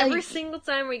 but every single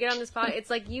time we get on this pod, it's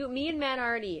like me and Matt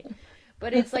Hardy,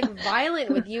 but it's like violent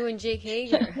with you and Jake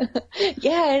Hager.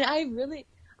 Yeah,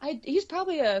 and he's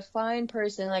probably a fine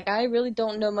person. Like, I really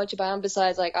don't know much about him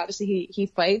besides, like, obviously he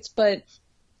fights, but,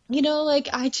 you know, like,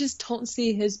 I just don't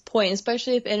see his point,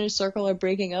 especially if Inner Circle are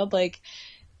breaking up. Like,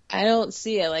 I don't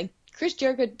see it. Like, Chris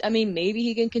Jericho, I mean, maybe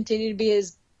he can continue to be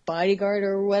his bodyguard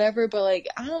or whatever, but, like,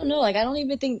 I don't know. Like, I don't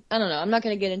know. I'm not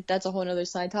going to get into, that's a whole other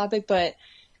side topic, but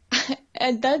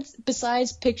and that's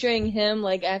besides picturing him,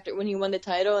 like, after when he won the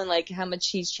title and, like, how much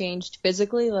he's changed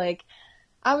physically, like,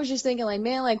 I was just thinking, like,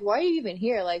 man, like, why are you even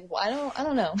here? Like, I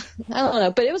don't know. I don't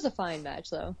know. But it was a fine match,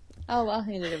 though. I'll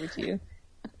hand it over to you.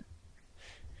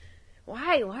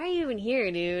 Why are you even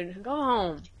here, dude? Go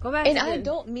home. Go back. And I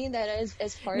don't mean that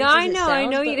as hard no, as I it know, sounds, I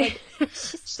know but, you did. Like,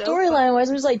 storyline wise,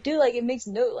 I was like, dude, like, it makes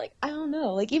no, like, I don't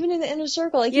know, like, even in the Inner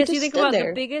Circle, like, yes, he you just think stood about there.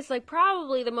 the biggest, like,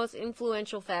 probably the most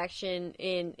influential faction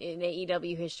in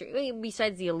AEW history,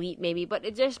 besides the Elite, maybe, but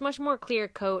it's just much more clear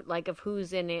coat, like, of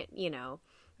who's in it, you know.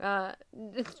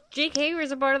 Jake Hager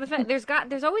is a part of the fact.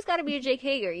 There's always got to be a Jake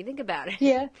Hager. You think about it.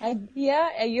 Yeah,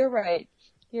 you're right.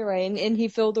 You're right, and he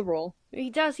filled the role. He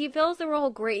does. He fills the role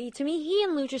great. To me, he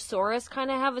and Luchasaurus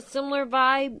kind of have a similar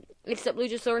vibe, except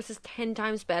Luchasaurus is 10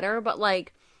 times better, but,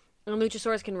 like, and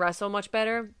Luchasaurus can wrestle much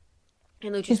better,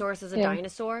 and Luchasaurus is a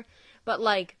dinosaur, but,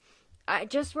 like, I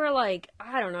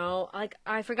don't know, like,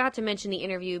 I forgot to mention the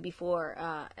interview before,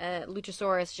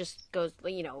 Luchasaurus just goes,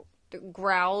 you know,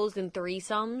 growls in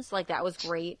threesomes, like, that was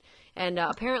great, and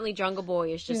apparently Jungle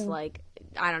Boy is just, like,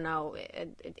 I don't know,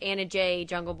 Anna Jay,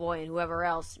 Jungle Boy, and whoever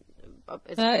else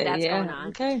that's going on.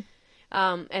 Okay.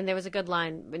 And there was a good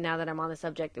line, now that I'm on the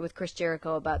subject, with Chris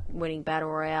Jericho about winning Battle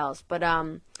Royales, but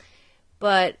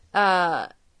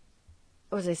what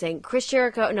was I saying? Chris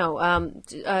Jericho,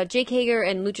 Jake Hager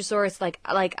and Luchasaurus, like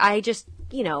I just,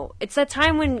 you know, it's that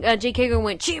time when Jake Hager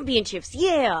went, championships,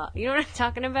 yeah! You know what I'm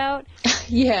talking about?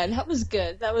 Yeah, that was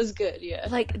good, yeah.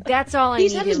 Like, that's all I need him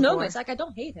for. He's had his moments, like, I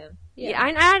don't hate him. Yeah,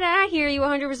 I hear you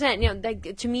 100%. You know,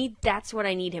 like, to me, that's what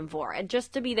I need him for. And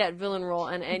just to be that villain role,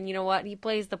 and you know what? He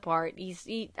plays the part.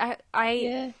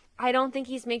 I don't think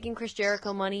he's making Chris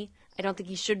Jericho money. I don't think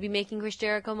he should be making Chris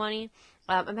Jericho money.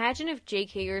 Imagine if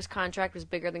Jake Hager's contract was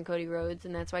bigger than Cody Rhodes,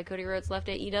 and that's why Cody Rhodes left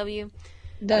AEW.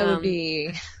 That would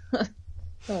be...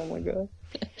 Oh my god.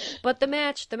 But the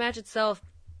match itself,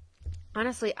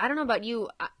 Honestly, I don't know about you.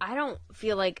 I don't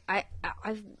feel like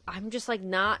I'm just like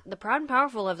not the Proud and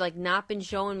Powerful have like not been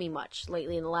showing me much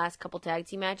lately in the last couple tag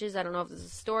team matches. I don't know if this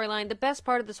is a storyline. The best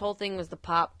part of this whole thing was the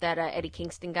pop that Eddie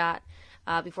Kingston got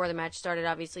before the match started.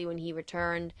 Obviously, when he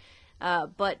returned.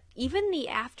 But even the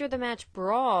after the match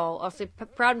brawl, I'll say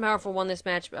Proud and Powerful won this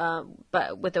match,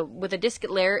 but with a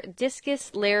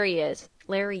discus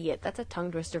lariat. That's a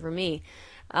tongue twister for me.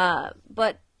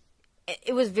 But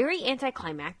it was very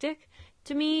anticlimactic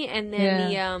to me. And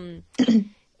then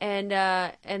and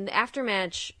the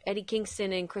aftermatch, Eddie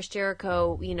Kingston and Chris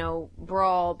Jericho,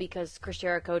 brawl because Chris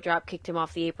Jericho drop kicked him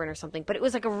off the apron or something. But it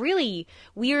was like a really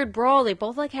weird brawl. They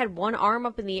both like had one arm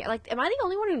up in the air. Like, am I the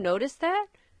only one who noticed that?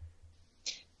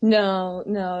 No,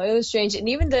 it was strange. And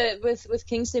even with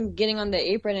Kingston getting on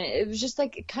the apron, it was just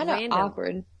like kind of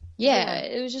awkward. Yeah,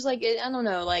 it was just like, I don't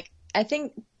know, like I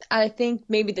think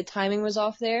maybe the timing was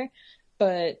off there,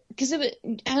 but because I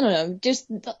don't know, just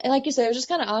like you said, it was just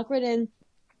kind of awkward, and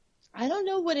I don't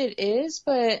know what it is,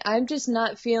 but I'm just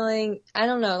not feeling, I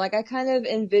don't know, like I kind of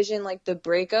envision like the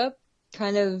breakup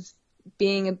kind of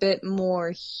being a bit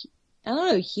more, I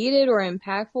don't know, heated or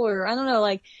impactful, or I don't know,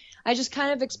 like I just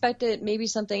kind of expected maybe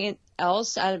something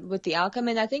else with the outcome,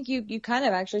 and I think you kind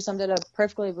of actually summed it up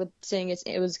perfectly with saying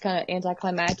it was kind of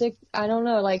anticlimactic. I don't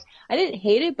know, like I didn't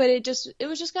hate it, but it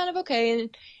was just kind of okay,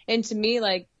 and to me,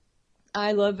 like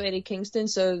I love Eddie Kingston,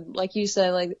 so like you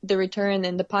said, like the return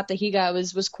and the pop that he got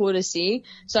was cool to see.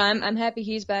 So I'm happy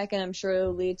he's back, and I'm sure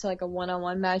it'll lead to like a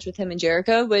one-on-one match with him and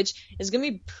Jericho, which is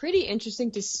gonna be pretty interesting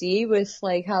to see with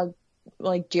like how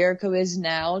like Jericho is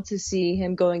now, to see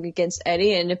him going against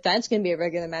Eddie, and if that's gonna be a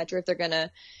regular match or if they're gonna,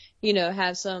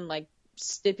 have some like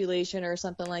stipulation or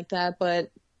something like that. But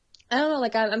I don't know,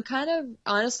 like I'm kind of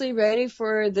honestly ready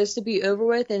for this to be over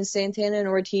with and Santana and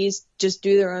Ortiz just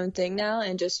do their own thing now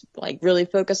and just like really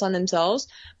focus on themselves.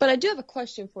 But I do have a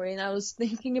question for you, and I was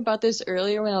thinking about this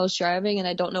earlier when I was driving, and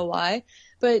I don't know why,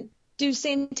 but do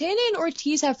Santana and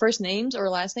Ortiz have first names or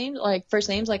last names? Like first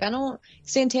names? Like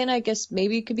Santana, I guess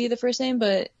maybe could be the first name,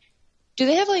 but do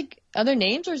they have like other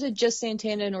names, or is it just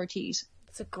Santana and Ortiz?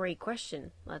 That's a great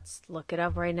question. Let's look it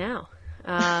up right now.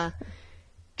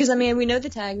 Because I mean, we know the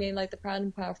tag name, like the Proud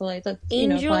and Powerful, like that's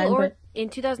in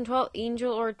 2012,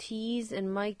 Angel Ortiz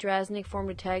and Mike Drasnik formed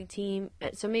a tag team.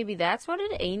 So maybe that's what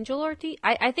it is. Angel Ortiz.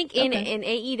 I think in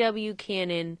AEW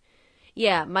canon.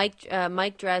 Yeah, Mike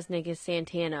Drasnik is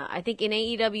Santana. I think in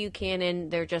AEW canon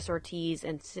they're just Ortiz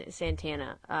and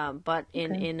Santana. But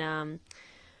in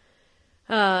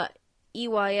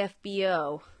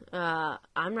EYFBO,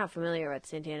 I'm not familiar with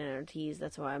Santana and Ortiz.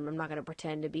 That's why I'm not going to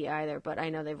pretend to be either. But I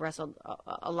know they've wrestled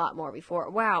a lot more before.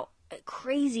 Wow,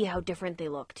 crazy how different they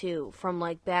look too from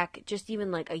like back just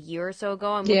even like a year or so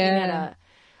ago. I'm looking at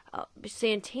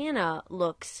Santana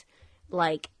looks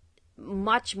like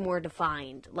much more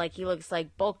defined. Like he looks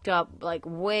like bulked up, like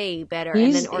way better.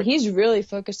 He's really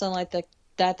focused on like the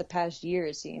past year,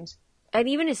 it seems. And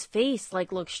even his face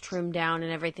like looks trimmed down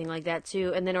and everything like that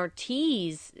too. And then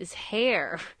Ortiz, his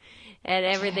hair and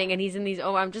everything, and he's in these.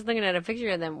 Oh, I'm just looking at a picture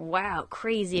of them. Wow,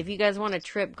 crazy! If you guys want a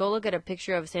trip, go look at a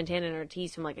picture of Santana and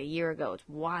Ortiz from like a year ago. It's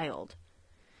wild.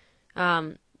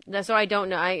 So I don't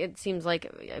know. It seems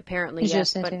like apparently it's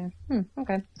yes, but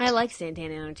okay. I like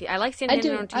Santana and Ortiz. I like Santana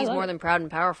and Ortiz more than Proud and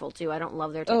Powerful too. I don't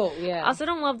love their. Oh yeah. I also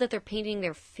don't love that they're painting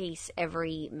their face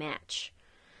every match.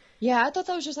 Yeah, I thought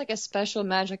that was just like a special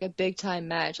match, like a big time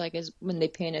match, like as when they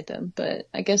painted them. But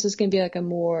I guess it's gonna be like a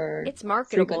more. It's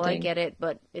marketable, I get it,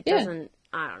 but it doesn't.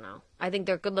 I don't know. I think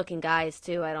they're good looking guys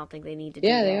too. I don't think they need to.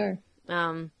 Yeah, do they that.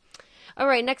 are. All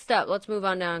right, next up, let's move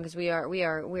on down because we are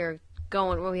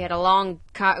going. Well, we had a long.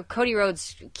 Cody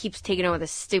Rhodes keeps taking over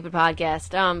this stupid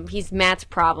podcast. He's Matt's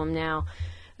problem now,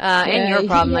 and your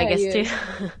problem, I guess too.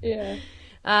 Yeah.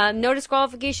 No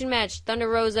disqualification match. Thunder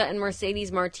Rosa and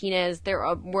Mercedes Martinez. There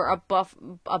were a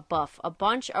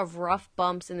bunch of rough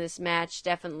bumps in this match.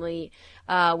 Definitely.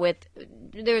 There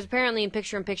was apparently in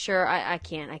picture-in-picture. I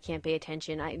can't pay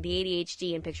attention. The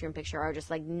ADHD in picture-in-picture are just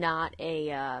like not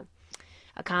a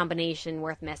combination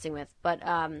worth messing with. But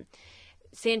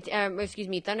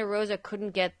Thunder Rosa couldn't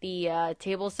get the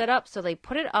table set up, so they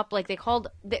put it up like they called.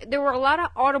 There were a lot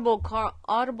of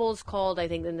audibles called, I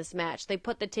think, in this match. They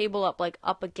put the table up like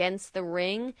up against the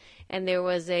ring, and there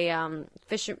was a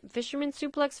fisherman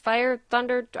suplex, fire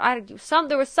thunder.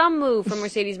 There was some move from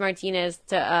Mercedes Martinez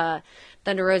to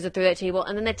Thunder Rosa through that table,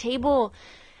 and then the table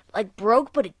like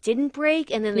broke, but it didn't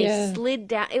break, and then they slid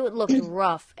down. It looked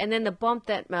rough. And then the bump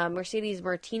that Mercedes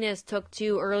Martinez took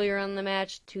to earlier in the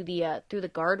match to the through the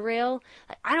guardrail,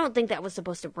 I don't think that was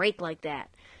supposed to break like that.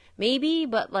 maybe,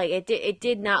 but like it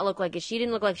did not look like it. She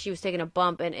didn't look like she was taking a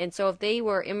bump, and so if they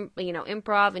were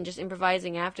improv and just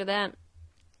improvising after that,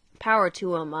 power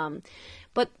to them.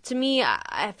 But to me,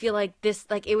 I feel like this,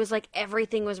 like, it was like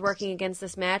everything was working against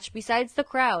this match besides the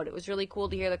crowd. It was really cool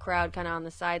to hear the crowd kind of on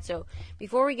the side. So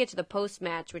before we get to the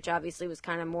post-match, which obviously was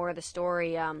kind of more of the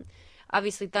story,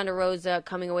 obviously Thunder Rosa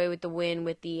coming away with the win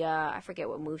with the, I forget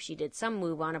what move she did, some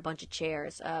move on a bunch of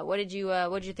chairs. What did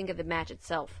you think of the match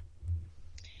itself?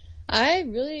 I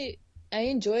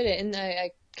enjoyed it, and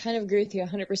I kind of agree with you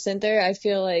 100% there. I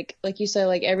feel like you said,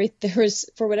 like there was,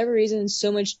 for whatever reason,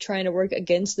 so much trying to work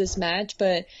against this match,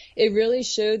 but it really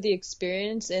showed the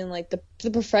experience and like the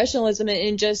professionalism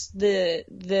and just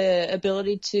the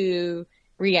ability to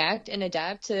react and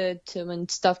adapt to when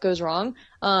stuff goes wrong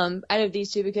out of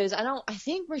these two, because I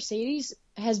think Mercedes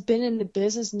has been in the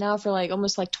business now for like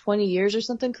almost like 20 years or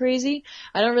something crazy.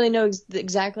 I don't really know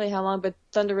exactly how long, but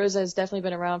Thunder Rosa has definitely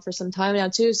been around for some time now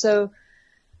too. So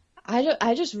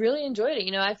I just really enjoyed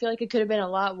it. I feel like it could have been a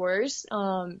lot worse.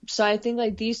 So I think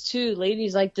like these two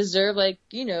ladies like deserve like,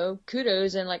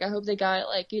 kudos, and like I hope they got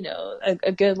like,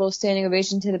 a good little standing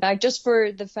ovation to the back just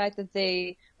for the fact that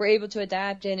they were able to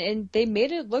adapt and they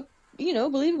made it look,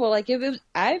 believable. Like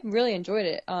I really enjoyed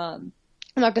it. I'm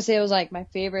not gonna say it was like my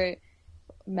favorite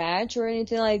match or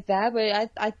anything like that, but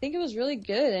I think it was really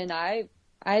good, and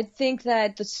I think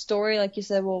that the story, like you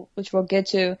said, which we'll get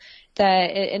to,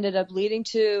 that it ended up leading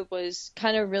to was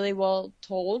kind of really well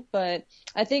told. But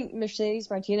I think Mercedes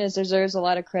Martinez deserves a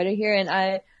lot of credit here, and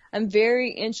I'm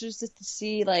very interested to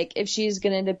see like if she's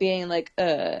gonna end up being like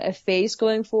a face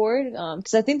going forward,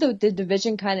 because I think the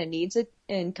division kind of needs it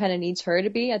and kind of needs her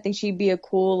to be. I think she'd be a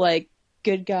cool like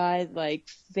good guy like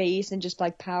face and just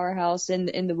like powerhouse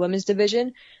in the women's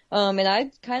division. And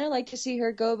I'd kind of like to see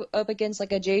her go up against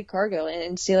like a Jade Cargill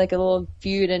and see like a little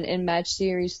feud and match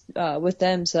series with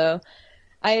them. So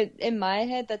in my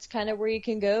head, that's kind of where you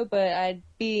can go, but I'd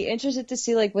be interested to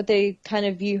see like what they kind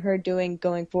of view her doing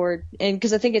going forward. And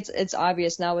because I think it's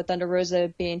obvious now with Thunder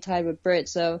Rosa being tied with Britt.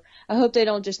 So I hope they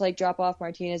don't just like drop off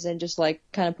Martinez and just like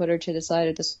kind of put her to the side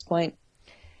at this point.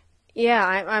 Yeah,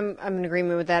 I'm in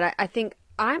agreement with that. I think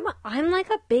I'm like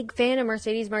a big fan of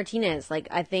Mercedes Martinez. Like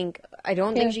I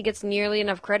don't think she gets nearly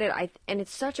enough credit. And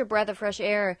it's such a breath of fresh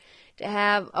air to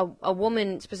have a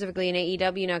woman specifically in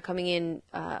AEW now coming in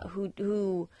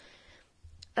who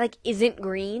like isn't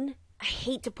green. I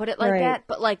hate to put it like that,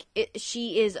 but like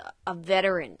she is a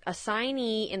veteran, a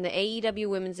signee in the AEW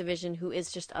women's division who is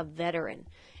just a veteran.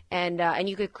 And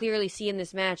you could clearly see in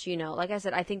this match, like I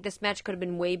said, I think this match could have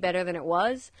been way better than it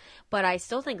was, but I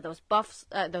still think those buffs,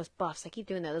 I keep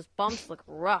doing that, those bumps look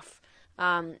rough,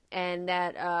 and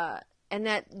that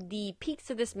the peaks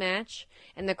of this match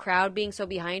and the crowd being so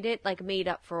behind it, like, made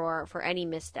up for any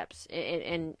missteps,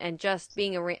 and just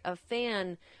being a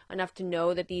fan enough to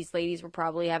know that these ladies were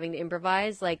probably having to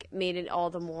improvise, like, made it all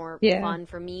the more fun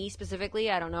for me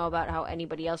specifically. I don't know about how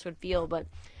anybody else would feel, but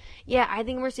yeah, I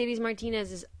think Mercedes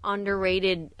Martinez is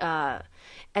underrated as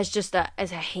a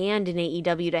hand in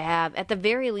AEW to have. At the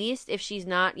very least, if she's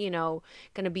not, going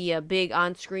to be a big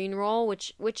on-screen role,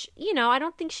 which I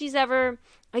don't think she's ever.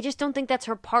 I just don't think that's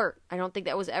her part. I don't think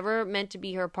that was ever meant to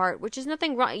be her part, which is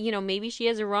nothing wrong. Maybe she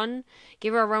has a run.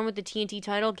 Give her a run with the TNT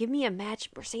title. Give me a match,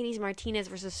 Mercedes Martinez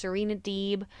versus Serena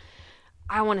Deeb.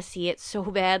 I want to see it so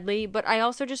badly, but I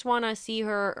also just want to see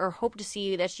her, or hope to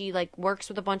see that she like works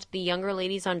with a bunch of the younger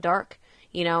ladies on Dark,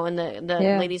 and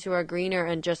the ladies who are greener,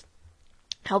 and just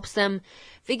helps them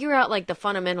figure out like the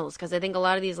fundamentals, because I think a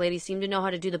lot of these ladies seem to know how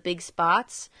to do the big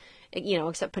spots,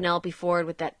 except Penelope Ford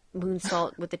with that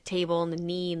moonsault with the table and the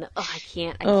knee and I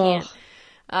can't.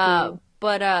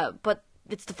 But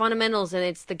it's the fundamentals, and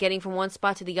it's the getting from one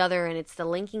spot to the other, and it's the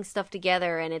linking stuff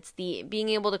together, and it's the being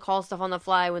able to call stuff on the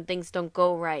fly when things don't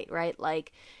go right?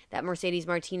 Like, that Mercedes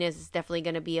Martinez is definitely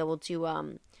going to be able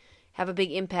to have a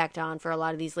big impact on for a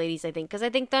lot of these ladies, I think. Because I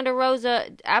think Thunder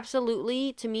Rosa,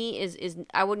 absolutely, to me, is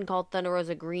I wouldn't call Thunder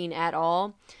Rosa green at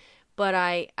all, but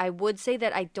I would say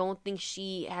that I don't think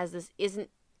she has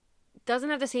doesn't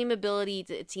have the same ability,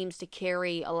 it seems, to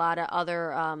carry a lot of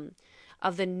other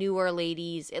of the newer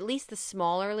ladies, at least the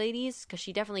smaller ladies, because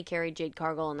she definitely carried Jade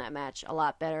Cargill in that match a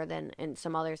lot better than and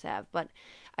some others have. But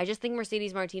I just think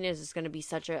Mercedes Martinez is going to be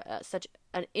such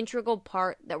an integral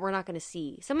part that we're not going to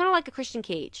see. Someone like a Christian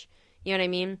Cage, you know what I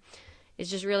mean?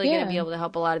 It's just really going to be able to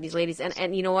help a lot of these ladies.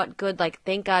 And you know what? Good. Like,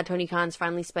 thank God Tony Khan's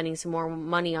finally spending some more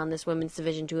money on this women's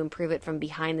division to improve it from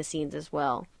behind the scenes as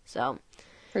well. So,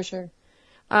 for sure.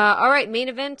 All right, main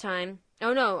event time.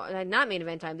 Oh, no, not main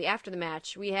event time. After the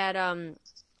match, we had,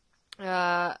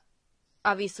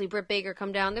 obviously, Britt Baker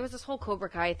come down. There was this whole Cobra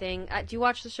Kai thing. Do you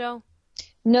watch the show?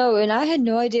 No, and I had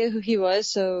no idea who he was,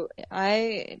 so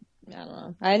I don't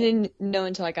know. I didn't know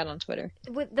until I got on Twitter.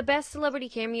 With the best celebrity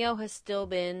cameo has still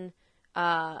been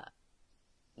Giannis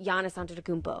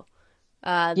Antetokounmpo.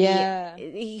 Yeah.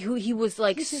 He was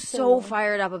like He's just so so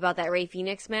fired up about that Ray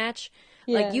Phoenix match.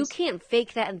 Like, you yes. can't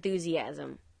fake that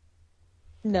enthusiasm.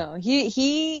 No,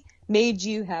 he made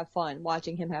you have fun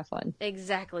watching him have fun.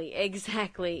 Exactly.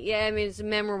 Yeah, I mean, it's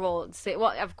memorable.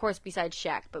 Well, of course, besides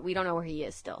Shaq, but we don't know where he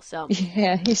is still. So,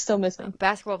 Yeah, he's still missing.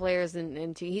 basketball players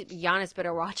and Giannis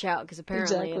better watch out, because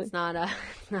apparently Exactly. it's not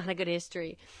not a good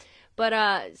history.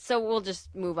 But so we'll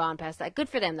just move on past that. Good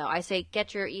for them, though. I say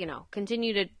get your,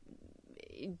 continue to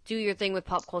do your thing with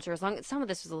pop culture. As long as some of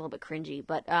this was a little bit cringy,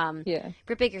 but Yeah.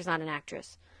 Britt Baker's not an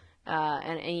actress,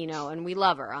 and and we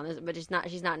love her on this, but she's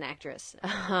not an actress.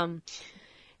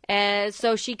 And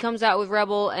so she comes out with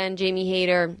Rebel and Jamie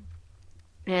Hayter,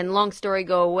 and long story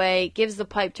go away, gives the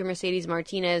pipe to Mercedes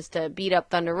Martinez to beat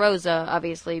up Thunder Rosa,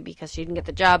 obviously because she didn't get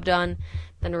the job done.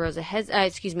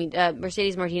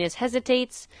 Mercedes Martinez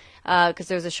hesitates because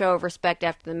there's a show of respect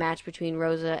after the match between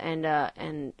Rosa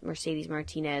and Mercedes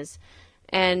Martinez,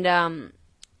 and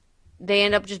they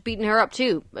end up just beating her up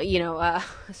too. I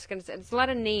was gonna say, it's a lot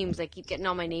of names. I keep getting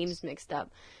all my names mixed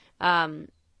up. Oh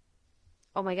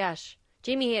my gosh,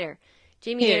 Jamie Hayter.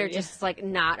 Jamie Hayter just is like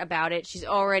not about it. She's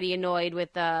already annoyed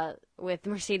with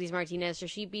Mercedes Martinez, so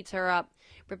she beats her up.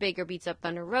 Britt Baker beats up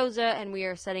Thunder Rosa, and we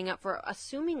are setting up for,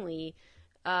 assumingly,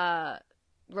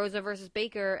 Rosa versus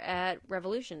Baker at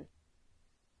Revolution.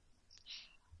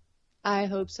 I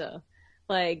hope so.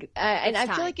 Like, I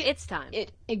feel like it's time.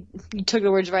 You took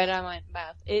the words right out of my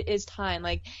mouth. It is time.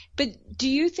 Like, but do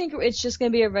you think it's just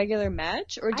going to be a regular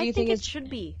match, or do you think it should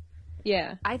be?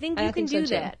 Yeah, I think you can do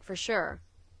that for sure.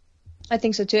 I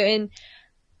think so too. And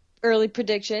early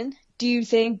prediction: do you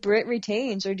think Britt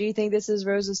retains, or do you think this is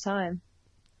Rosa's time?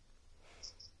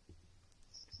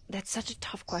 That's such a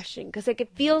tough question, because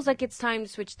it feels like it's time to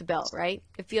switch the belt, right?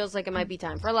 It feels like it might be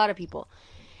time for a lot of people.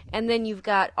 And then you've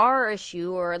got our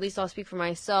issue, or at least I'll speak for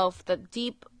myself, the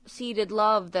deep-seated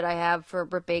love that I have for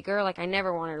Britt Baker. Like, I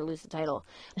never wanted her to lose the title.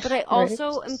 But I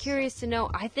also am curious to know,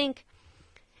 I think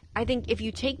if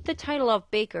you take the title off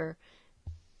Baker,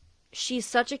 she's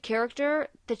such a character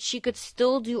that she could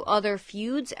still do other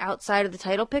feuds outside of the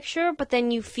title picture, but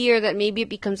then you fear that maybe it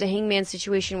becomes a Hangman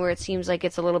situation where it seems like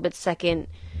it's a little bit second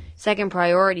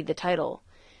priority, the title.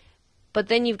 But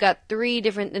then you've got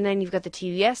and then you've got the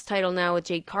TBS title now with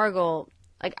Jade Cargill.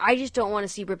 Like, I just don't want to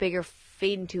see Britt Baker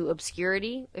fade into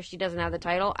obscurity if she doesn't have the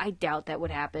title. I doubt that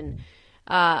would happen.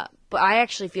 But I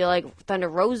actually feel like Thunder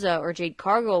Rosa or Jade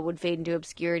Cargill would fade into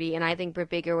obscurity, and I think Britt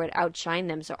Baker would outshine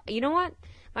them. So, you know what?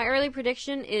 My early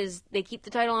prediction is they keep the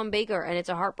title on Baker, and it's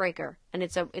a heartbreaker, and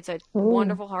it's a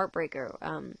wonderful heartbreaker.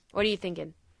 What are you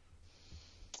thinking?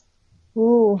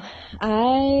 Ooh,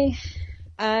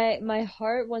 my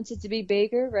heart wants it to be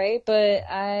Baker, right? But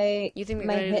you think they're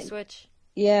going to do the switch?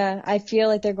 Yeah, I feel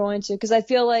like they're going to, because I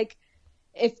feel like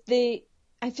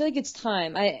I feel like it's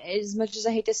time. As much as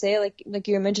I hate to say it, like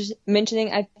you were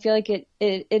mentioning, I feel like it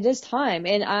is time,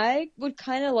 and I would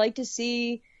kind of like to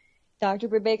see Dr.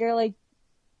 Britt Baker like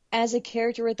as a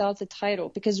character without the title,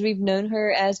 because we've known her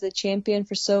as the champion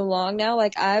for so long now.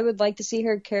 Like, I would like to see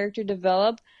her character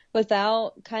develop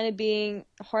without kind of being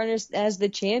harnessed as the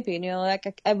champion.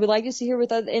 Like, I would like to see her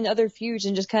in other feuds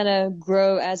and just kind of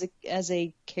grow as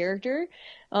a character.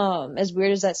 As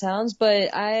weird as that sounds, but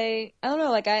I don't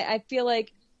know. Like, I feel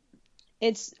like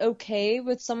it's okay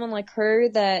with someone like her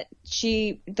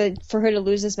for her to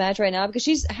lose this match right now,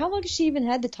 because how long has she even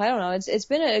had the title now? It's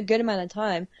been a good amount of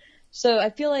time. So I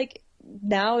feel like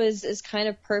now is kind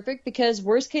of perfect, because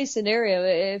worst case scenario,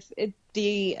 if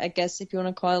I guess if you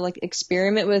want to call it like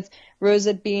experiment with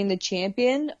Rosa being the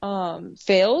champion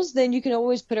fails, then you can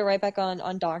always put it right back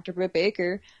on Dr. Britt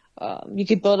Baker. You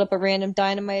could build up a random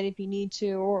Dynamite if you need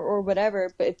to, or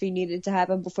whatever, but if you need it to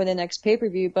happen before the next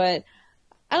pay-per-view. But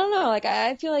I don't know, like,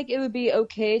 I feel like it would be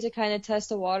okay to kind of test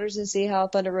the waters and see how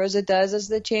Thunder Rosa does as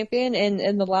the champion,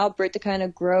 and allow Britt to kind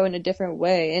of grow in a different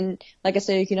way. And like I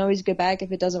said, you can always go back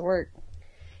if it doesn't work.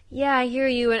 Yeah, I hear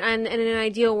you, and in an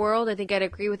ideal world, I think I'd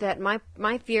agree with that.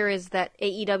 My fear is that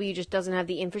AEW just doesn't have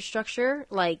the infrastructure,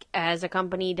 like, as a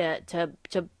company to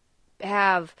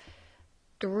have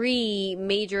 3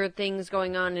 major things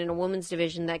going on in a women's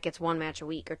division that gets 1 match a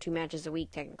week, or 2 matches a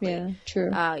week, technically. Yeah,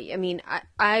 true. I mean,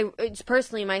 it's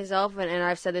personally myself, and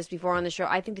I've said this before on the show,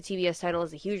 I think the TBS title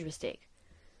is a huge mistake.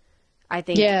 I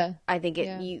think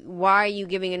why are you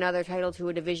giving another title to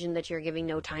a division that you're giving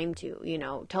no time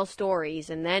to? Tell stories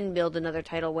and then build another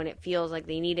title when it feels like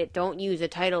they need it. Don't use a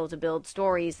title to build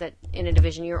stories that in a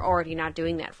division you're already not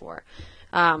doing that for.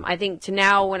 I think to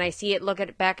now, when I see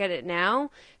it, back at it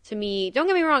now, to me, don't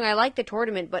get me wrong, I like the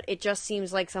tournament, but it just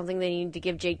seems like something they need to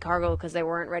give Jade Cargill because they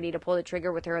weren't ready to pull the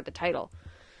trigger with her at the title.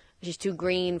 She's too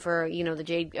green for, the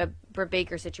Jade Britt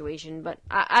Baker situation, but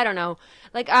I don't know.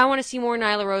 Like, I want to see more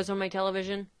Nyla Rose on my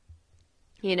television,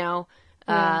 and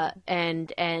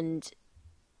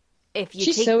if you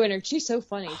she's so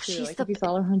funny too. Like, if you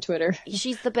follow her on Twitter,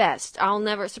 she's the best. I'll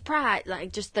never surprise,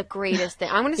 like, just the greatest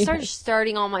thing. I'm going to start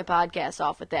starting all my podcasts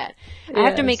off with that. I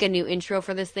have to make a new intro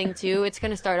for this thing too. It's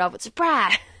going to start off with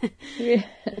surprise.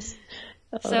 Yes.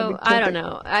 So I don't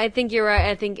know. I think you're right.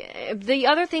 I think the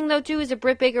other thing though too is if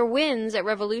Britt Baker wins at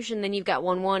Revolution, then you've got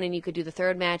 1-1, and you could do the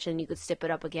third match, and you could step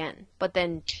it up again. But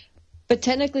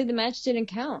technically the match didn't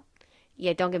count.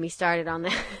 Yeah, don't get me started on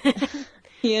that.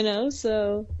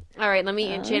 So. All right, let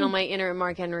me channel my inner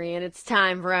Mark Henry, and it's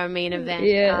time for our main event.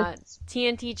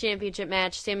 TNT Championship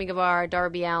match, Sammy Guevara,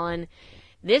 Darby Allin.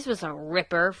 This was a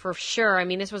ripper for sure. I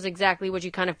mean, this was exactly what you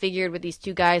kind of figured with these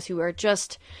two guys who are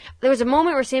just... There was a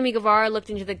moment where Sammy Guevara looked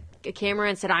into the camera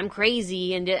and said, "I'm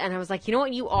crazy," and I was like, you know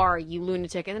what, you are, you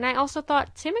lunatic. And then I also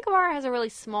thought, Sammy Guevara has a really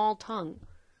small tongue.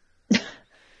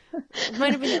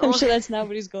 Might have been I'm sure that's not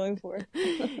what he's going for.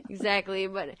 Exactly,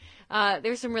 but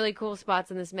there's some really cool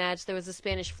spots in this match. There was a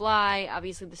Spanish Fly,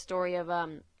 obviously the story of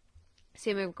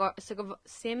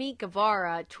Sammy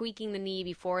Guevara tweaking the knee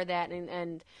before that,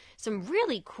 and some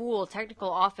really cool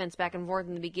technical offense back and forth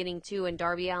in the beginning too, and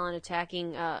Darby Allin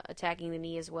attacking the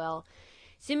knee as well.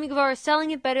 Sammy Guevara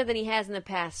selling it better than he has in the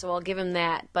past, so I'll give him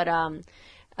that. But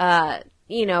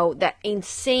that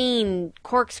insane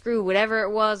corkscrew, whatever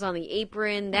it was on the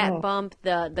apron, that bump,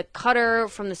 the cutter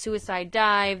from the suicide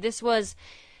dive.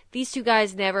 These two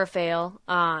guys never fail.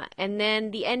 And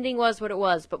then the ending was what it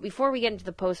was. But before we get into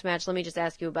the post-match, let me just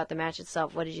ask you about the match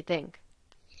itself. What did you think?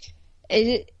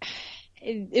 It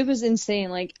was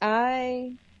insane. Like,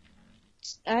 I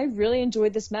really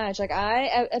enjoyed this match. Like,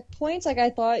 at points, like, I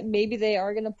thought maybe they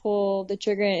are going to pull the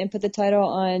trigger and put the title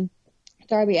on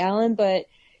Darby Allin, but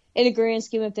in a grand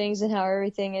scheme of things and how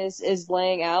everything is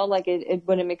laying out, like, it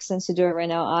wouldn't make sense to do it right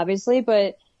now, obviously,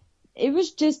 but it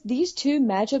was just, these two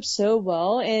match up so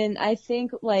well, and I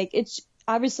think, like, it's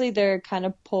obviously they're kind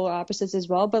of polar opposites as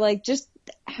well, but, like, just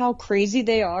how crazy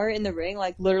they are in the ring,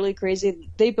 like, literally crazy.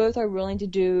 They both are willing to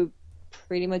do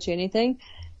pretty much anything.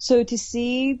 So to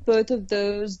see both of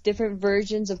those different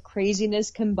versions of craziness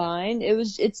combined,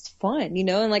 it's fun,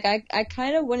 and like I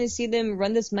kind of want to see them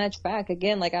run this match back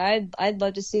again. Like I'd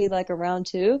love to see like a round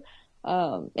two,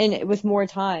 and with more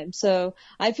time. So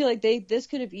I feel like this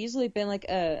could have easily been like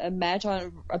a match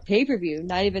on a pay-per-view,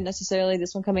 not even necessarily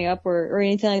this one coming up or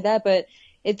anything like that. But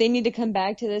if they need to come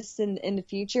back to this in the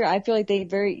future, I feel like they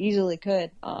very easily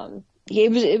could.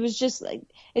 It was just like,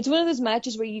 it's one of those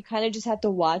matches where you kind of just have to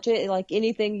watch it, and like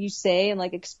anything you say and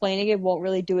like explaining it won't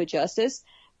really do it justice.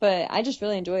 But I just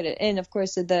really enjoyed it, and of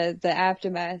course the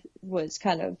aftermath was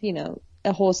kind of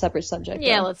a whole separate subject.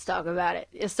 Yeah, let's talk about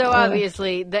it. So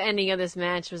obviously the ending of this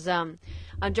match was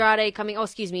Andrade coming. Oh,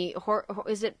 excuse me.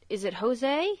 Is it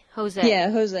Jose? Jose.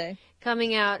 Yeah, Jose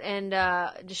coming out and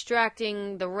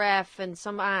distracting the ref and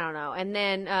I don't know, and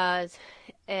then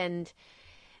and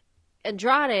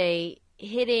Andrade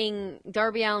hitting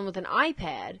Darby Allin with an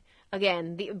iPad.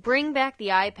 Again, bring back the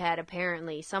iPad,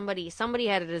 apparently. Somebody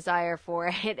had a desire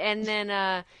for it. And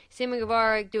then Sammy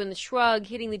Guevara doing the shrug,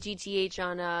 hitting the GTH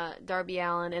on Darby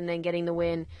Allin, and then getting the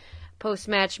win.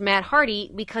 Post-match, Matt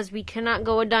Hardy, because we cannot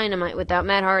go a Dynamite without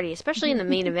Matt Hardy, especially in the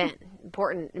main event.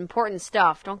 Important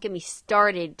stuff. Don't get me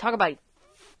started. Talk about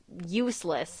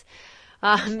useless.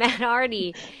 Matt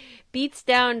Hardy beats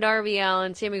down Darby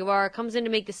Allin. Sammy Guevara comes in to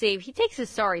make the save. He takes his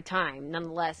sorry time,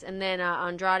 nonetheless. And then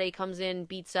Andrade comes in,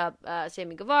 beats up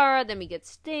Sammy Guevara. Then we get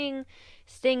Sting.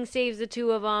 Sting saves the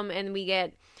two of them. And we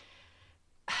get,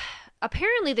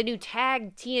 apparently, the new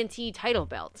tag TNT title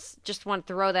belts. Just want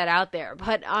to throw that out there.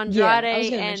 But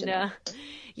Andrade and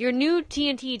your new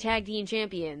TNT tag team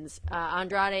champions,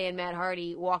 Andrade and Matt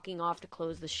Hardy, walking off to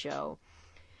close the show.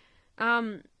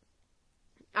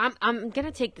 I'm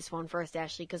gonna take this one first,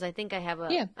 Ashley, because I think I have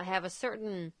a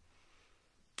certain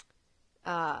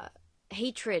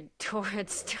hatred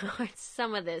towards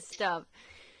some of this stuff.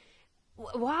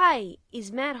 Why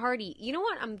is Matt Hardy? You know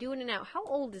what? I'm doing it now. How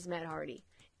old is Matt Hardy?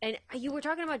 And you were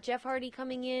talking about Jeff Hardy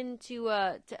coming in to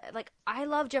like, I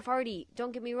love Jeff Hardy.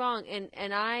 Don't get me wrong,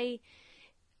 and I'd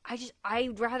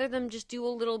rather them just do a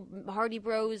little Hardy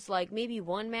Bros, like maybe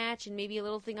one match and maybe a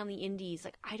little thing on the indies.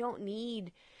 Like, I don't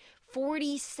need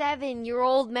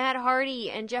 47-year-old Matt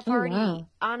Hardy and Jeff Hardy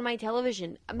on my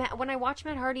television. When I watch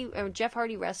Jeff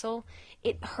Hardy wrestle,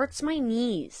 it hurts my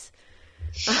knees.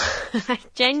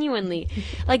 Genuinely.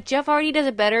 Like, Jeff Hardy does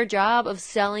a better job of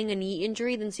selling a knee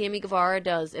injury than Sammy Guevara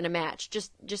does in a match,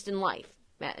 just in life.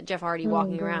 Jeff Hardy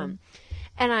walking around.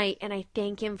 And I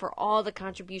thank him for all the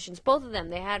contributions, both of them,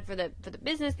 they had for the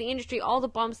business, the industry, all the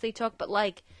bumps they took, but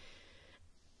like,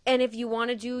 and if you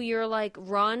want to do your like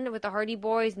run with the Hardy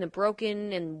Boys and the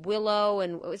Broken and Willow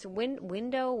and was it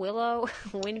Willow,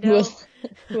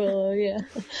 yeah.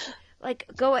 Like,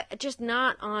 go just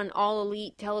not on All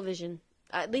Elite television,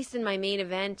 at least in my main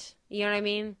event. You know what I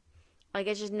mean? Like,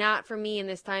 it's just not for me in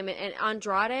this time. And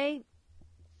Andrade,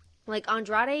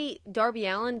 Darby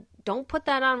Allin, don't put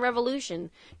that on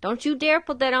Revolution. Don't you dare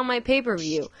put that on my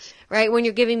pay-per-view, right? When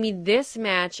you're giving me this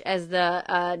match as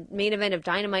the main event of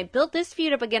Dynamite. Build this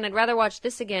feud up again. I'd rather watch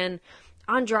this again.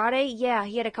 Andrade, yeah,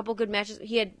 he had a couple good matches.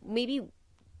 He had maybe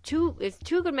two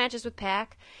good matches with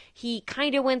Pac. He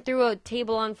kind of went through a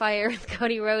table on fire with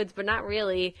Cody Rhodes, but not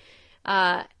really.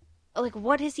 Like,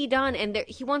 what has he done? And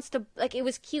he wants to, like, it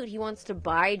was cute. He wants to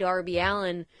buy Darby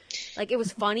Allin. Like, it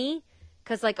was funny.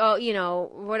 Because, like, oh, you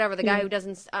know, whatever, the guy who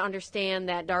doesn't understand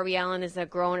that Darby Allin is a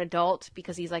grown adult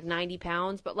because he's, like, 90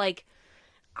 pounds. But, like,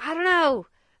 I don't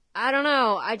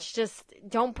know. I just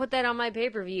don't put that on my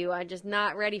pay-per-view. I'm just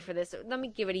not ready for this. Let me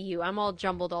give it to you. I'm all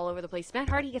jumbled all over the place. Matt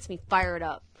Hardy gets me fired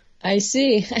up. I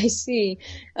see. He's your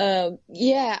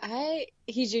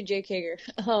Jake Hager.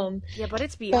 Yeah, but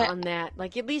it's beyond that.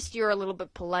 Like, at least you're a little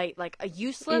bit polite. Like, a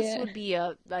useless would be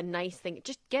a nice thing.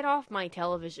 Just get off my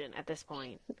television at this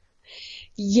point.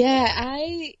 Yeah,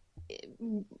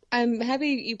 I'm happy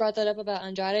you brought that up about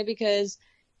Andrade because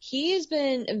he has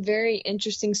been a very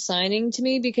interesting signing to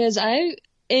me because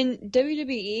in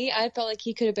WWE, I felt like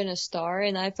he could have been a star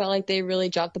and I felt like they really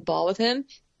dropped the ball with him.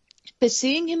 But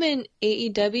seeing him in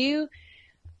AEW,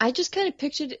 I just kind of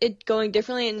pictured it going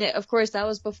differently. And of course, that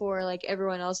was before like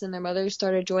everyone else and their mothers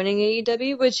started joining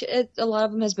AEW, which a lot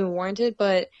of them has been warranted,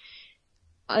 but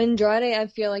Andrade, I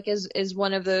feel like is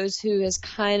one of those who has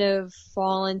kind of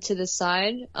fallen to the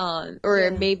side,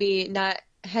 maybe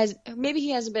he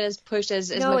hasn't been as pushed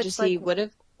as much as he would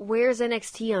have. Where's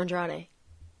NXT Andrade?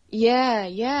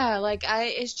 Yeah, like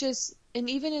it's just, and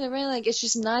even in the ring, like it's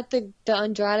just not the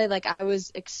Andrade like I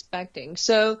was expecting.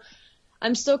 So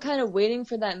I'm still kind of waiting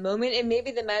for that moment, and maybe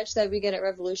the match that we get at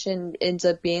Revolution ends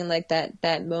up being like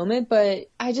that moment. But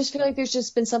I just feel like there's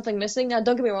just been something missing. Now,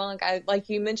 don't get me wrong,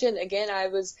 like you mentioned again, I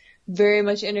was very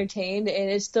much entertained, and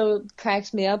it still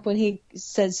cracks me up when he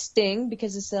says Sting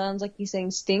because it sounds like he's saying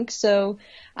stink. So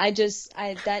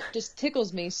that just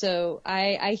tickles me. So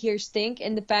I hear stink,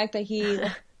 and the fact that he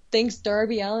thinks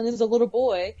Darby Allin is a little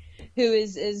boy who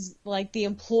is like the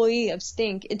employee of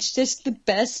Stink. It's just the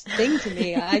best thing to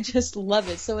me. I just love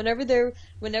it. So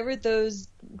whenever those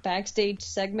backstage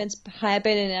segments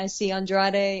happen and I see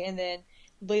Andrade and then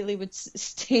lately with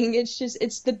Sting,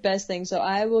 it's the best thing. So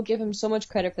I will give him so much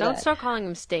credit for that. Don't start calling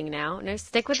him Sting now. No,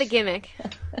 stick with the gimmick.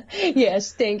 Yeah,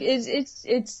 Sting.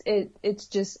 It's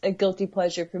just a guilty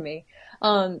pleasure for me.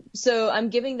 So I'm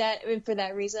giving that, and for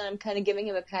that reason, I'm kind of giving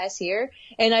him a pass here.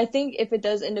 And I think if it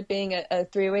does end up being a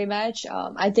three-way match,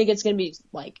 I think it's going to be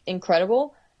like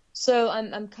incredible. So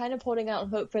I'm kind of holding out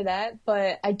hope for that,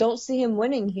 but I don't see him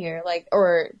winning here, like,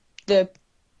 or the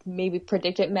maybe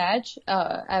predicted match,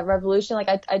 at Revolution.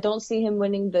 Like, I don't see him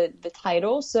winning the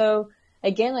title. So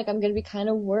again, like, I'm going to be kind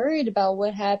of worried about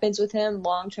what happens with him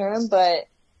long term, but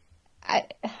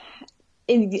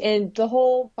and the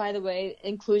whole, by the way,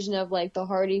 inclusion of like the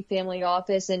Hardy family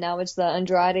office, and now it's the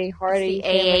Andrade Hardy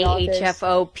family office.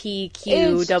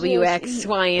 AAHFOPQWX,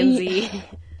 Y, and Z.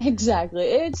 Exactly.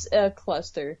 It's a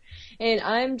cluster. And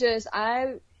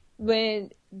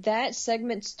when that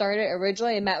segment started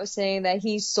originally, and Matt was saying that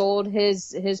he sold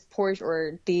his Porsche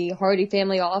or the Hardy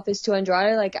family office to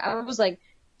Andrade, like I was like,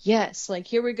 yes, like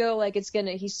here we go. Like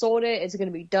he sold it. It's going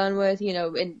to be done with,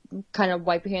 and kind of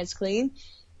wipe your hands clean.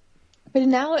 But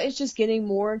now it's just getting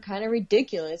more kind of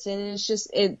ridiculous, and it's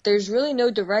just there's really no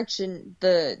direction.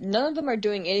 None of them are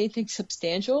doing anything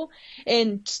substantial,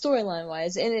 and storyline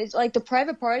wise, and it's like the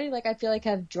private party, like I feel like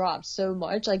have dropped so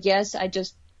much. Like yes, I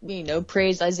just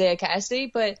praised Isaiah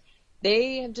Cassidy, but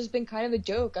they have just been kind of a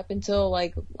joke up until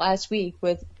like last week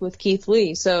with Keith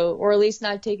Lee. So, or at least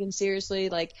not taken seriously.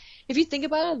 Like if you think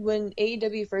about it, when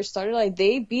AEW first started, like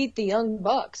they beat the Young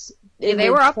Bucks. Yeah, they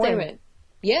were up there.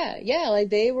 Yeah, like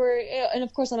they were, and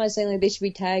of course I'm not saying like they should be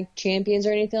tag champions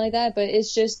or anything like that, but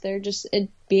it's just they're just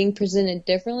being presented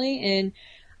differently, and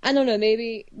I don't know,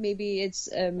 maybe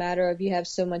it's a matter of you have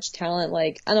so much talent,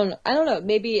 like I don't know,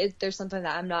 maybe there's something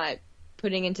that I'm not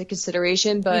putting into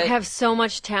consideration, but you have so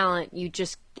much talent, you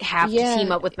just have to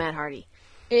team up with Matt Hardy.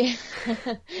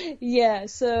 Yeah,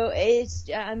 so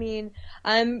I mean,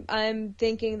 I'm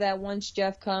thinking that once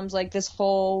Jeff comes, like this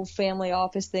whole family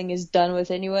office thing is done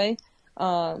with anyway.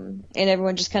 And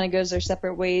everyone just kind of goes their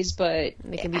separate ways, but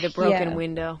It can be the broken yeah,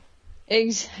 window.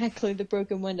 exactly, the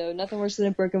broken window. Nothing worse than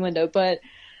a broken window, but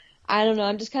I don't know.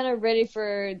 I'm just kind of ready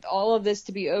for all of this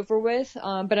to be over with.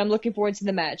 But I'm looking forward to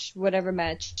the match, whatever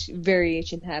match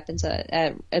variation happens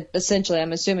at essentially,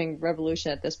 I'm assuming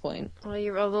Revolution at this point. Well,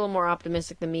 you're a little more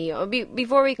optimistic than me.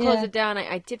 Before we close Yeah. it down,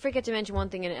 I did forget to mention one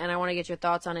thing, and I want to get your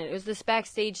thoughts on it. It was this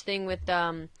backstage thing with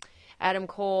Adam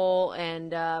Cole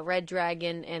and Red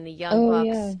Dragon and the Young Oh Bucks.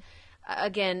 yeah.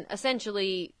 Again,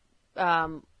 essentially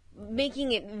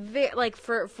making it like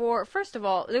for first of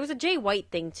all, there was a Jay White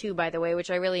thing too, by the way, which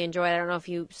I really enjoyed. I don't know if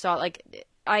you saw. Like,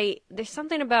 there's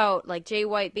something about like Jay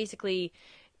White basically.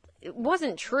 It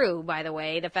wasn't true, by the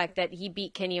way, the fact that he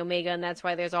beat Kenny Omega and that's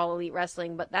why there's All Elite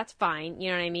Wrestling, but that's fine.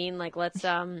 You know what I mean? Like, let's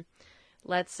he's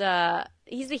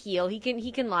a heel. He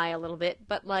can lie a little bit,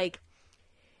 but like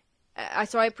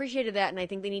so I appreciated that, and I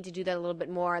think they need to do that a little bit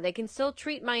more. They can still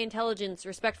treat my intelligence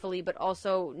respectfully, but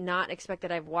also not expect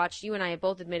that I've watched. You and I have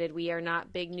both admitted we are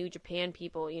not big New Japan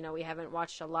people. You know, we haven't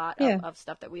watched a lot Yeah. of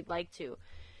stuff that we'd like to.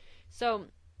 So,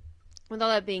 with all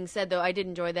that being said, though, I did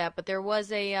enjoy that. But there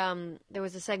was a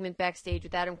segment backstage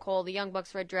with Adam Cole, the Young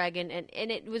Bucks, Red Dragon, and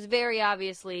it was very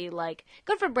obviously like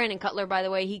good for Brandon Cutler, by the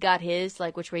way. He got his,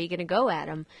 like, which way are you gonna go,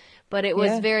 Adam? But it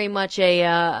was Yeah. very much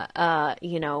a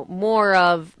more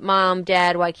of mom,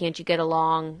 dad, why can't you get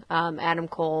along? Adam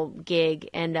Cole gig,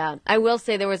 and I will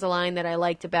say there was a line that I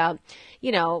liked about,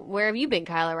 where have you been,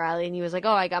 Kyle O'Reilly? And he was like,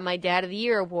 oh, I got my Dad of the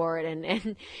Year award,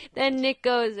 and then Nick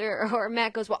goes or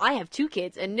Matt goes, well, I have 2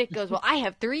 kids, and Nick goes, well, I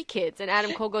have 3 kids, and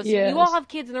Adam Cole goes, Yes. you all have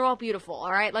kids and they're all beautiful,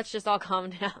 all right? Let's just all calm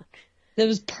down. That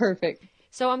was perfect.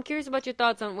 So I'm curious about your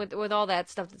thoughts on with all that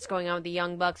stuff that's going on with the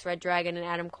Young Bucks, Red Dragon, and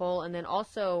Adam Cole, and then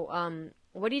also,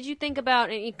 what did you think about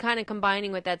and kind of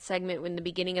combining with that segment in the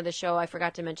beginning of the show? I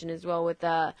forgot to mention as well with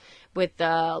a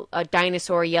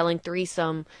dinosaur yelling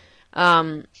threesome,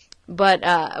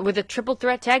 but with a triple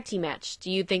threat tag team match.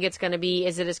 Do you think it's going to be?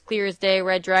 Is it as clear as day,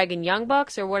 Red Dragon, Young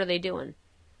Bucks, or what are they doing?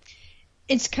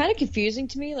 It's kind of confusing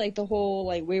to me, like the whole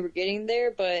like way we're getting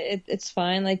there, but it's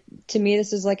fine. Like to me,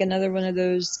 this is like another one of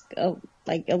those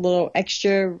like a little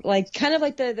extra, like kind of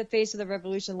like the face of the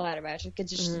Revolution ladder match. Like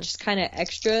it's just kind of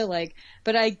extra, like.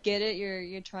 But I get it.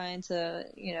 You're trying to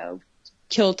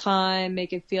kill time,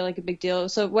 make it feel like a big deal.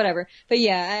 So whatever. But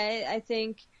yeah, I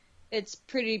think it's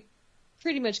pretty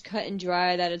much cut and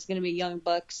dry that it's going to be Young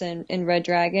Bucks and Red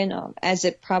Dragon, as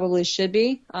it probably should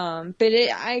be. But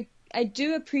I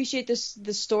do appreciate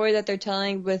the story that they're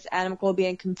telling with Adam Cole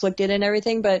being conflicted and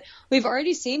everything, but we've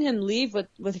already seen him leave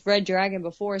with Red Dragon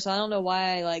before, so I don't know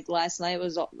why like last night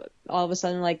was all of a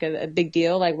sudden like a big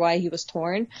deal, like why he was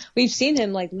torn. We've seen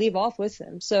him like leave off with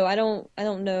him, so I don't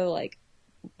know like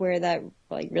where that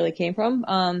like really came from.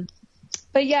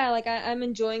 But yeah, like I'm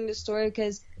enjoying the story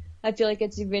because I feel like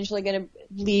it's eventually going to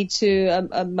lead to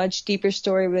a much deeper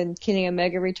story when Kenny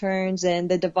Omega returns and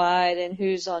the divide and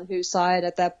who's on whose side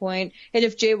at that point. And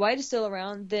if Jay White is still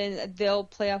around, then they'll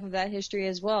play off of that history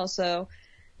as well. So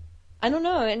I don't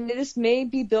know. And this may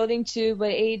be building to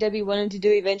what AEW wanted to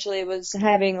do eventually, was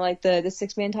having like the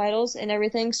 6-man titles and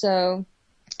everything. So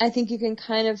I think you can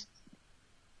kind of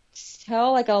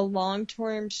tell like a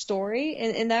long-term story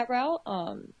in that route,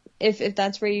 if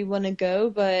that's where you want to go.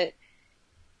 But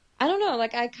I don't know,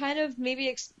 like I kind of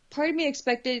maybe part of me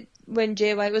expected when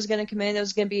Jay White was going to come in, it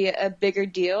was going to be a bigger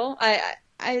deal.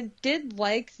 I did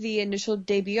like the initial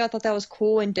debut. I thought that was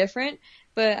cool and different,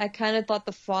 but I kind of thought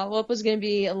the follow-up was going to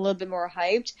be a little bit more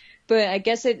hyped. But I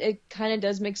guess it kind of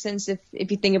does make sense if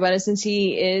you think about it, since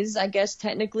he is, I guess,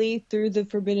 technically through the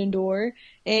Forbidden Door,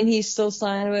 and he's still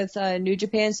signed with New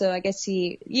Japan. So I guess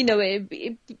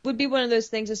it would be one of those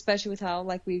things, especially with how,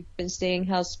 like we've been saying,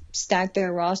 how stacked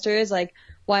their roster is. Like,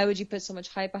 why would you put so much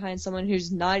hype behind someone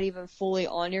who's not even fully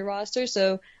on your roster?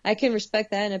 So I can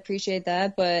respect that and appreciate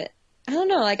that, but I don't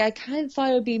know, like I kind of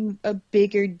thought it would be a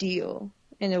bigger deal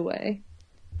in a way.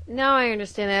 No, I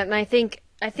understand that, and I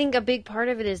think a big part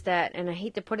of it is that, and I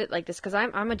hate to put it like this because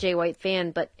I'm a Jay White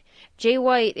fan, but Jay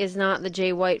White is not the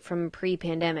Jay White from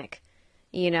pre-pandemic,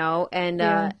 and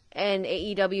and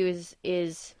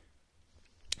AEW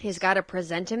has got to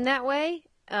present him that way.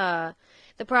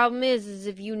 The problem is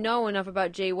if you know enough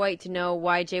about Jay White to know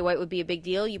why Jay White would be a big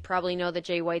deal, you probably know that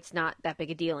Jay White's not that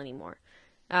big a deal anymore.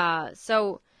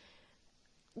 So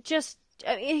just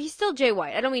he's still Jay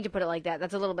White. I don't mean to put it like that.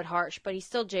 That's a little bit harsh, but he's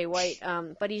still Jay White.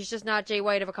 But he's just not Jay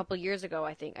White of a couple of years ago.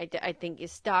 I think. I think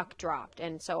his stock dropped,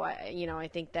 and so I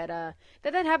think that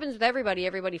that happens with everybody.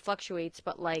 Everybody fluctuates,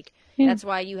 but that's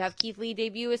why you have Keith Lee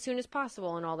debut as soon as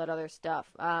possible and all that other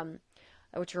stuff.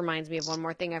 Which reminds me of one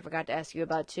more thing I forgot to ask you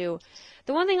about too.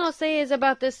 The one thing I'll say is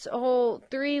about this whole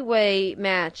 3-way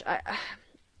match.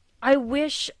 I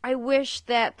wish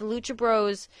that the Lucha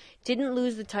Bros didn't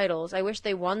lose the titles. I wish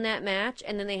they won that match,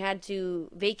 and then they had to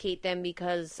vacate them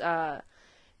because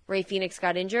Rey Fenix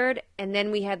got injured, and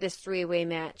then we had this 3-way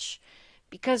match.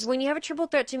 Because when you have a triple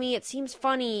threat, to me, it seems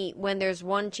funny when there's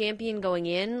one champion going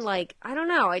in. I don't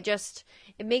know.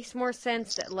 It makes more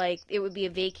sense that, it would be a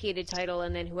vacated title,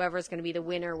 and then whoever's going to be the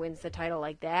winner wins the title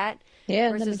like that.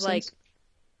 Yeah, versus, that makes sense.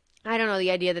 I don't know,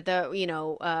 the idea that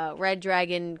the Red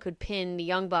Dragon could pin the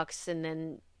Young Bucks, and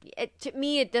then to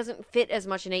me it doesn't fit as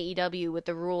much in AEW with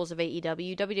the rules of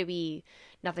AEW. WWE,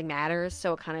 nothing matters,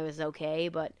 so it kind of is okay.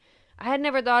 But I had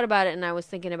never thought about it, and I was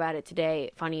thinking about it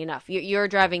today. Funny enough, your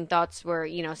driving thoughts were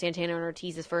Santana and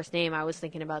Ortiz's first name. I was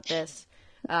thinking about this.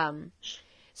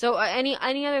 So any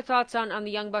other thoughts on the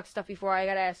Young Bucks stuff before I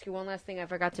got to ask you one last thing I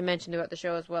forgot to mention about the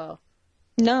show as well?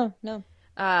 No.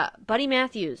 Buddy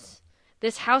Matthews.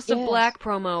 This House of Black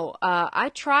promo, I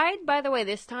tried, by the way,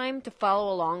 this time to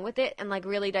follow along with it and,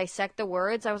 really dissect the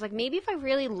words. I was like, maybe if I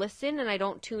really listen and I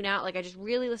don't tune out, I just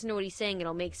really listen to what he's saying,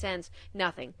 it'll make sense.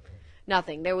 Nothing.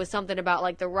 There was something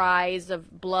about, the rise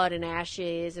of blood and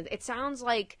ashes. And it sounds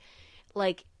like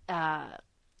a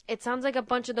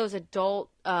bunch of those adult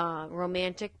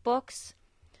romantic books.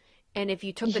 And if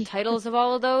you took the titles of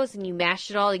all of those and you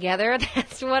mashed it all together,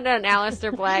 that's what an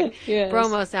Aleister Black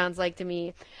promo sounds like to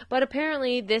me. But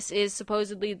apparently this is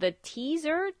supposedly the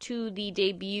teaser to the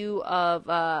debut of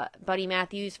Buddy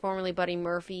Matthews, formerly Buddy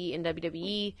Murphy, in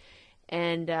WWE.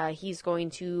 And he's going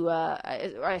to,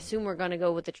 I assume we're going to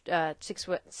go with the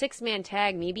six-man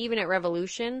tag, maybe even at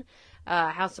Revolution,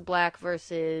 House of Black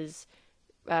versus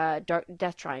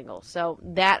Death Triangle. So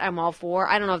that I'm all for.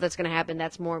 I don't know if that's going to happen.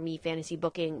 That's more me fantasy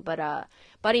booking. But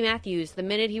Buddy Matthews, the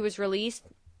minute he was released,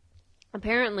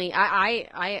 apparently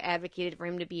I advocated for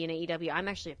him to be in AEW. I'm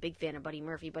actually a big fan of Buddy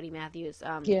Murphy, Buddy Matthews.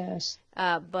 Yes.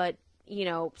 But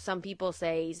some people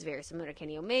say he's very similar to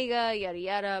Kenny Omega, yada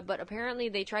yada. But apparently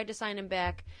they tried to sign him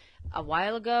back a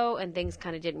while ago, and things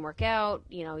kind of didn't work out.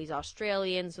 He's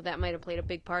Australian, so that might have played a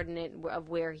big part in it, of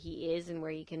where he is and where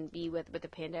he can be with the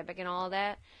pandemic and all of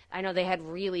that. I know they had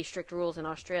really strict rules in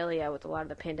Australia with a lot of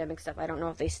the pandemic stuff. I don't know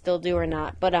if they still do or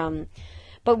not, but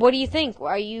what do you think?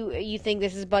 You think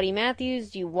this is Buddy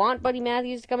Matthews? Do you want Buddy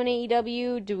Matthews to come in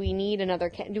AEW? Do we need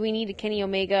a Kenny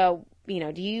Omega?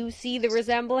 Do you see the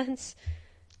resemblance?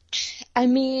 I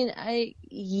mean, I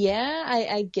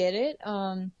get it.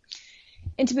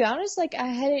 And to be honest, I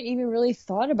hadn't even really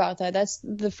thought about that. That's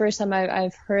the first time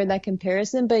I've heard that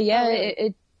comparison. But yeah,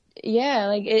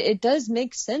 it does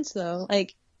make sense though.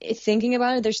 Thinking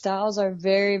about it, their styles are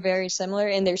very, very similar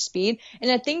in their speed. And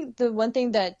I think the one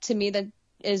thing that to me that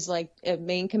is a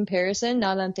main comparison,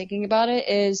 now that I'm thinking about it,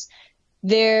 is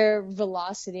their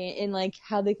velocity and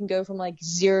how they can go from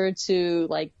 0 to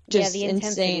just the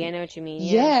intensity. insane. I know what you mean.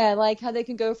 Yeah, how they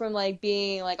can go from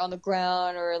being on the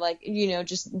ground or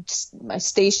just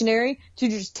stationary to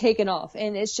just taking off,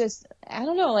 and it's just I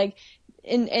don't know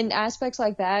in aspects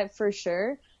like that for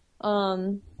sure.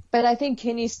 But I think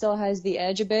Kenny still has the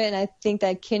edge a bit, and I think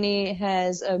that Kenny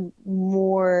has a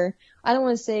more, I don't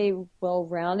want to say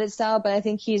well-rounded style, but I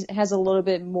think he has a little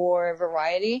bit more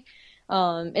variety.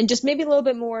 And just maybe a little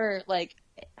bit more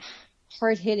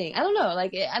hard hitting. I don't know.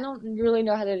 I don't really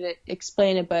know how to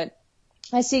explain it, but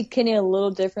I see Kenny a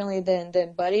little differently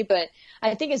than Buddy. But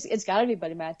I think it's got to be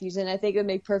Buddy Matthews, and I think it would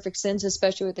make perfect sense,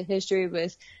 especially with the history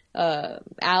with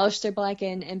Aleister Black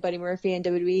and Buddy Murphy in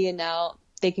WWE, and now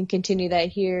they can continue that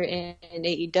here in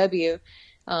AEW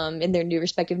in their new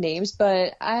respective names.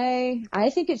 But I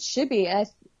think it should be.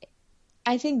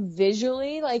 I think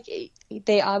visually,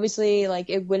 they obviously,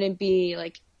 it wouldn't be,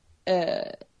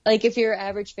 if you're an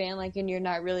average fan, and you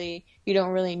don't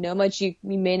really know much, you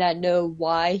may not know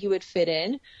why he would fit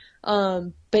in.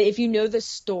 But if you know the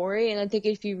story, and I think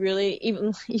if you really,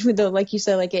 even though, like you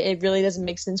said, it really doesn't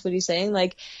make sense what he's saying,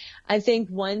 I think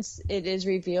once it is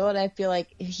revealed, I feel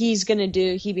like he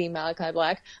being Malachi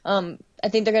Black, I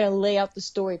think they're going to lay out the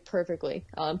story perfectly.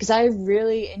 Because I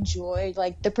really enjoyed,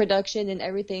 the production and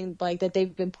everything, that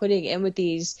they've been putting in with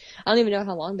these. I don't even know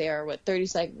how long they are. 30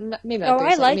 seconds? Maybe not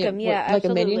 30 seconds. I like them. Yeah,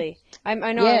 absolutely. I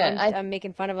know yeah, I'm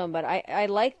making fun of them, but I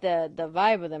like the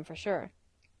vibe of them for sure.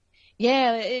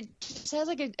 Yeah, it just has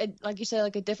like you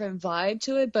said, a different vibe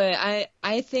to it. But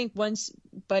I think once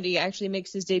Buddy actually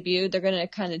makes his debut, they're going to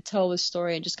kind of tell the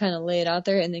story and just kind of lay it out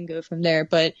there and then go from there.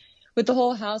 But with the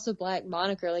whole House of Black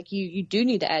moniker, like you do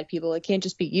need to add people. It can't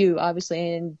just be you,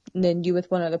 obviously, and then you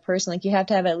with one other person. Like you have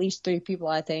to have at least 3 people,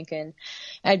 I think, and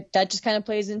that just kind of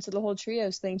plays into the whole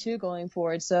trios thing too going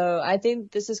forward. So I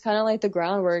think this is kind of like the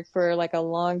groundwork for like a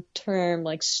long-term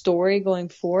like story going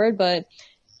forward. But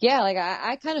yeah, like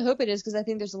I kind of hope it is, because I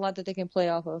think there's a lot that they can play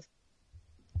off of.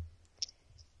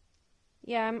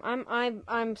 Yeah,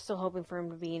 I'm still hoping for him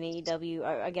to be in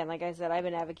AEW. Again, like I said, I've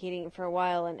been advocating it for a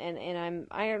while, and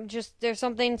I'm just, there's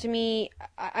something to me.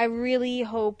 I really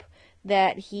hope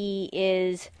that he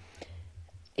is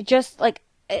just like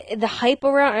the hype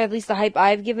around, or at least the hype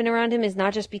I've given around him, is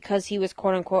not just because he was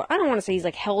quote unquote, I don't want to say he's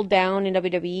like held down in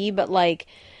WWE, but like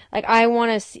I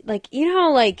want to see, like, you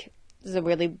know, like, this is a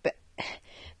really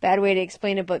bad way to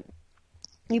explain it, but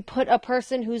you put a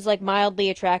person who's like mildly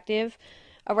attractive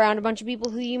around a bunch of people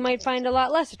who you might find a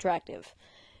lot less attractive.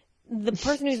 The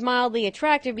person who's mildly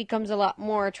attractive becomes a lot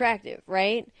more attractive,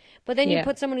 right? But then you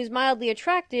put someone who's mildly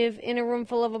attractive in a room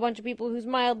full of a bunch of people who's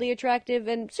mildly attractive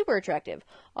and super attractive.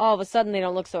 All of a sudden, they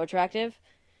don't look so attractive.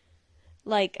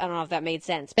 Like, I don't know if that made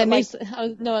sense. But I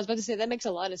was about to say, that makes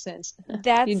a lot of sense.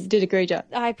 You did a great job.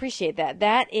 I appreciate that.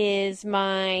 That is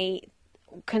my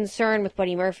concern with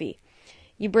Buddy Murphy.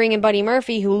 You bring in Buddy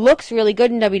Murphy, who looks really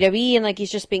good in WWE, and like he's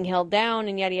just being held down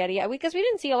and yada yada yada. Because we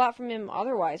didn't see a lot from him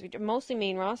otherwise. Mostly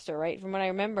main roster, right? From what I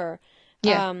remember.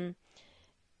 Yeah.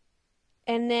 And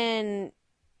then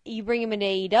you bring him into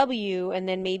AEW, and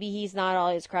then maybe he's not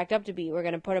all he's cracked up to be. We're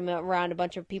going to put him around a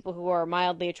bunch of people who are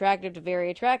mildly attractive to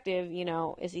very attractive. You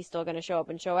know, is he still going to show up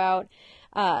and show out?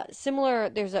 Similar,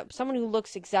 there's someone who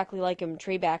looks exactly like him,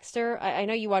 Trey Baxter. I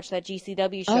know you watched that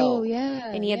GCW show. Oh,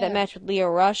 yeah. And he had that match with Leo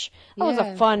Rush. That was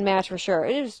a fun match for sure.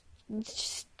 It was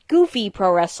just goofy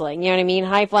pro wrestling, you know what I mean?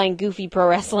 High-flying, goofy pro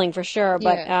wrestling for sure.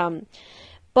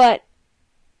 But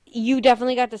you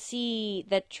definitely got to see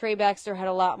that Trey Baxter had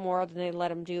a lot more than they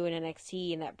let him do in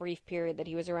NXT in that brief period that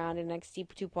he was around in NXT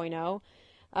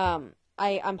 2.0.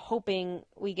 I'm hoping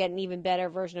we get an even better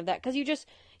version of that, because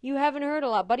you haven't heard a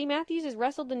lot. Buddy Matthews has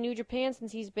wrestled in New Japan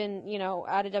since he's been, you know,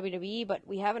 out of WWE, but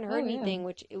we haven't heard anything,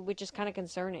 which is kind of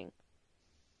concerning.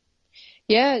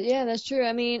 Yeah, that's true.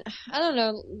 I mean, I don't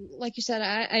know. Like you said,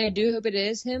 I do hope it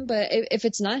is him, but if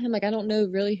it's not him, like, I don't know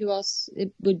really who else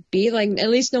it would be. Like, at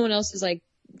least no one else is like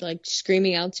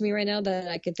screaming out to me right now that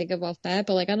I can think of off that.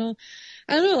 But like, I don't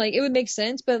know. Like, it would make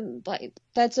sense, but like,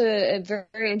 that's a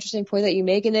very interesting point that you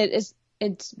make, and it's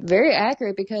very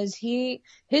accurate, because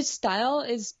his style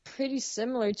is pretty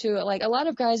similar to like a lot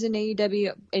of guys in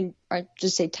AEW, and or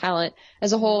just say talent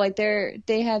as a whole. Like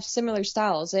they have similar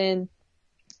styles, and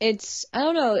it's, I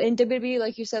don't know, in WWE,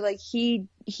 like you said, like he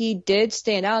did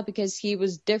stand out because he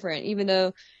was different, even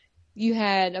though you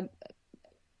had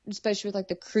especially with like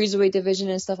the cruiserweight division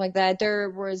and stuff like that, there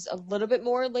was a little bit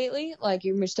more lately, like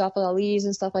your Mustafa Ali's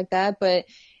and stuff like that. But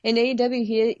in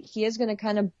AEW, he is going to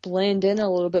kind of blend in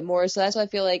a little bit more. So that's why I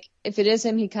feel like if it is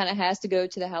him, he kind of has to go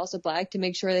to the House of Black to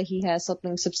make sure that he has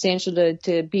something substantial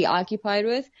to be occupied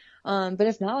with. But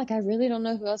if not, like, I really don't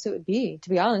know who else it would be, to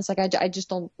be honest. Like,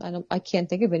 I can't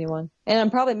think of anyone. And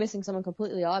I'm probably missing someone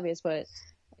completely obvious, but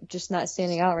just not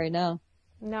standing out right now.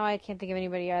 No, I can't think of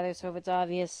anybody either, so if it's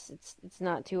obvious, it's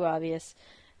not too obvious.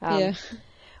 Yeah.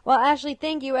 Well, Ashley,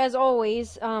 thank you, as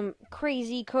always.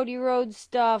 Crazy Cody Rhodes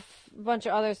stuff, a bunch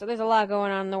of other stuff. There's a lot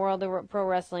going on in the world of pro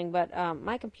wrestling, but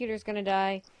my computer's going to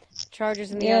die.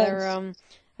 Charger's in the other room.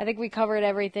 I think we covered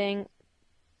everything.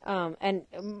 And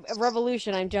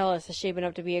Revolution, I'm jealous, is shaping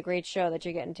up to be a great show that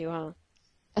you're getting to, huh?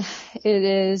 It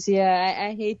is, yeah.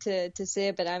 I hate to say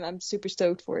it, but I'm super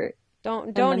stoked for it.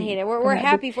 Don't hate it. We're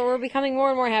happy we're becoming more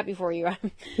and more happy for you.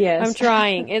 Yes. I'm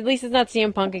trying. At least it's not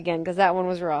CM Punk again, because that one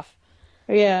was rough.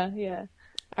 Yeah.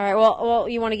 All right. Well,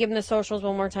 you want to give them the socials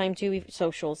one more time too?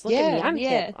 Socials. Look at me. I'm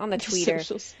hip on the Twitter.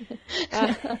 Socials.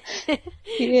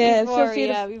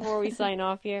 Before we sign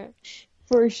off here.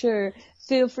 For sure.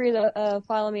 Feel free to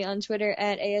follow me on Twitter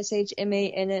at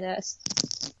ASHMANNS.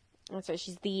 That's right.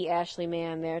 She's the Ashley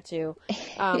Mann there too.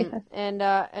 And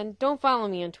don't follow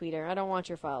me on Twitter. I don't want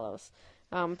your follows.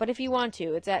 But if you want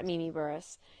to, it's at Mimi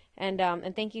Burris. And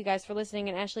thank you guys for listening.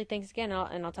 And Ashley, thanks again.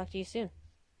 I'll talk to you soon.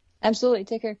 Absolutely.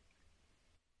 Take care.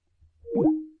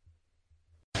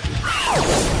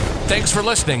 Thanks for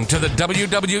listening to the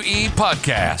WWE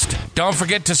Podcast. Don't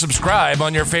forget to subscribe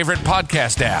on your favorite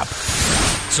podcast app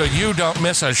so you don't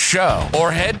miss a show,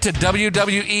 or head to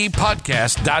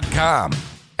WWEpodcast.com.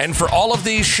 And for all of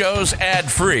these shows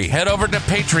ad-free, head over to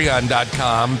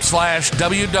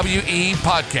patreon.com/WWE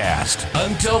Podcast.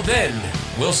 Until then,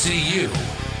 we'll see you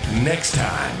next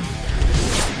time.